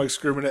 I liked him like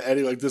screaming at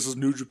Eddie like, this is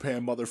New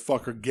Japan,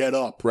 motherfucker, get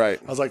up. Right.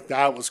 I was like,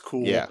 that was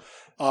cool. Yeah.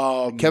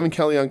 Kevin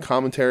Kelly on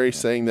commentary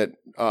saying that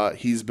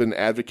he's been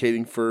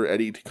advocating for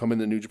Eddie to come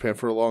into New Japan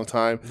for a long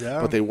time,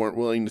 but they weren't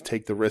willing to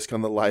take the risk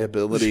on the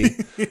liability.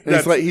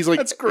 He's like,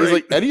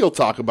 Eddie will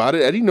talk about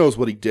it. Eddie knows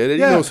what he did. Eddie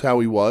knows how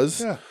he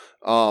was. Yeah.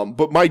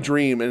 But my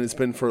dream, and it's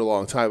been for a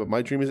long time, but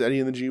my dream is Eddie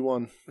in the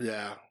G1.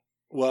 Yeah.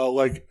 Well,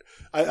 like,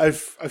 I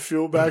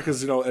feel bad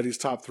because, you know, Eddie's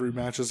top 3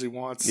 matches he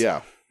wants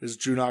is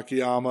Jun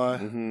Akiyama.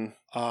 Mm-hmm.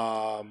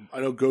 I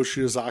know Go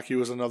Shiozaki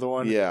was another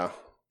one. Yeah.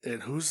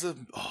 And who's the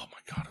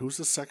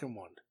second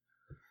one?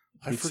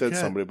 He said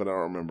somebody, but I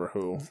don't remember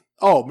who.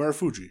 Oh,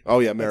 Marufuji. Oh,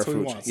 yeah,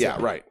 Marufuji.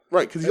 Yeah, right.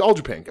 Right, because he's all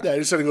Japan guy. Yeah,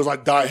 he said he goes, I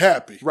die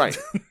happy. Right.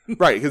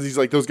 Right, because he's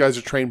like, those guys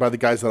are trained by the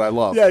guys that I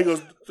love. Yeah, he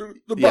goes,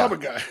 the Baba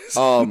guys.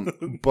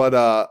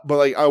 But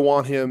like, I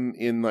want him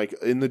in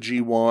the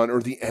G1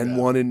 or the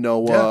N1 in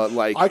Noah. Yeah.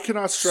 Like, I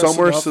cannot stress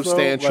somewhere enough,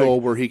 substantial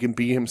where he can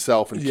be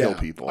himself and kill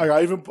people.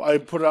 I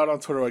put it out on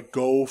Twitter, like,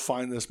 go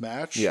find this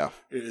match. Yeah.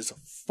 It is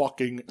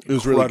fucking incredible. It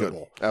was really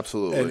good.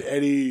 Absolutely. And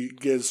Eddie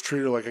gets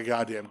treated like a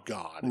goddamn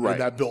god in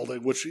that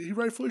building, which he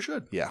rightfully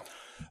should. Yeah.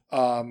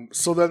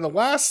 So then the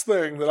last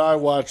thing that I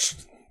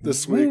watched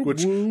this week,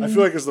 which I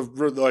feel like is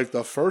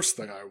the first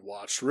thing I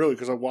watched, really,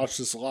 because I watched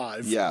this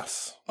live.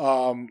 Yes.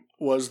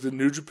 Was the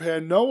New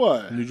Japan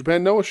Noah. New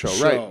Japan Noah show,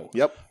 right.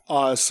 Yep.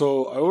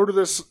 So I ordered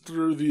this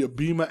through the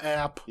Abema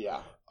app.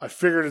 Yeah. I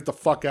figured it the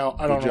fuck out.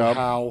 I don't know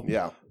how.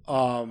 Yeah.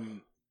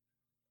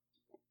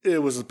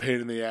 It was a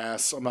pain in the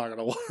ass. I'm not going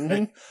to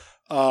lie.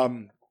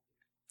 Mm-hmm.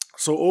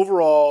 So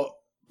overall,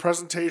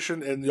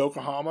 presentation in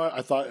Yokohama,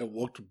 I thought it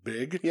looked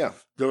big. Yeah.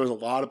 There was a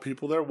lot of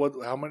people there.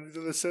 How many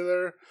did they say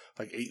there?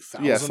 Like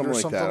 8,000 or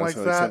something like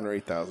that? 7,000 or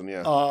 8,000,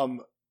 yeah.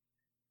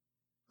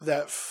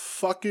 That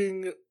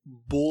fucking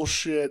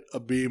bullshit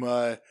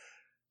Abema,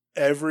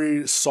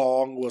 every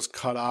song was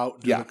cut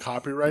out due to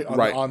copyright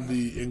on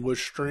the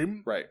English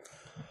stream. Right.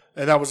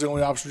 And that was the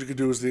only option you could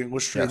do was the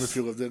English stream if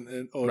you lived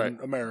in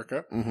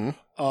America.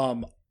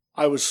 Mm-hmm.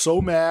 I was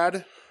so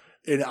mad,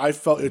 and I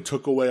felt it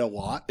took away a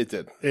lot. It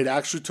did. It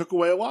actually took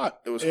away a lot.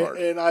 It was hard.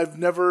 And I've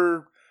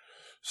never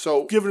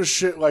So giving a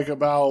shit like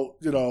about,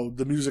 you know,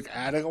 the music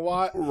adding a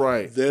lot.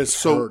 Right.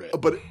 This hurt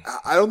it. But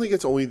I don't think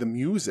it's only the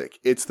music.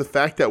 It's the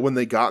fact that when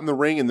they got in the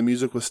ring and the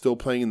music was still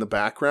playing in the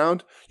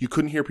background, you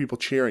couldn't hear people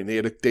cheering. They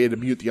had to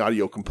mute the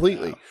audio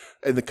completely. Yeah.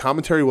 And the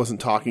commentary wasn't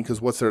talking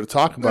because what's there to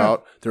talk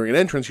about during an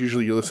entrance?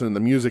 Usually you're listening to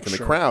the music and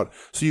the crowd.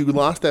 So you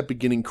lost that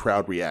beginning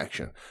crowd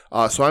reaction.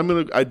 So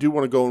I do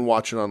want to go and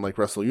watch it on like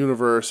Wrestle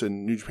Universe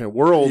and New Japan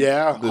World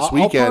this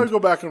weekend. I'll probably go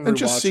back and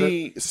just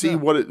see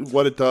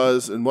what it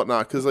does and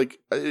whatnot, because like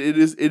it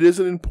is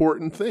an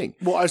important thing.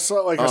 Well, I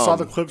saw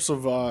the clips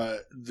of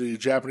the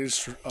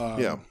Japanese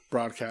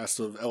broadcast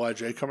of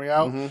LIJ coming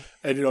out,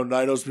 and you know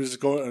Naito's music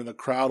going and the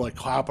crowd like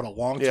clapping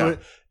along to it.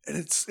 And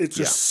it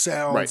just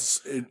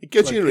sounds it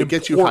gets you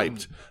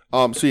hyped.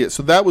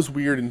 So that was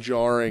weird and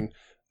jarring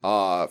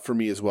for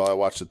me as well. I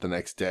watched it the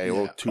next day.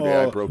 Yeah.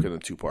 Well, I broke it in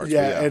 2 parts.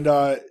 And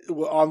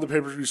on the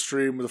pay-per-view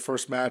stream with the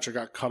first match, I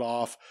got cut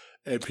off,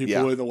 and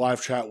people in the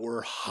live chat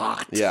were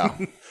hot. Yeah.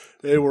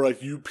 They were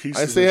like, "You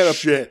pieces of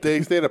shit." They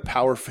had a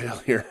power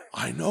failure.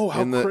 I know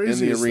how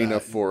crazy in the arena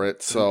for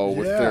it. So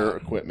with their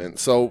equipment,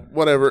 so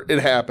whatever, it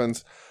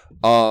happens.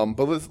 But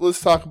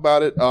let's talk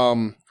about it.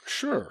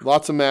 Sure.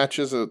 Lots of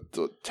matches,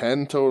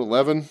 10 to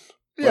 11.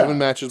 11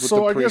 matches with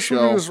the pre-show. So I guess we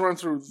can just run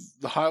through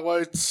the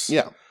highlights.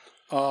 Yeah.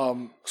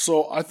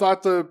 So I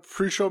thought the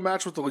pre-show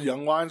match with the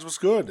Young Lions was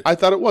good. I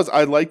thought it was.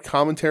 I liked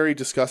commentary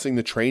discussing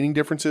the training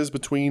differences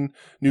between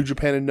New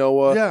Japan and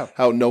Noah. Yeah.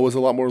 How Noah's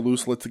a lot more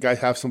loose, lets the guy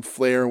have some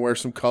flair and wear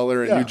some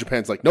color, and New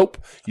Japan's like, nope.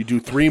 You do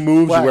 3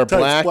 moves, you wear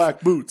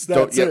black boots.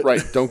 That's it.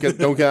 Right. Don't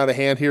get out of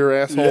hand here,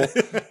 asshole.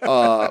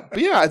 But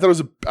yeah, I thought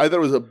it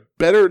was a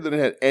better than it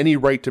had any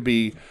right to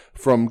be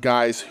from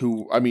guys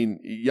who, I mean,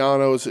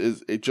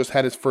 Llanos it just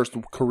had his first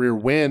career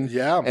win.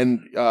 Yeah.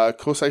 And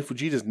Kosei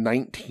Fujita's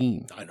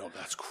 19. I know,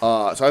 that's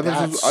cool. So I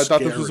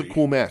thought this was a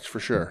cool match for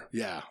sure.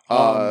 Yeah.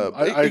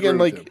 I again,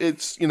 like,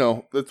 it's, you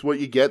know, that's what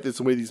you get. That's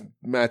the way these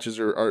matches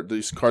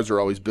these cards are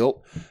always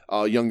built.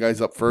 Young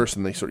guys up first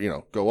and they sort of, you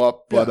know, go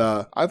up. But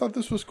I thought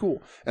this was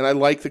cool. And I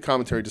like the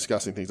commentary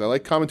discussing things. I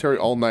like commentary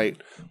all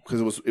night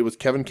because it was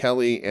Kevin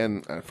Kelly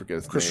and I forget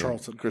his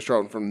name. Chris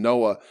Charlton from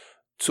Noah.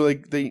 So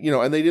they you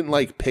know, and they didn't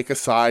like pick a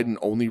side and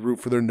only root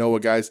for their Noah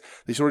guys.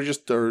 They sort of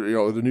just, you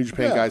know, the New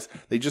Japan guys.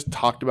 They just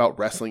talked about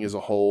wrestling as a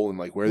whole and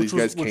like where these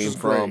guys came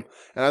from.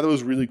 And I thought it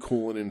was really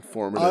cool and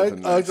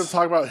informative. I like to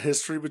talk about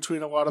history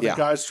between a lot of the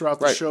guys throughout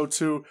the show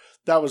too.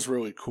 That was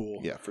really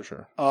cool. Yeah, for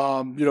sure.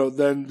 You know,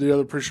 then the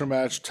other pre-show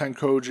match,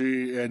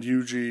 Tenkoji and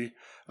Yuji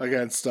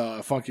against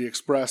Funky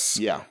Express.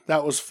 Yeah.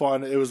 That was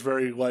fun. It was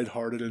very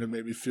lighthearted and it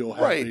made me feel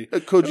happy.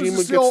 Right.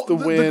 Kojima gets the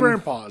win. The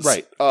grandpas.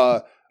 Right.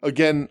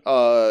 Again,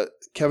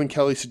 Kevin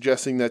Kelly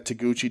suggesting that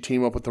Taguchi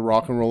team up with the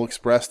Rock and Roll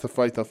Express to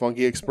fight the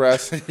Funky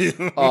Express.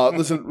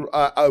 Listen,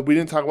 we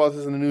didn't talk about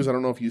this in the news. I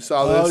don't know if you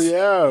saw this. Oh,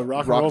 yeah.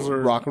 Rock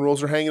and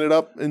Rolls are hanging it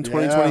up in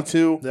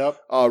 2022.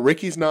 Yep.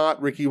 Ricky's not.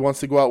 Ricky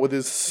wants to go out with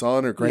his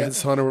son or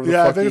grandson or whatever the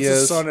fuck he is. Yeah, I think it's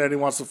his son and he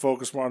wants to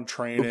focus more on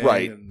training.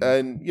 Right.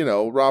 And you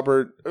know,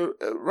 Robert's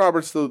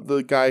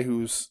the guy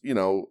who's, you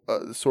know,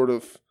 sort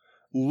of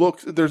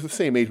they're the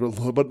same age,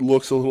 but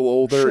looks a little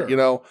older, you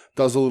know,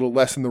 does a little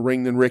less in the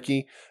ring than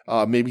Ricky,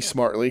 maybe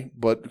smartly,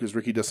 but because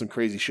Ricky does some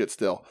crazy shit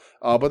still.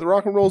 But the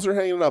Rock and Rolls are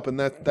hanging up, and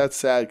that's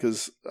sad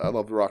because I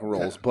love the Rock and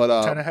Rolls. But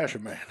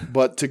Tanahashi, man.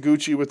 But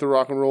Taguchi with the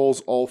Rock and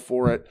Rolls, all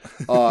for it.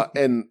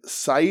 And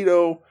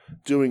Saito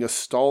doing a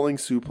stalling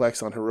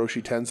suplex on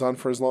Hiroshi Tenzan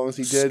for as long as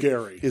he did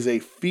is a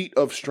feat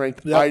of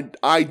strength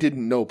I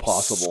didn't know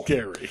possible.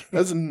 Scary.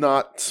 That's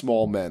not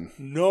small men.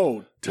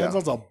 No,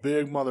 Tenzan's a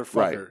big motherfucker.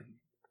 Right.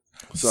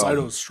 So,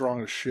 Saito's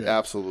strong as shit.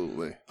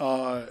 Absolutely.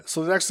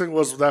 So the next thing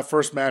was that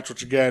first match,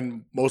 which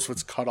again, most of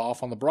it's cut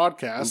off on the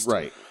broadcast.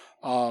 Right.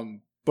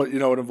 But, you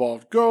know, it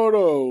involved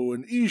Goto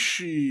and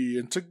Ishii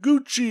and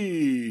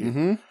Taguchi.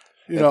 Mm-hmm.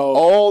 You know,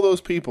 all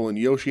those people, and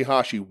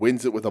Yoshihashi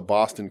wins it with a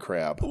Boston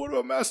Crab. But what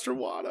about Master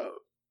Wato?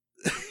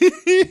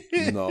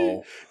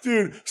 No.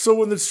 Dude, so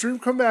when the stream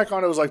come back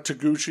on, it was like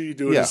Taguchi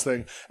doing his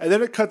thing. And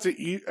then it cut to,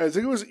 I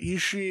think it was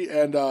Ishii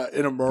and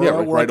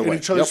Inamura were in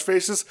each other's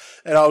faces.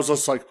 And I was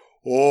just like,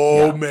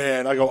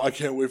 man, I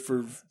can't wait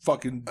for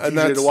fucking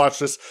DJ to watch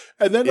this.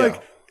 And then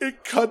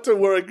it cut to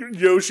where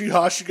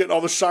Yoshihashi getting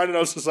all the shine, and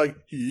I was just like,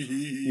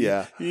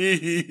 and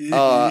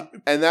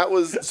that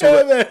was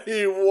and then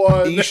he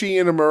won. Ishii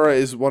and Inamura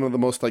is one of the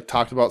most like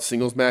talked about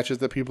singles matches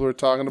that people are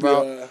talking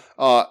about.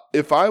 Yeah.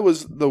 If I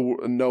was the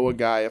Noah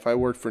guy, if I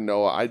worked for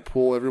Noah, I'd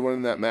pull everyone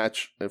in that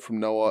match from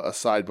Noah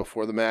aside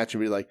before the match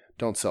and be like,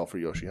 "Don't sell for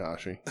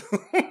Yoshihashi.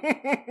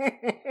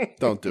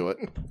 Don't do it."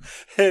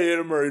 Hey,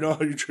 Inamura, you know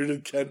how you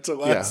treated Kenta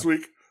last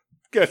week?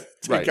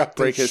 Take out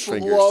break his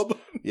fingers.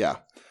 Yeah.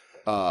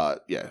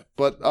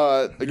 But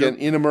again,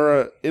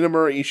 Inamura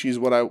Ishii is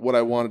what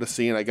I wanted to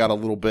see, and I got a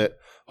little bit.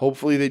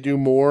 Hopefully they do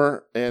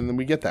more, and then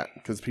we get that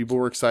because people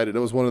were excited. It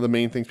was one of the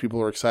main things people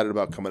were excited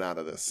about coming out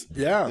of this.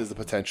 Yeah, is the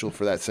potential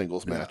for that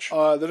singles match.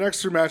 The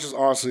next 3 matches,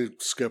 honestly,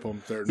 skip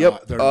them. They're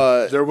not.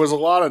 There was a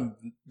lot of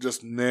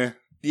just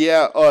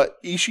Yeah,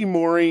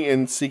 Ishimori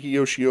and Seiki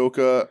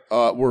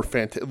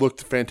Yoshioka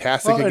looked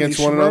fantastic against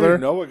one another.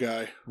 Noah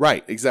guy.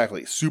 Right,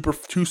 exactly.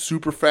 Two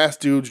super fast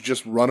dudes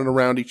just running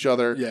around each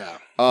other. Yeah.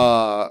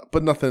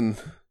 But nothing.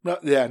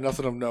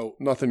 Nothing of note.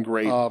 Nothing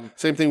great.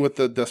 Same thing with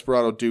the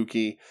Desperado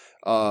Dookie.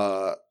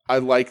 I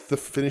like the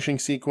finishing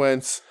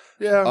sequence.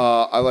 Yeah.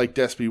 I like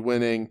Despy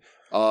winning.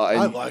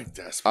 I like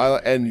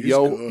Despy. And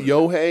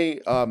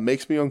Yohei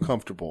makes me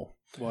uncomfortable.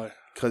 Why?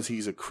 Because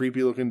he's a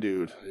creepy looking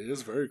dude. He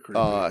is very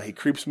creepy. He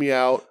creeps me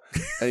out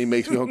and he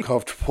makes me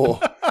uncomfortable.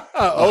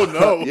 Oh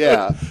no!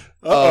 Yeah.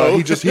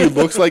 He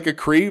looks like a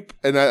creep,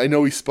 and I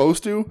know he's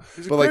supposed to.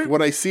 But like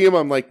when I see him,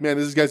 I'm like, man,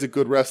 this guy's a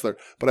good wrestler.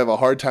 But I have a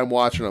hard time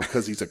watching him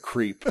because he's a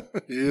creep.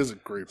 He is a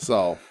creep.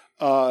 So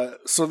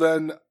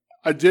then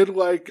I did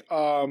like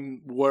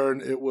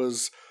when it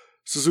was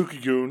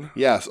Suzuki-gun.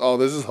 Yes. Oh,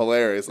 this is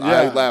hilarious. Yeah.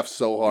 I laughed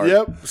so hard.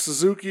 Yep.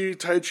 Suzuki,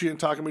 Taichi, and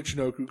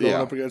Takamichinoku going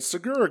up against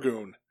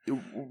Segura-gun. So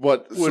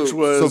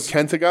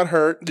Kenta got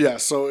hurt. Yeah,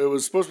 so it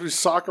was supposed to be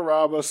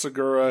Sakuraba,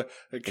 Segura,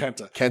 and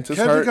Kenta.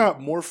 Kenta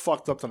got more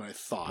fucked up than I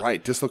thought.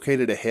 Right,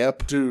 dislocated a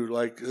hip. Dude,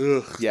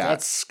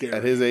 that's scary.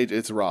 At his age,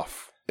 it's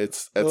rough.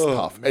 It's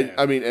tough.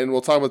 And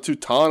we'll talk about too.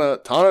 Tana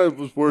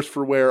was worse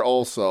for wear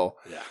also.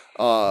 Yeah.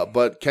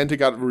 But Kenta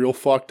got real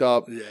fucked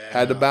up. Yeah.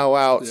 Had to bow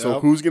out. Yep. So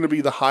who's going to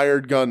be the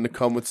hired gun to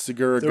come with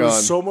Segura-gun? There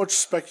was so much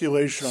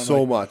speculation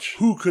on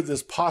who could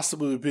this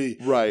possibly be?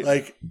 Right.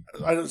 Like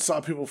I saw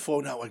people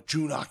floating out like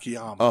Jun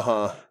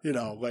Akiyama. You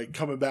know, like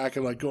coming back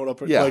and like going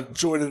up and like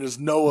joining his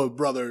Noah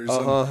brothers.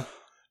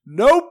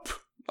 Nope.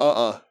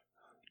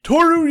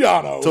 Toru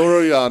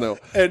Yano.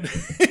 And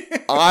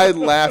I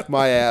laughed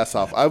my ass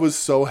off. I was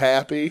so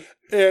happy.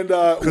 And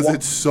because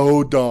it's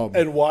so dumb.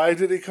 And why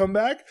did he come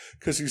back?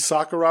 Because he's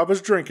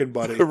Sakuraba's drinking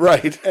buddy.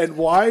 Right. And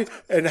why?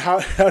 And how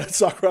did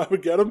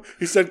Sakuraba get him?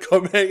 He said,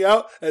 come hang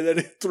out. And then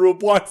he threw a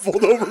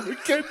blindfold over him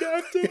and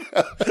kidnapped him.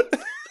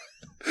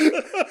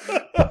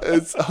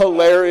 It's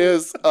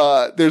hilarious.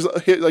 There's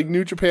like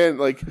New Japan,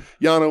 like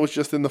Yano was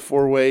just in the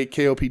 4-way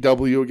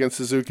KOPW against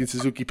Suzuki, and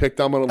Suzuki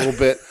picked on him a little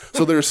bit.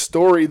 So there's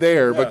story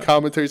there, but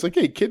commentary's like,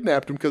 hey, he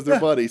kidnapped him because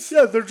they're buddies.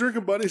 Yeah, they're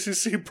drinking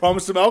buddies. He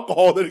promised him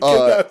alcohol, then he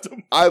kidnapped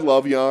him. I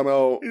love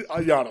Yano.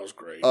 Yano's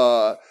great.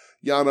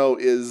 Yano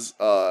is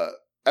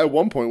at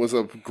one point was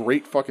a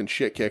great fucking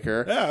shit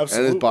kicker. Yeah, absolutely.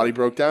 And his body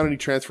broke down, and he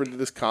transferred to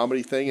this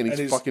comedy thing, and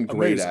he's fucking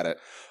great at it.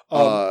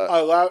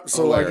 I laughed.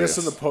 So I guess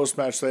in the post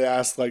match they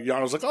asked, like,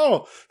 Yano's like,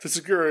 "Oh, to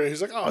Segura," he's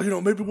like,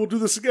 "Oh, maybe we'll do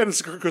this again." And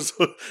Segura goes,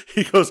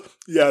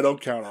 "Yeah, don't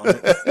count on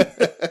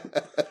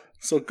it."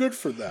 So good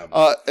for them.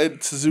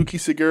 And Suzuki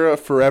Segura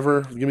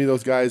forever. Give me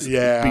those guys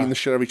beating the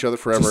shit out of each other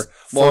forever.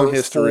 Just long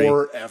history,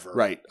 forever.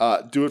 Right?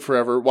 Do it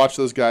forever. Watch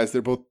those guys.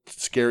 They're both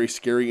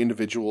scary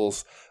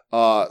individuals.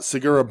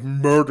 Segura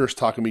murders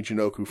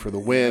Takamichinoku for the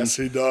win. Yes,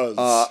 he does.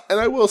 And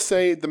I will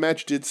say the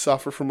match did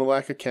suffer from a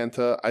lack of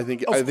Kenta. I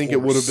think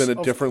it would have been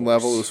a different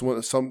level. It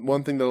was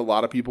one thing that a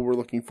lot of people were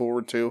looking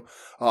forward to.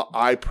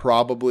 I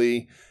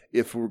probably,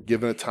 if we're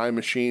given a time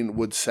machine,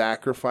 would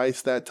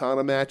sacrifice that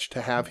Tana match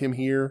to have him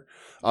here.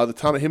 The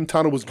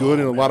Tana was good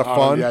and a lot of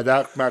fun. Yeah,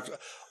 that match.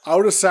 I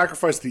would have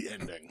sacrificed the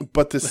ending.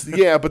 But to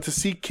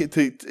see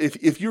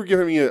if you're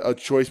giving me a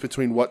choice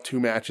between what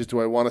two matches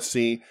do I want to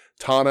see,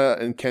 Tana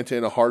and Kenta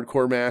in a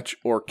hardcore match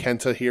or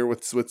Kenta here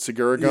with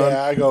Segura-gun?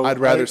 Yeah, I'd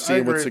rather see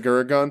him with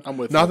Segura-gun. I'm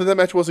with Not that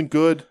match wasn't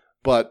good,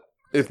 but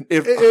if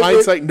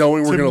hindsight,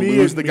 knowing we're going to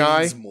lose the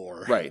guy,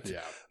 more. Right?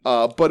 Yeah.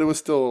 But it was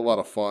still a lot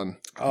of fun.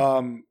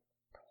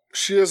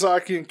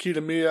 Shiozaki and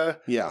Kitamiya.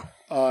 Yeah.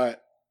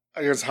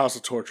 Against House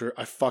of Torture.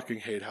 I fucking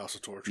hate House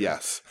of Torture.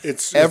 Yes.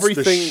 It's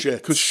everything,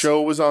 because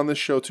Show was on this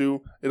show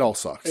too. It all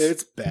sucks.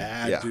 It's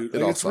bad, dude.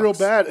 It's sucks. real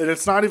bad. And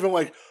it's not even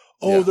like,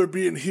 they're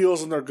being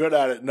heels and they're good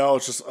at it. No,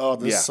 it's just,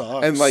 this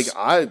sucks. And like,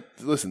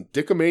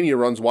 Dickomania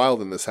runs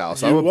wild in this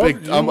house. I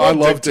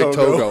love Dick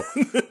Togo.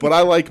 But I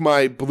like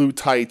my blue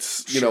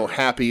tights,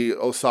 happy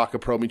Osaka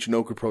Pro,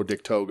 Michinoku Pro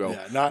Dick Togo.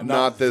 Yeah,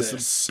 not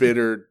this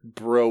bitter,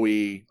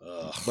 bro-y,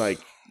 like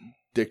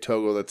Dick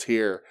Togo that's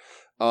here.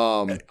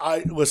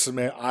 Listen,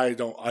 man.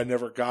 I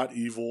never got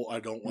Evil. I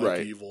don't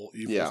like Evil.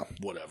 Evil,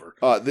 whatever.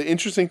 The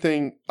interesting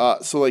thing,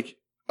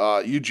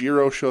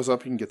 Yujiro shows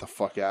up. You can get the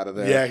fuck out of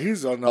there. Yeah,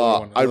 he's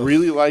another one. I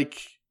really like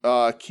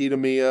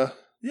Kitamiya.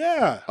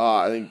 Yeah.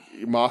 I think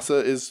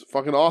Masa is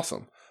fucking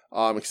awesome.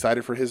 I'm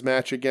excited for his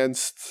match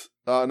against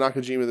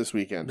Nakajima this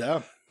weekend.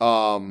 Yeah.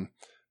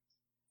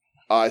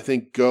 I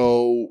think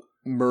Go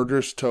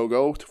murders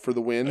Togo for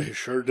the win. He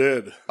sure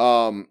did.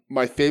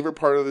 My favorite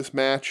part of this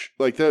match,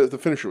 like the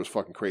finisher was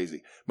fucking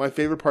crazy. My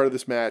favorite part of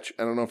this match,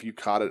 I don't know if you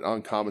caught it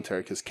on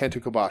commentary, because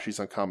Kenta Kobashi's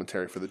on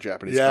commentary for the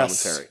Japanese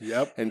commentary.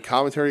 Yep. And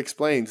commentary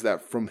explains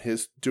that from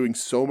his doing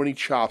so many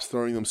chops,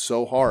 throwing them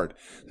so hard,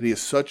 that he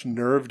has such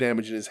nerve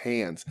damage in his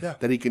hands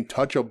that he can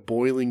touch a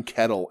boiling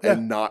kettle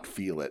and not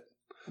feel it.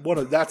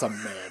 That's a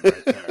man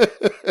right there.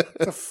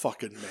 That's a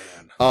fucking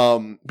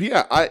man. But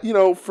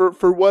yeah,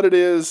 for what it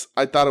is,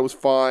 I thought it was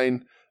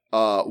fine.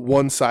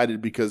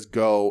 One-sided because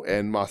Go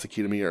and Masa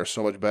Kitamiya are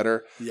so much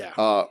better.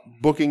 Yeah.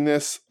 Booking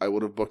this, I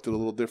would have booked it a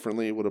little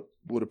differently. Would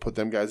have put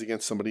them guys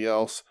against somebody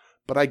else.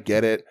 but I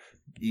get it.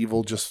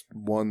 Evil just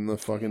won the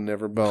fucking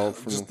Never belt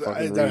for the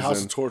fucking reason. That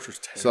House of Torture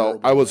is So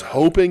terrible. I was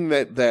hoping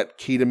that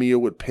Kitamiya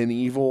would pin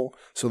Evil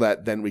so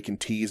that then we can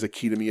tease a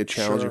Kitamiya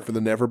challenging for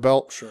the Never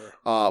belt. Sure.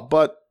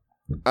 But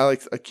I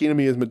like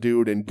Kitamiya is my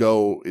dude, and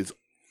Go is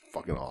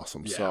fucking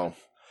awesome. Yeah.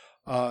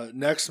 So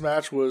next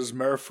match was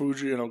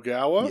Marufuji and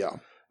Ogawa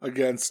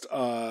against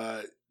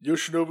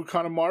Yoshinobu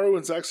Kanemaru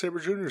and Zack Sabre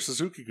Jr.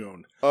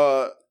 Suzuki-gun.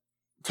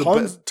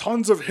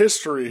 Tons of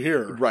history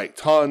here. Right,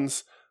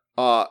 tons.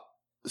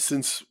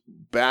 Since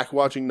back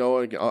watching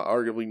Noah,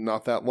 arguably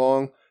not that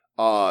long,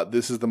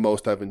 this is the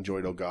most I've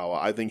enjoyed Ogawa.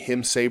 I think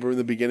him Sabre in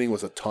the beginning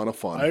was a ton of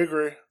fun. I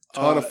agree.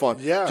 Ton of fun.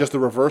 Yeah. Just the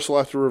reversal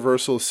after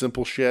reversal,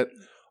 simple shit.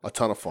 A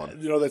ton of fun.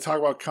 You know, they talk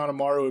about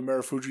Kanemaru and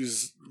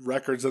Marufuji's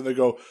records, and they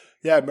go,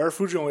 yeah,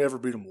 Marufuji only ever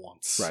beat him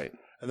once. Right.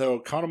 And they go,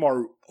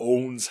 Kanemaru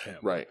owns him.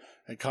 Right.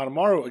 And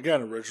Kanemaru,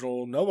 again,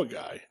 original Noah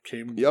guy,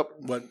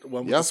 went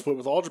with the split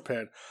with All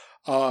Japan.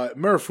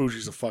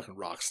 Marufuji's a fucking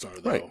rock star,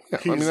 though. Right. Yeah,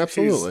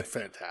 absolutely. He's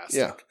fantastic.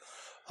 Yeah.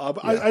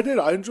 But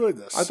I enjoyed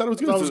this. I thought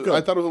it was good.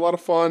 I thought it was a lot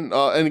of fun.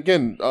 And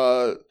again,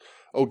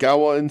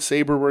 Ogawa and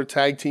Sabre were a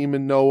tag team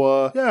in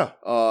Noah.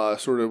 Yeah.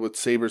 Sort of with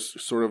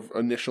Sabre's sort of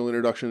initial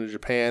introduction to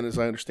Japan, as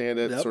I understand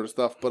it, sort of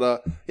stuff.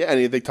 But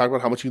and they talk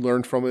about how much he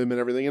learned from him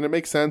and everything, and it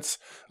makes sense.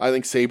 I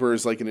think Sabre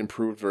is like an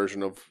improved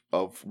version of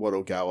what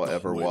Ogawa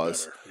ever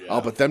was. Yeah.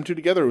 But them two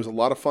together, it was a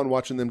lot of fun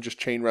watching them just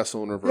chain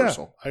wrestle and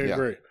reversal. Yeah, I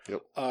agree.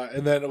 Yep.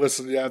 And then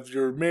listen,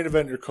 your main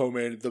event, your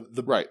co-main,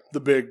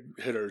 the big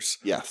hitters.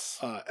 Yes.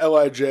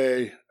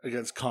 LIJ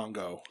against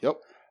Kongo. Yep.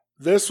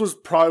 This was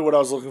probably what I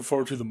was looking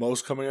forward to the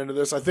most coming into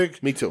this. I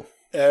think me too.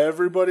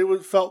 Everybody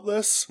felt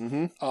this.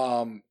 Mm-hmm.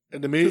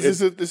 And to me,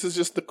 this is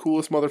just the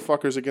coolest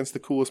motherfuckers against the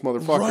coolest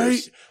motherfuckers.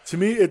 Right. To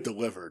me, it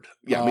delivered.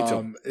 Yeah, me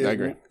too. I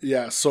agree.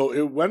 Yeah, so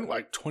it went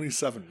like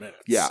 27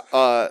 minutes. Yeah.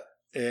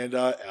 And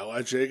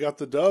LIJ got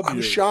the W.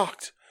 I'm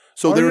shocked.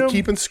 So they were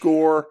keeping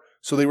score.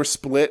 So they were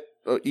split.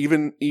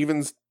 Even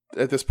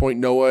at this point,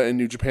 Noah and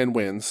New Japan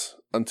wins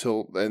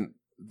until then.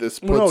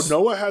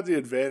 Noah had the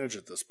advantage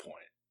at this point.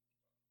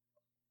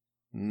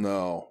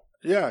 No.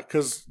 Yeah,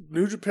 because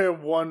New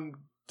Japan won.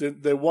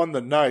 They won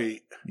the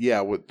night. Yeah,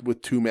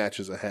 with 2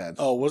 matches ahead.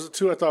 Oh, was it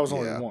 2? I thought it was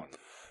only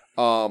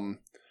 1.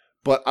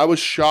 But I was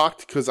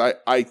shocked because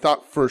I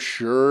thought for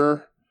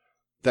sure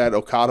that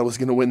Okada was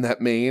going to win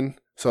that main.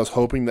 So I was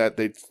hoping that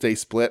they'd stay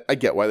split. I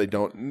get why they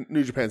don't.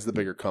 New Japan's the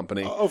bigger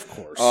company. Of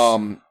course.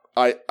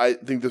 I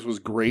think this was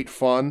great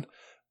fun.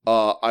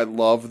 I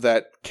love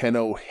that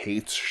Kenoh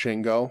hates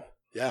Shingo.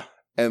 Yeah.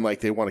 And like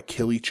they want to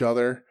kill each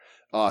other.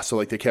 So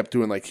like they kept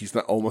doing like he's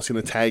not almost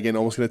going to tag in,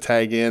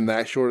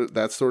 that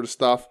sort of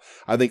stuff.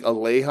 I think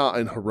Aleja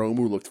and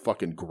Hiromu looked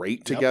fucking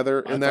great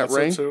together in that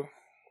ring. So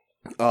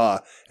too.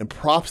 And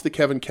props to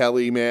Kevin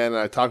Kelly, man.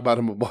 I talk about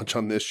him a bunch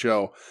on this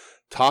show.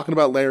 Talking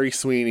about Larry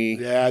Sweeney.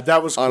 Yeah,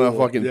 that was on cool.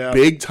 A fucking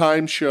big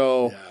time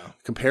show. Yeah.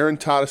 Comparing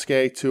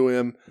Tadasuke to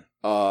him.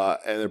 And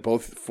they're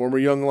both former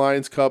Young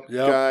Lions Cup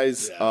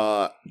guys.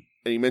 Yeah.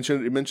 And he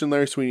mentioned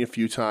Larry Sweeney a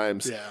few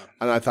times. Yeah.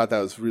 And I thought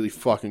that was really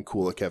fucking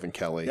cool of Kevin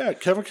Kelly. Yeah,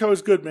 Kevin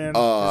Kelly's good, man.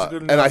 He's a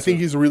good and I think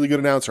he's a really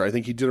good announcer. I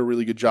think he did a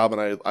really good job,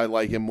 and I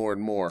like him more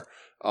and more.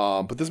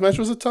 But this match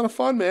was a ton of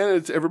fun,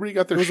 man. Everybody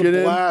got their shit in. It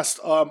was a blast.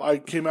 I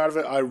came out of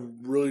it. I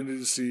really needed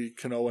to see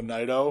Kenoh and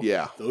Naito.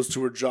 Yeah. Those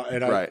two were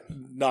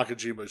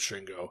Nakajima and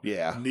Shingo.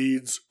 Yeah.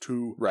 Needs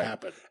to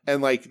happen.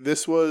 And like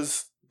this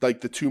was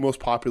like the 2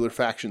 most popular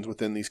factions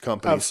within these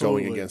companies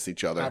going against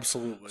each other.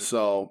 Absolutely.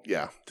 So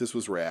yeah, this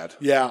was rad.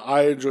 Yeah,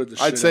 I enjoyed the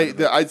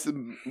shit. I'd say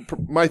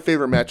my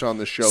favorite match on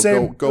this show.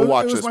 Same. Go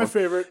watch this one. It was my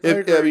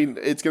favorite. I mean,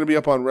 it's going to be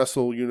up on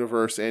Wrestle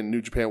Universe and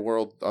New Japan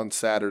World on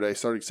Saturday,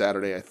 starting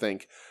Saturday, I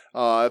think.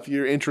 If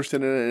you're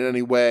interested in it in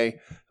any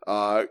way,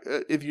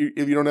 if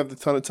you don't have a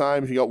ton of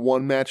time, if you got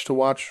one match to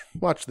watch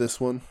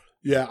this one.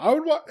 Yeah, I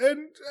would watch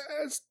and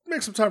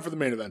make some time for the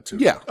main event too.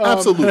 Yeah,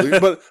 absolutely.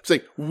 But it's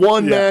like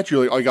one match.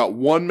 You're like, I got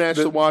one match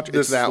to watch.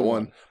 It's that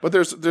one. But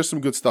there's some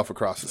good stuff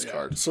across this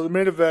card. So the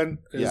main event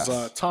is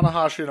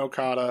Tanahashi and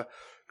Okada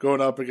going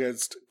up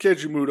against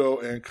Keiji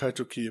Muto and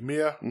Kaito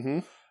Kiyomiya.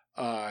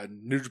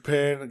 Mm-hmm. New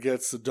Japan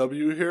gets the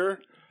W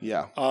here.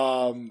 Yeah.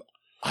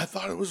 I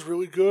thought it was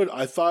really good.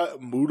 I thought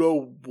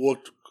Muto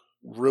looked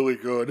really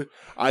good.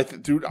 My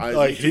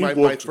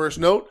first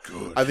note,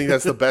 good. I think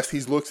that's the best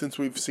he's looked since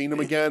we've seen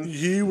him again.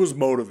 He was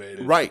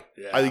motivated. Right.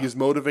 Yeah. I think he's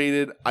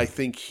motivated. I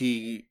think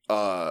he,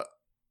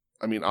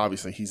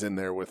 obviously he's in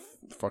there with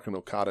fucking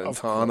Okada and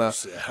Tana.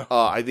 Course, yeah.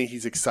 I think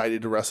he's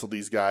excited to wrestle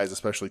these guys,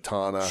 especially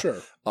Tana.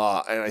 Sure.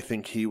 And I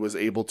think he was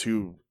able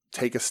to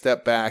take a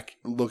step back,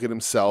 look at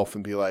himself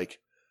and be like,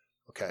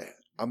 okay,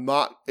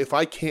 if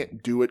I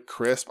can't do it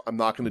crisp, I'm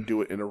not going to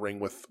do it in a ring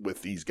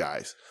with these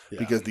guys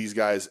because these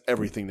guys,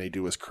 everything they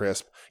do is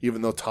crisp.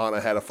 Even though Tana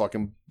had a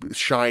fucking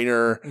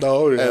shiner, and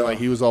like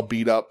he was all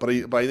beat up, but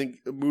I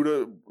think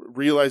Muta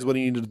realized what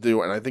he needed to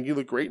do, and I think he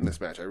looked great in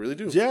this match. I really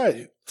do. Yeah,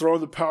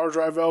 throwing the power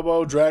drive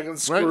elbow, dragon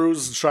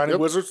screws, and shining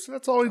wizards.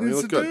 That's all he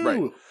needs to do.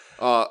 Right.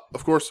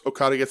 Of course,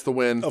 Okada gets the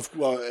win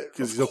because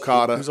he's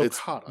Okada. It's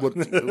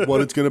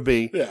what it's going to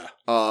be. Yeah.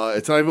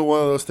 It's not even one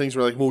of those things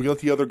where like, well, we let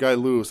the other guy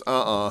lose.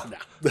 Not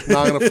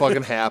going to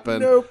fucking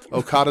happen. Nope.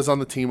 Okada's on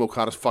the team.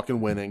 Okada's fucking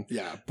winning.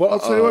 Yeah. But I'll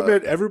tell you what,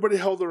 man, everybody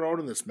held their own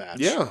in this match.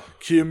 Yeah.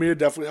 Kiyomiya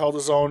definitely held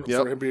his own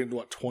for him being,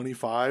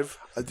 25?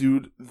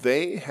 Dude,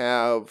 they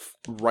have,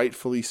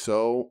 rightfully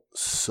so,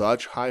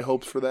 such high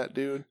hopes for that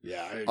dude.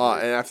 Yeah, I agree.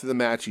 And after the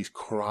match, he's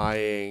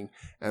crying,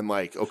 and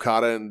like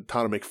Okada and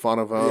Tana make fun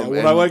of him.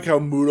 Yeah, I like how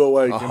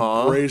Muto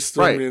embraced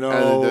him, right.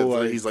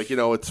 He's like,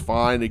 it's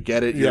fine to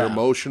get it. You're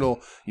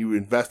emotional. You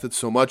invested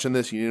so much in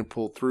this. You didn't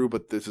pull through,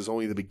 but this is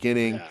only the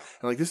beginning. Yeah.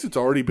 And like this, it's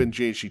already been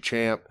JHC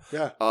champ.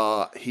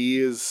 Yeah. He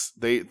is.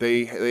 They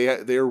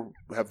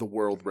have the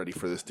world ready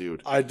for this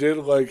dude. I did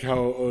like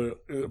how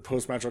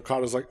post match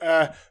Okada's like,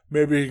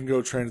 maybe he can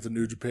go train at the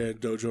New Japan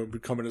dojo and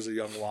become it as a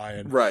young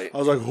lion. Right. I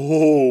was like,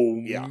 oh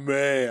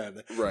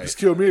man. Right. He's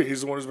Kiyomiya.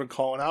 He's the one who's been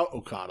calling out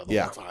Okada the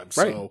whole time.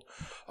 Right.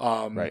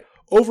 So,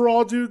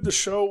 overall, dude, the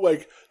show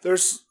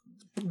there's.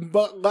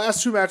 But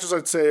last two matches,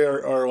 I'd say,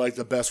 are like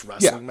the best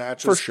wrestling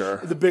matches for sure.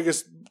 The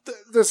biggest.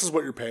 This is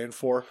what you're paying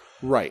for,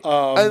 right?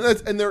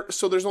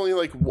 There's only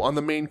like on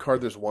the main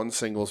card. There's one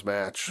singles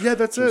match. Yeah,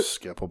 that's it.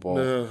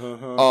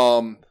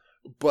 Skippable.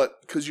 But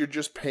because you're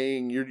just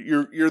paying,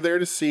 you're there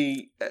to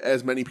see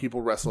as many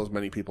people wrestle as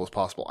many people as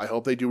possible. I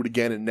hope they do it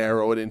again and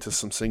narrow it into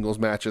some singles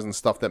matches and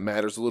stuff that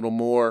matters a little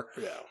more.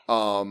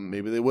 Yeah.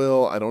 Maybe they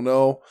will. I don't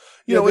know.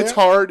 It's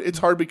hard. It's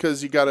hard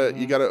because you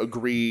gotta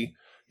agree.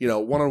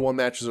 One-on-one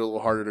matches are a little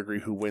harder to agree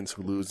who wins,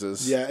 who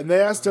loses. Yeah, and they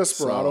asked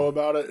Desperado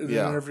about it in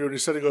an interview, and he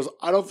said,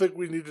 I don't think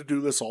we need to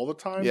do this all the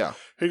time. Yeah.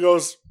 He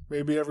goes,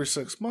 maybe every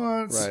 6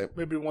 months,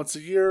 maybe once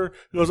a year.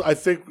 He goes, I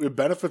think it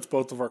benefits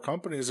both of our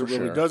companies. It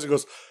really does. He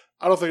goes,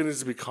 I don't think it needs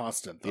to be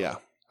constant, though. Yeah.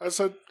 I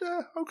said,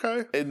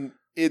 okay. And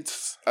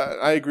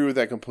I agree with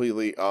that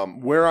completely.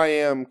 Where I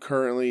am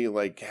currently,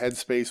 like,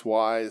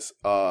 headspace-wise,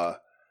 I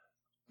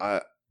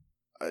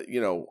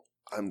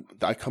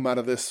come out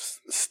of this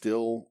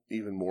still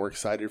even more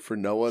excited for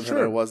Noah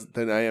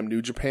than I am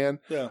New Japan.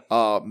 Yeah.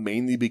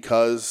 Mainly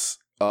because,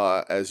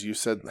 as you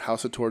said,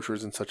 House of Torture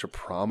is in such a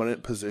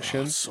prominent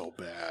position. So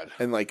bad.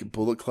 And like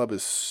Bullet Club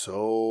is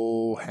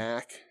so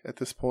hack at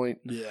this point.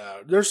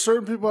 Yeah. There's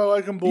certain people I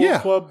like in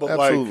Bullet Club, but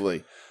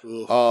absolutely.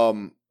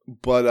 I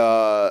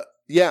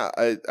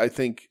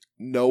think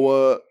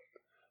Noah.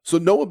 So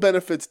Noah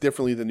benefits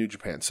differently than New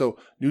Japan. So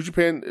New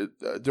Japan,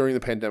 during the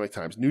pandemic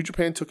times, New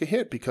Japan took a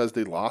hit because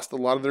they lost a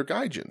lot of their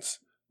gaijins,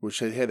 which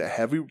they had a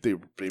heavy, they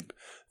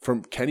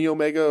from Kenny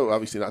Omega,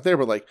 obviously not there,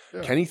 but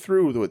Kenny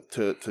through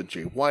to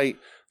Jay White,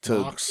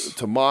 to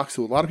Mox,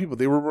 to a lot of people.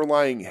 They were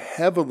relying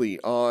heavily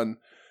on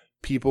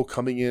people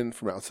coming in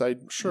from outside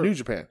New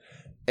Japan.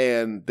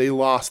 And they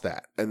lost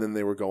that. And then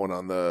they were going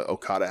on the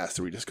Okada has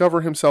to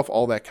rediscover himself,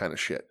 all that kind of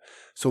shit.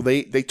 So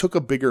they took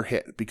a bigger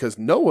hit because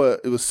Noah,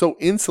 it was so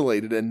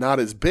insulated and not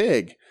as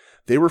big,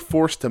 they were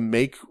forced to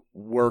make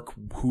work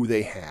who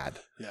they had.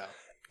 Yeah.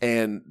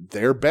 And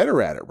they're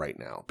better at it right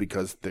now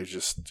because they're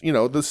just,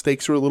 the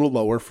stakes are a little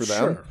lower for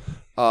them.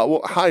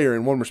 Sure. Higher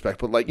in one respect,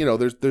 but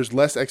there's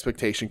less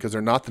expectation because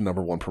they're not the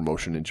number one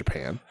promotion in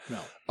Japan.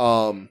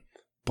 No.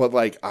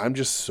 But I'm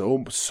just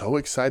so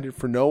excited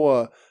for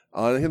Noah.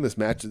 Again,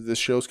 this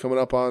show's coming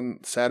up on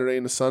Saturday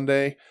and a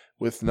Sunday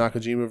with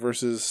Nakajima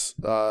versus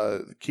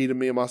Masa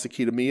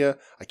Kitamiya.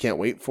 I can't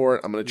wait for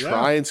it. I'm going to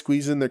try and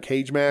squeeze in their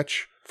cage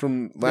match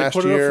from last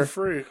year. They put it up for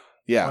free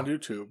on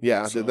YouTube.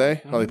 Yeah, did they?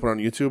 Mm-hmm. Oh, they put it on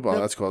YouTube? Oh,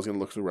 that's cool. I was going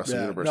to look through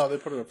Wrestling Universe. No, they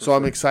put it up for free.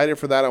 I'm excited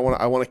for that. I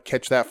want to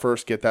catch that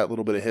first, get that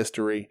little bit of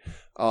history.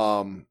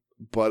 But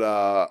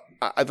I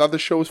thought the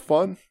show was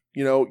fun.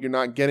 You're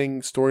not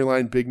getting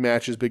storyline, big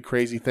matches, big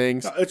crazy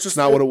things. No, it's just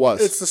not what it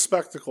was. It's the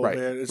spectacle, man.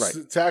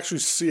 It's to actually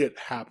see it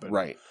happen.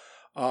 Right.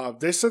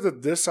 They said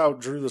that this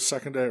outdrew the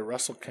second day at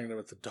Wrestle Kingdom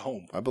at the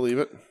Dome. I believe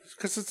it.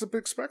 Because it's a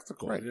big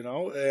spectacle,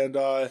 And,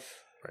 I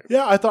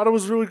thought it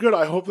was really good.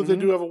 I hope that they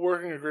do have a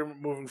working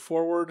agreement moving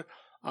forward.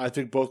 I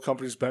think both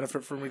companies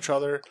benefit from each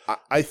other.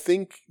 I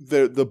think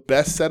the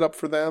best setup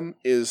for them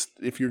is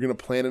if you're going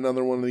to plan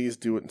another one of these,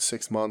 do it in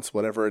 6 months,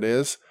 whatever it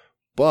is.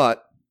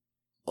 But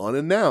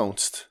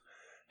unannounced,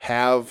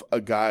 have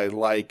a guy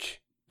like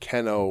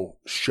Keno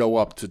show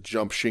up to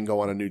jump Shingo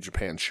on a New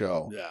Japan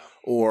show. Yeah.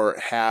 Or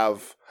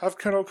have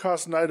Keno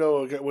cost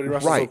Naito when he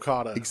wrestles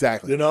Okada.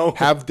 Exactly.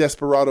 Have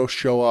Desperado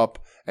show up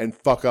and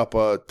fuck up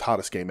a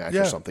Tadasuke match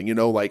or something,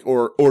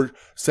 or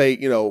say,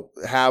 do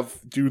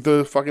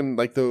the fucking,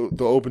 the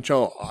open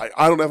channel.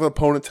 I don't have an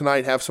opponent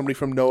tonight. Have somebody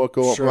from Noah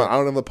go up. I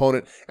don't have an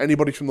opponent.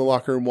 Anybody from the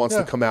locker room wants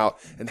to come out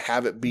and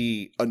have it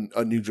be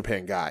a New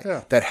Japan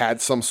guy that had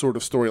some sort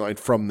of storyline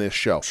from this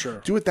show. Sure.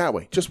 Do it that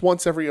way. Just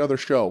once every other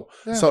show.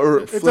 Yeah. So,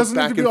 or it flip doesn't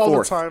back need to and be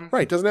forth. All the time.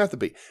 Right. It doesn't have to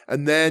be.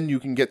 And then you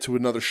can get to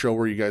another show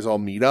where you guys all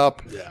meet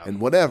up and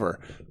whatever.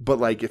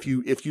 But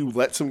if you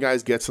let some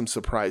guys get some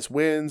surprise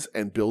wins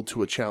and build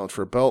to a challenge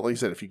for a belt, like I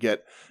said, if you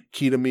get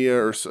Kitamiya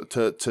or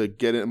to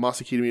get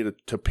Masa Kitamiya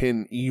to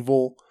pin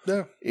Evil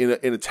in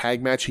a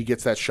tag match, he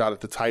gets that shot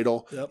at the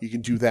title. Yep. You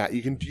can do that.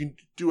 You can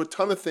do a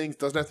ton of things.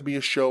 Doesn't have to be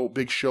a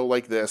big show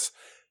like this.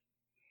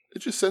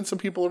 just send some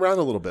people around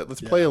a little bit.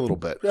 Let's play a little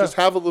bit. Yeah. Just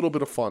have a little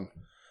bit of fun.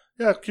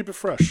 Yeah, keep it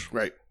fresh.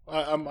 Right.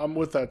 I'm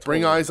with that. Totally.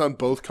 Bring eyes on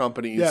both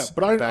companies. Yeah,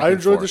 but I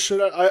enjoyed the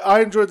shit.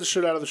 I enjoyed the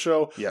shit out of the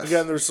show. Yes.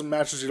 Again, there's some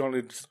matches you don't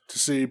need to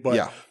see,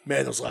 but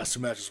man, those last 2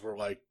 matches were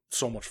like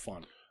so much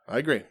fun. I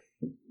agree.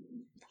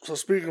 So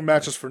speaking of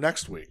matches for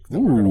next week,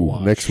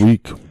 next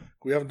week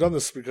we haven't done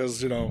this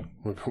because we've been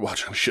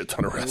watching a shit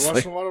ton of wrestling. We're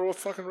watching a lot of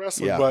fucking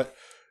wrestling, but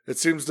it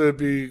seems to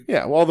be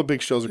well, all the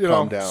big shows are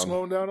calmed down,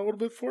 slowing down a little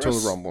bit for us. Until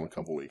the Rumble in a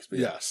couple weeks.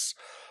 Yes.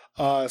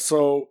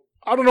 So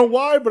I don't know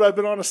why, but I've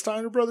been on a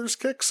Steiner Brothers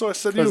kick, so I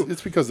said,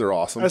 it's because they're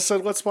awesome. I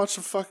said, let's watch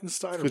some fucking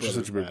Steiner Brothers.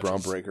 You're such a big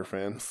Braun Breaker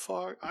fan.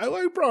 Fuck, I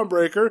like Braun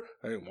Breaker.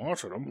 I ain't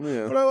watching them,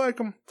 but I like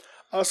them.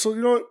 So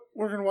you know what?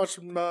 We're gonna watch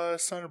some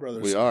Steiner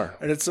Brothers. We are,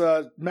 and it's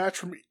a match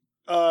from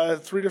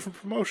 3 different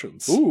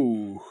promotions.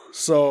 Ooh,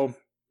 so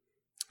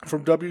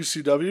from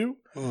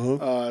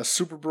WCW,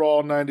 Super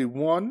Brawl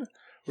 '91,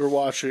 we're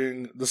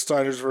watching the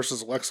Steiners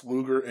versus Lex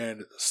Luger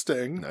and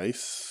Sting.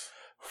 Nice.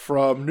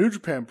 From New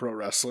Japan Pro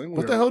Wrestling.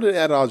 What the hell did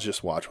Ad Oz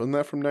just watch? Wasn't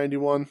that from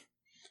 '91?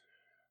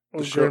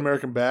 The Great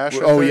American Bash.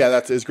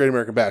 It's Great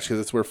American Bash because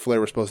it's where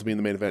Flair was supposed to be in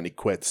the main event and he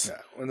quits.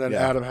 Yeah, and then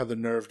Adam had the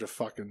nerve to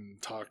fucking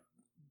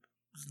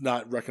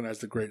not recognize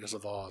the greatness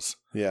of Oz.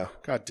 Yeah.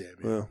 God damn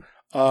you.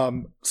 Yeah.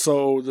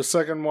 So the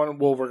second one,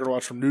 we're going to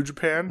watch from New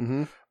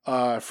Japan.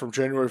 From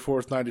January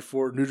 4th,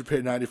 94, New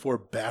Japan 94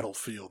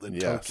 Battlefield in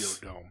Tokyo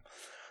Dome.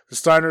 The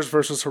Steiners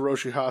versus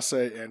Hiroshi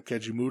Hase and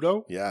Keiji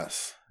Muto.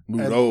 Yes.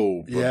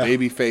 Muto,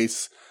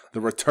 babyface, the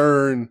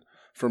return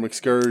from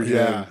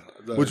Excursion,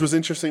 which was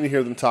interesting to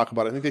hear them talk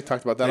about. I think they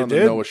talked about that on the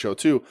Noah show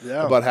too,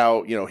 about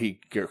how he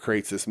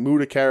creates this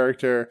Muta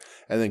character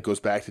and then goes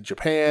back to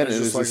Japan and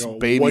is like this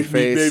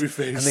babyface,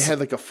 and they had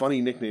like a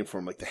funny nickname for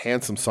him, like the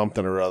Handsome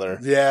something or other.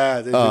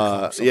 Yeah, they did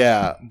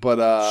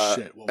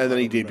and then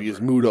he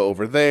debuts Muta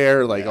over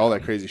there, like all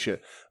that crazy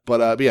shit.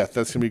 But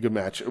that's gonna be a good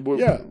match.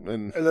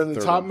 And then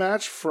the top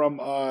match from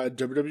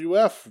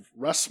WWF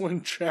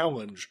Wrestling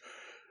Challenge.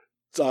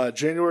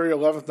 January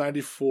 11th,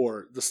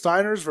 94. The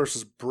Steiners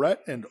versus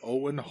Bret and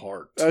Owen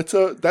Hart.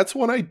 That's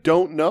one I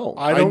don't know.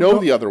 I know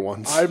the other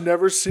ones. I've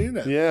never seen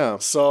it. Yeah.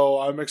 So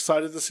I'm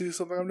excited to see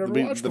something I've never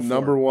watched before. The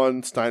number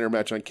one Steiner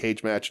match on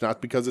Cage Match,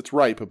 not because it's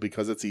right, but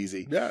because it's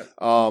easy. Yeah.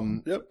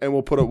 And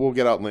we'll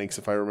get out links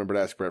if I remember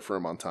to ask Bret for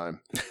him on time.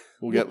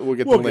 We'll get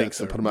the links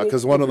and put them out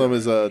because one of them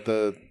is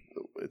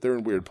they're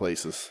in weird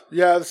places.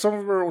 Yeah, some of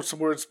them are in some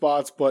weird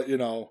spots, but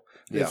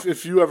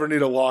if you ever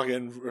need a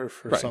login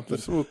or something,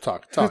 we'll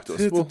talk to us.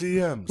 Hit the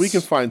DMs. We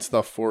can find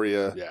stuff for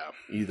you. Yeah.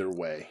 Either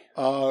way.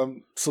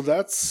 So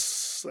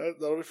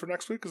that'll be for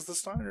next week. Is the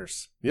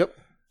Steiners? Yep.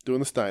 Doing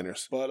the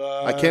Steiners. But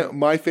I can't.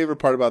 My favorite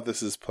part about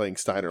this is playing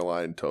Steiner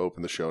line to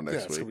open the show next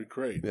week. It's gonna be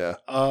great. Yeah.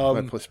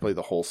 I play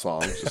the whole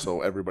song just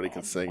so everybody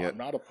can sing it. I'm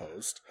not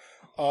opposed.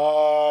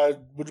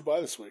 What'd you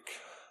buy this week,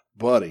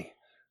 buddy?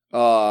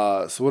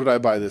 So what did I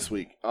buy this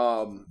week?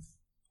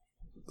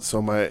 So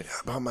I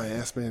bought my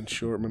Ass Man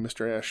short, my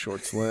Mr. Ass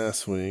shorts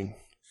last week,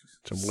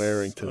 which I'm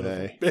wearing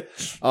today.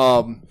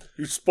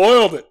 You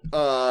spoiled it.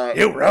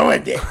 You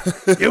ruined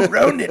it. You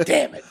ruined it,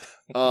 damn it.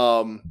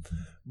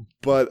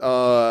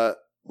 But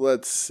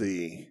let's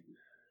see.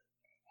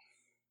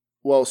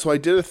 Well, so I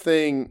did a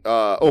thing.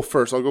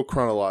 First I'll go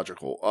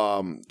chronological.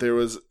 There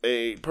was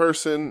a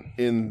person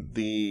in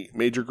the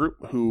major group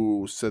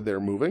who said they're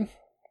moving.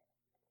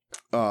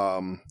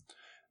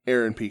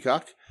 Aaron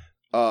Peacock.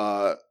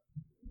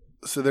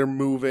 So they're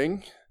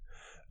moving,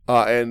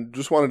 and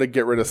just wanted to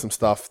get rid of some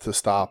stuff to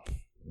stop,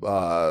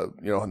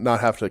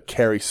 not have to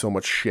carry so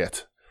much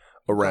shit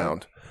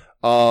around.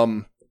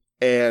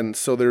 And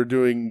so they're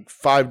doing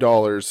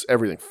 $5,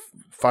 everything,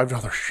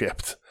 $5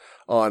 shipped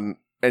on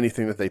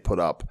anything that they put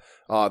up.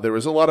 There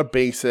was a lot of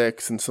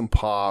basics and some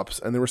pops,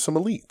 and there were some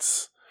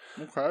elites.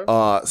 Okay.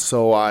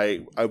 So I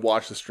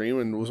watched the stream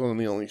and was one of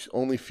the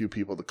only few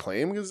people to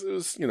claim because it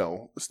was,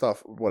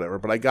 stuff, whatever.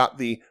 But I got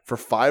for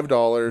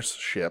 $5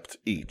 shipped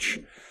each.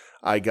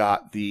 I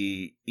got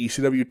the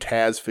ECW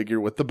Taz figure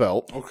with the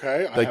belt.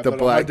 Okay. Like the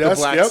black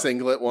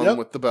singlet one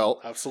with the belt.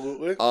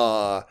 Absolutely.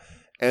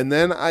 And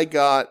then I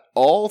got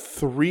all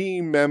 3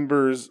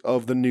 members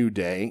of the New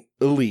Day,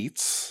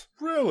 elites.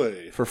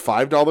 Really? For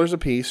 $5 a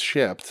piece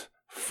shipped.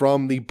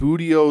 From the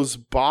Bootios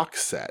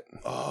box set,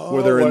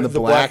 where they're in the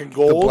black and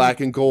gold. The black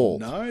and gold,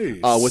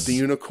 nice, with the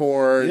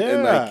unicorn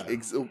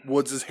and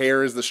Woods'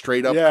 hair is the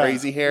straight up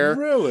crazy hair.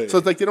 Really? So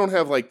it's like they don't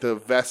have like the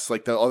vests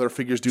like the other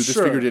figures do. This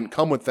figure didn't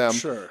come with them.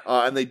 Sure.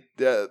 And they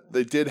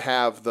did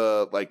have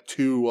the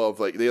 2 of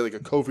they had like a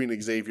Kofi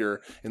and Xavier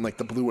in like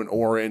the blue and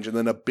orange, and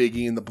then a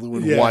Biggie in the blue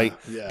and white.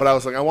 Yeah. But I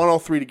was like, I want all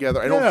 3 together.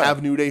 I don't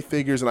have New Day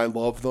figures, and I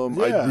love them.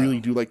 Yeah. I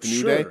really do like the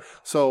New Day.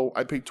 So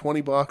I paid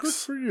 $20. Good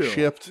for you.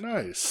 Shipped.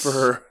 Nice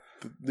for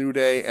the New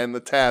Day and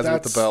the Taz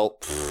with the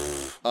belt.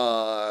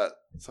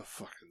 It's a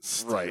fucking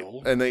steal. Right.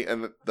 And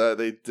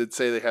they did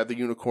say they had the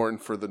unicorn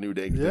for the New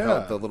Day. They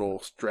had the little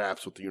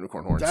straps with the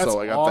unicorn horns. That's so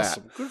I got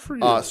awesome. That. Good for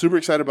you. Super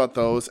excited about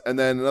those. And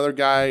then another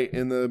guy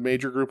in the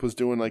major group was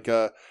doing like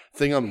a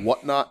thing on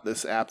Whatnot,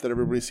 this app that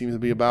everybody seems to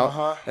be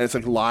about. And it's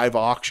like live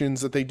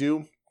auctions that they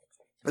do.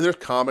 And there's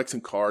comics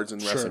and cards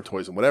and wrestling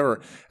toys and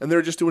whatever. And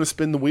they're just doing a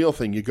spin the wheel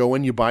thing. You go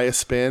in, you buy a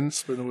spin.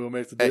 Spin the wheel,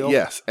 make the deal.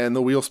 Yes, and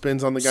the wheel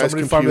spins on the guy's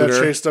computer. Somebody find me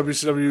that Chase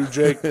WCW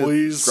Jake,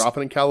 please.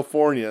 Dropping in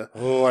California.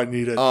 Oh, I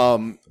need it.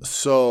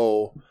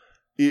 So,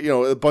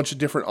 a bunch of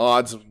different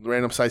odds,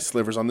 random size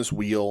slivers on this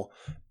wheel.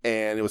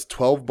 And it was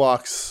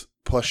 $12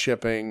 plus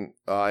shipping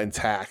and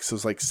tax. It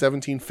was like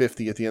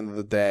 $17.50 at the end of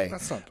the day.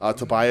 That's not bad.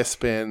 To buy a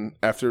spin.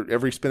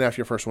 Every spin after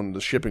your first one,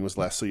 the shipping was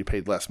less, so you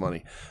paid less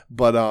money.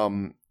 But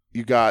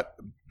you got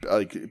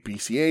like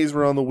BCAs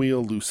were on the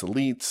wheel, loose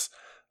elites,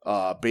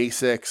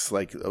 basics,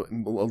 like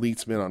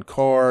elites mint on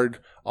card,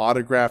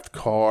 autographed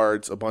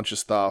cards, a bunch of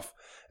stuff.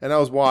 And I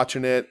was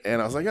watching it,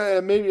 and I was like,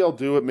 maybe I'll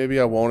do it,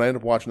 maybe I won't. I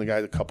ended up watching the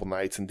guys a couple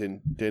nights and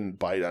didn't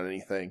bite on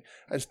anything.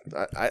 I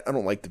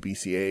don't like the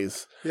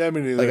BCAs. Yeah, I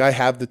mean, neither. Like I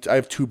have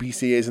 2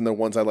 BCAs, and they're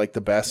ones I like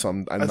the best, so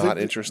I'm not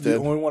interested.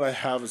 The only one I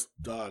have is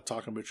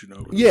Talking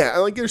Michinoku. Yeah,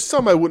 like there's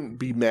some I wouldn't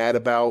be mad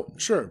about.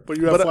 Sure, but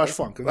you have Flash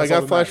Funk. I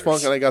got Flash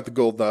Funk, and I got the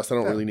Gold Dust. I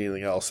don't really need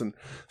anything else. And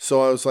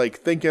so I was like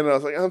thinking,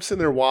 I'm sitting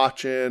there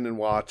watching. I'm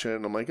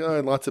like,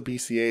 lots of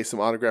BCAs, some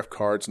autographed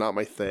cards, not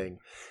my thing.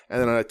 And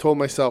then I told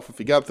myself,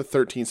 if you got the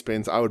 13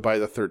 spins, I would buy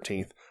the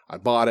 13th. I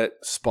bought it,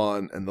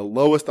 spun, and the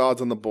lowest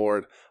odds on the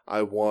board,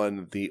 I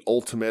won the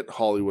Ultimate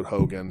Hollywood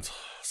Hogan.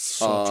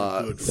 Such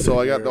a good figure. So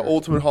I got the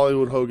Ultimate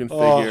Hollywood Hogan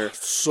figure.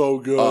 So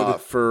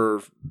good.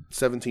 For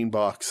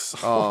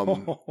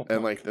 $17.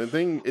 And like the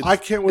thing, I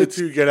can't wait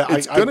to get it.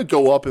 It's going to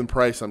go up in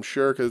price, I'm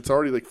sure, because it's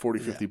already like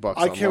 $40-$50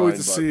 I can't wait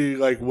to see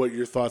like what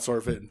your thoughts are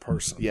of it in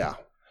person. Yeah.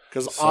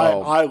 Because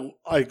I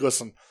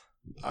listen,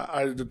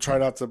 I try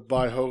not to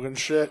buy Hogan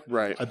shit.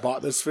 Right. I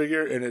bought this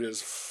figure, and it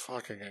is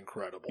fucking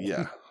incredible.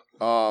 Yeah.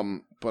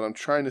 But I'm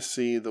trying to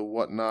see the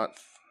whatnot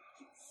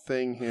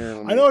thing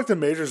here. I know, like the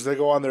majors, they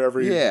go on there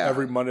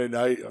every Monday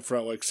night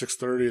from like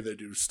 6:30. They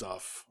do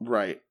stuff.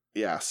 Right.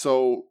 Yeah.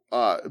 So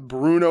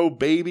Bruno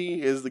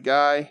Baby is the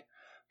guy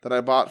that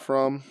I bought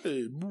from.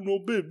 Hey, Bruno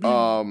Baby.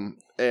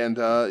 And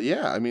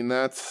I mean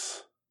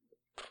that's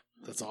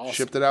awesome.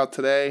 Shipped it out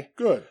today.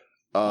 Good.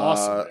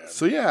 Awesome. Man.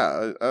 So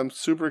yeah, I'm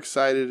super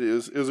excited.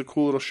 It was a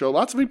cool little show.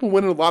 Lots of people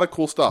winning a lot of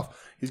cool stuff.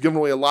 He's giving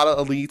away a lot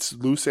of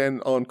elites, loose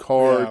end on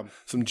card,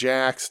 some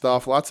Jack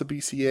stuff, lots of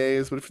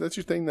BCAs. But if that's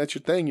your thing, that's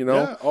your thing,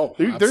 Yeah. Oh,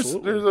 there's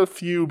a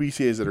few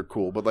BCAs that are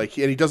cool, but like,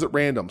 and he does it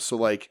random. So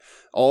like,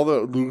 all the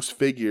loose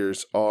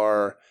figures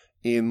are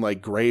in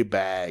like gray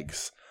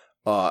bags.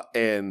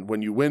 And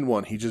when you win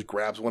one, he just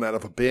grabs one out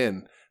of a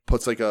bin,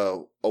 puts like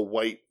a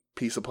white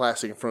piece of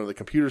plastic in front of the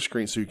computer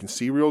screen so you can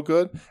see real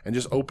good, and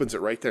just opens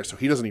it right there. So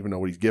he doesn't even know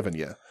what he's giving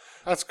you.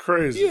 That's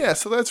crazy. Yeah,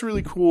 so that's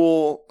really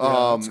cool.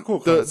 That's a cool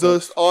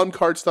the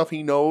on-card stuff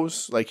he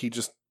knows, like he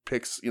just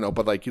picks,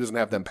 but like he doesn't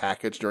have them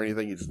packaged or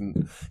anything. He just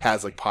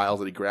has like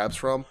piles that he grabs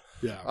from.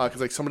 Yeah.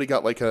 Because like somebody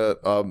got like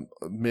the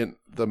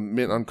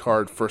mint on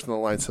card first in the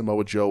line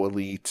Samoa Joe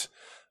Elite,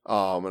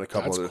 and a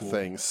couple other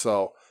things.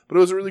 So, but it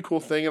was a really cool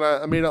thing, and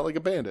I made out like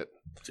a bandit.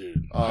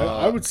 Dude,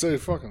 I would say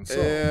fucking so.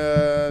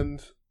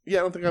 And yeah,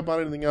 I don't think I bought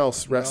anything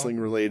else wrestling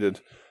related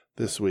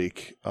this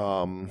week.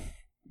 But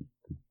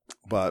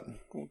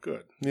well,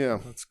 good. Yeah,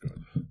 that's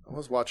good. I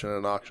was watching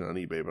an auction on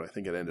eBay, but I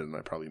think it ended and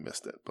I probably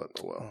missed it. But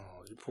oh,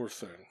 you poor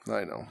thing.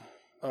 I know.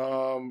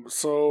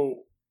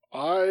 So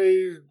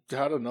I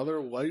had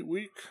another light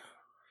week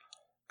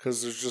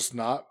because there's just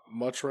not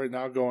much right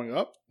now going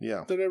up.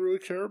 Yeah, that I really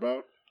care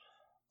about.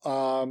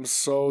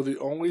 So the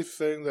only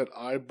thing that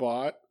I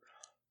bought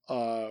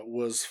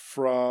was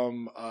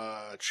from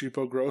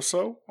Cheapo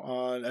Grosso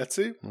on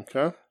Etsy.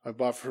 Okay, I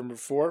bought from him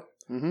before.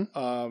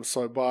 Mm-hmm.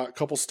 So I bought a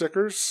couple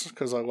stickers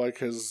because I like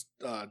his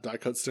die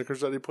cut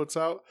stickers that he puts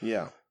out.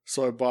 Yeah.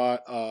 So I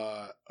bought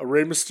a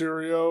Rey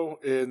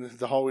Mysterio in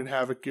the Halloween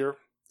Havoc gear.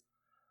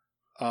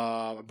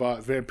 I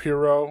bought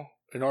Vampiro,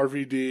 an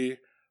RVD,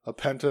 a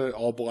Penta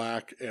all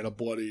black, and a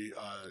bloody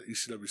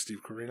ECW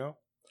Steve Corino.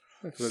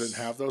 Because I didn't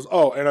have those.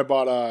 Oh, and I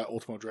bought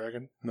Ultimo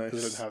Dragon. Nice.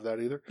 Because I didn't have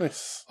that either.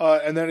 Nice.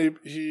 And then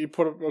he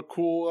put up a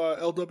cool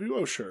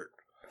LWO shirt.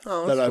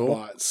 Oh, that cool. I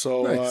bought.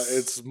 So nice.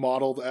 It's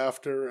modeled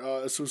after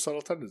a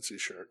Suicidal Tendency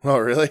shirt. Oh,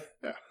 really?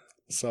 Yeah.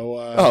 So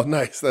oh,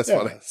 nice. That's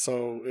funny.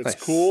 So it's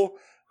cool.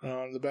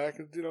 On the back,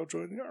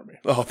 join the army.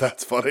 Oh,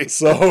 that's funny.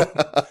 So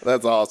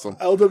that's awesome.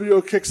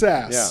 LWO kicks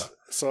ass. Yeah.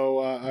 So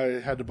I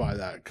had to buy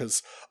that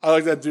because I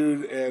like that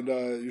dude, and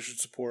you should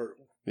support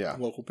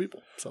local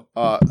people. So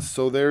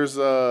there's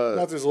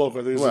not this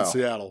local. There's in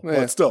Seattle,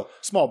 but still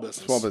small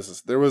business. Small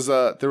business. There was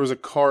a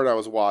card I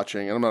was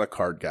watching, and I'm not a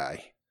card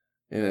guy.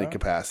 In any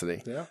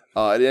capacity. Yeah.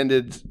 It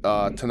ended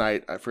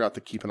tonight. I forgot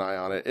to keep an eye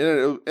on it. And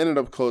it ended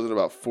up closing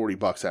about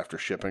 $40 after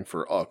shipping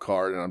for a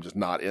card, and I'm just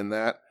not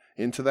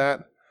into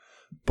that.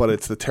 But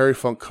it's the Terry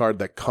Funk card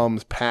that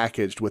comes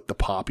packaged with the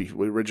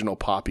original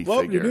Poppy figure.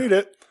 Well, you need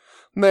it.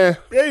 Nah.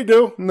 Yeah, you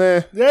do.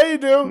 Nah. Yeah, you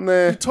do.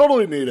 Nah. You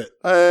totally need it.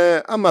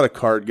 I'm not a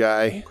card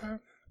guy. Okay.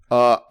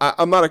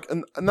 I'm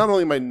not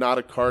only am I not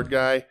a card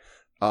guy,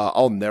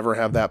 I'll never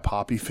have that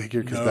Poppy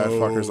figure because that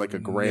fucker's like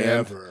 $1,000.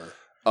 Never.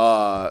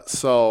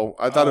 So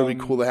I thought it would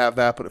be cool to have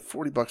that, but at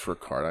 $40 for a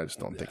card, I just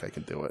don't think I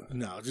can do it.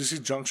 No. Did you see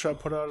Junk Shop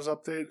put out his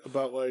update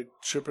about like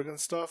shipping and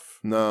stuff?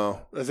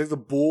 No. I think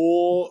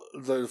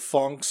the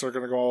Funks are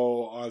going to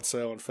go on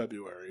sale in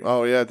February.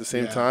 Oh yeah, at the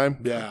same time?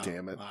 Yeah. God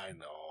damn it. I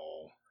know.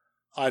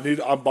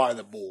 I'm buying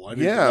the Bull. I'm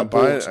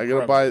buying it. I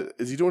gotta buy.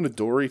 Is he doing a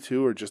Dory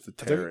too, or just a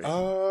Terry?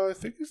 I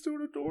think he's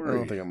doing a Dory. I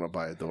don't think I'm gonna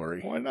buy a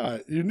Dory. Why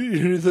not? You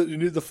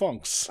need the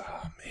Funks.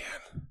 Oh man.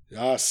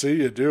 Yeah,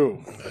 see, you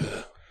do.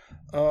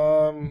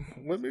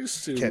 Let me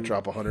see. Can't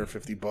drop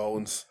 150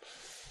 bones.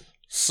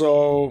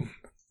 So,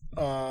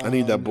 I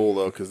need that Bull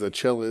though, because the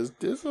chill is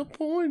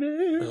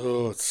disappointing.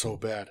 Oh, it's so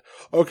bad.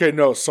 Okay,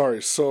 no,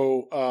 sorry.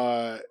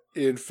 So,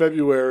 in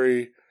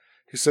February,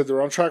 he said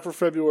they're on track for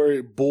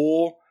February.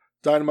 Bull,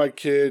 Dynamite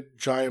Kid,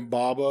 Giant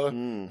Baba,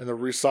 and the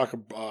restock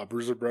of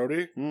Bruiser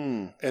Brody.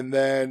 And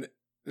then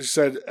he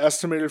said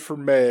estimated for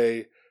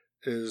May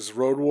is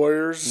Road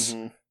Warriors,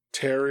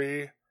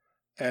 Terry,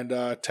 and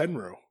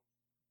Tenru.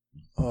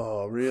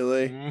 Oh,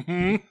 really?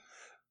 Mm-hmm.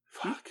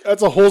 Fuck.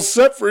 That's a whole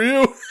set for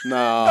you.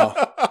 No.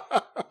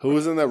 Who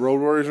was in that?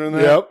 Road Warriors are in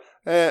there?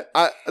 Yep.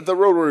 The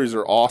Road Warriors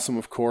are awesome,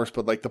 of course,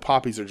 but like the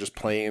Poppies are just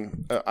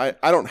plain. I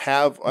only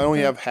have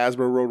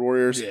Hasbro Road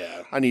Warriors.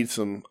 Yeah. I need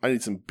some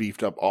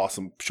beefed up,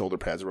 awesome shoulder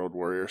pads Road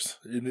Warriors.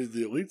 You need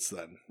the Elites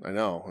then. I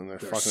know, and they're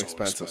fucking so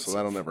expensive, so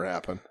that'll never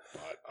happen.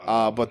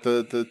 But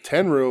the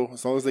Tenru,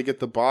 as long as they get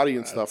the body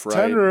and stuff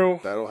right,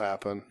 Tenru, that'll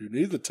happen. You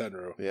need the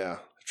Tenru. Yeah.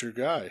 That's your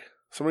guy.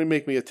 Somebody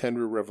make me a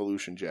Tenru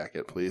Revolution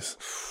jacket, please.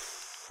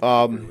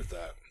 I agree with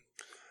that.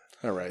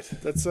 All right.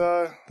 That's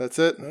it? That's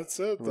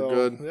it, We're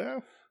good?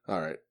 Yeah.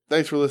 All right.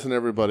 Thanks for listening,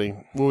 everybody.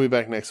 We'll be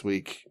back next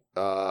week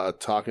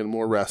talking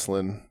more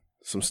wrestling,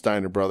 some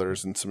Steiner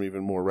Brothers, and some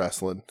even more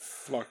wrestling.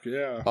 Fuck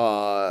yeah.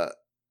 What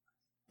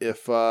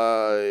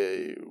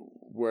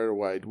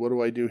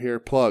do I do here?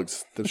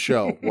 Plugs. The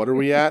show. What are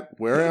we at?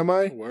 Where am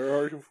I? Where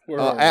are you?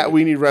 At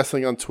We Need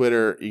Wrestling on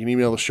Twitter. You can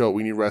email the show at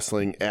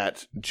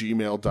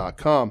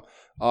weneedwrestling@gmail.com.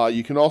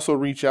 You can also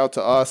reach out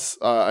to us.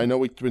 I know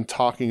we've been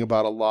talking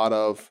about a lot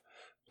of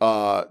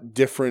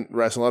different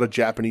wrestling, a lot of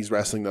Japanese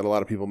wrestling that a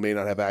lot of people may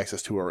not have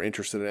access to or are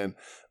interested in.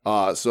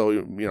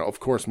 So, of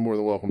course, more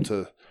than welcome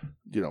to,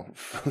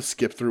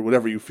 skip through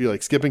whatever you feel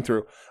like skipping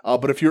through.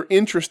 But if you're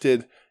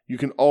interested, you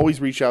can always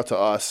reach out to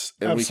us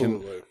and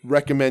Absolutely. We can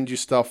recommend you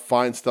stuff,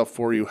 find stuff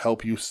for you,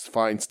 help you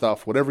find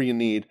stuff, whatever you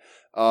need.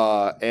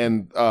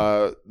 And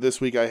this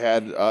week I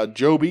had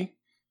Joby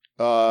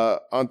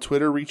on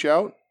Twitter reach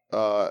out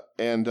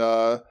and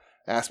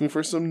ask me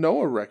for some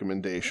Noah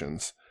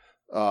recommendations.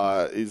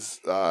 Is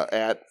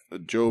at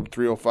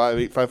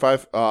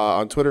Job305855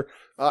 on Twitter.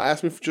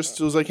 Asked me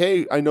was like,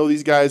 hey, I know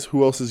these guys.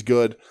 Who else is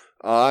good?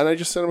 And I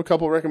just sent him a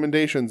couple of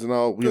recommendations, and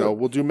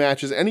we'll do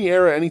matches any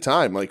era, any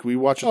time. Like we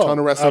watch a ton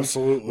of wrestling.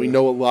 Absolutely, we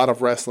know a lot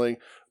of wrestling.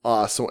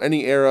 So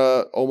any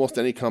era, almost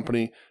any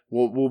company,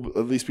 we'll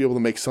at least be able to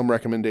make some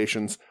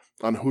recommendations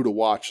on who to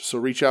watch. So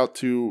reach out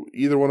to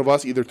either one of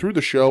us, either through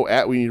the show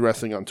at We Need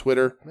Wrestling on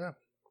Twitter. Yeah.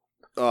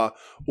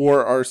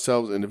 Or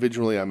ourselves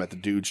individually. I'm at the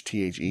Dooge,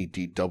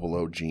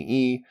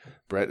 TheDooge.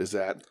 Brett is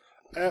at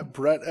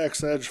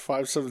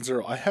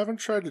BrettXEdge570. I haven't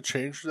tried to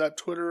change that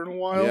Twitter in a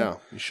while. Yeah,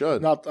 you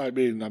should.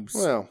 I'm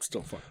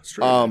still fucking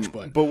straight edge,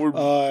 but we're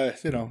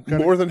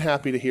more than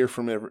happy to hear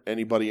from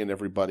anybody and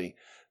everybody.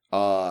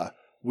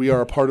 We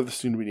are a part of the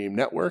Soon to Be Named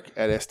Network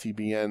at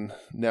STBN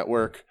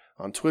Network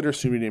on Twitter,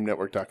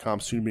 soontobenamednetwork.com,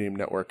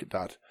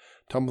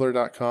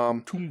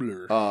 soontobenamednetwork.tumblr.com.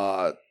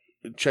 Tumblr.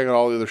 Check out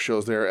all the other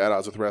shows there. At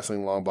Odds with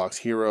Wrestling, Long Box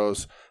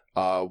Heroes.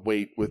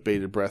 Wait with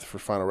bated breath for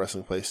Final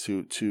Wrestling Place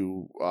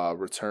to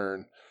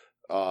return.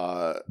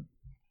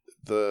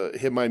 The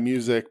Hit My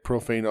Music,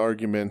 Profane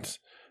Argument,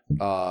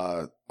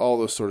 all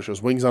those sort of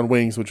shows. Wings on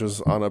Wings, which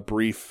was on a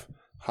brief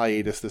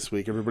hiatus this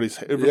week. Everybody's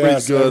good.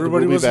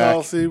 Everybody was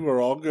healthy.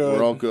 We're all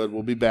good.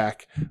 We'll be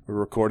back. We're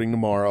recording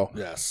tomorrow.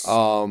 Yes.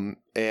 And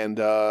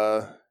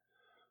what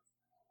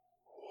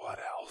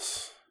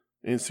else?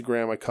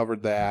 Instagram, I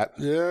covered that.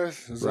 Yeah.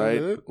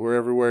 Right? We're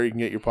everywhere you can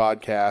get your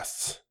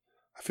podcasts.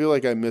 I feel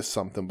like I missed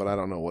something, but I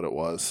don't know what it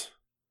was.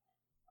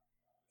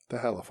 The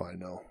hell if I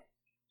know.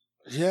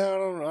 Yeah, I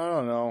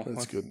don't know.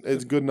 That's good.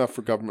 It's good enough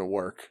for government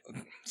work.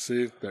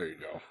 See, there you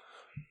go.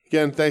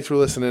 Again, thanks for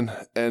listening,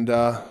 and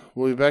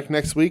we'll be back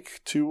next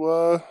week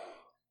to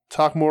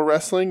talk more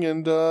wrestling,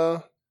 and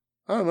I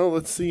don't know,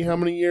 let's see how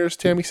many years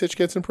Tammy Sitch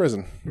gets in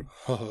prison.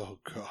 Oh,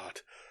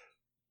 God.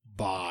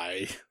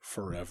 Bye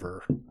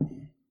forever.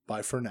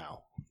 Bye for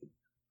now.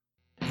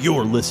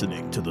 You're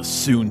listening to the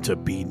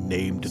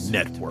soon-to-be-named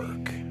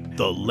network,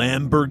 the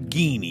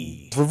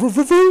Lamborghini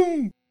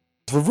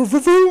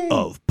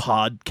of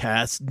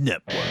podcast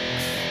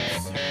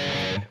networks.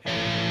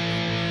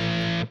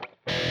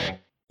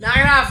 Knock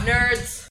it off, nerds!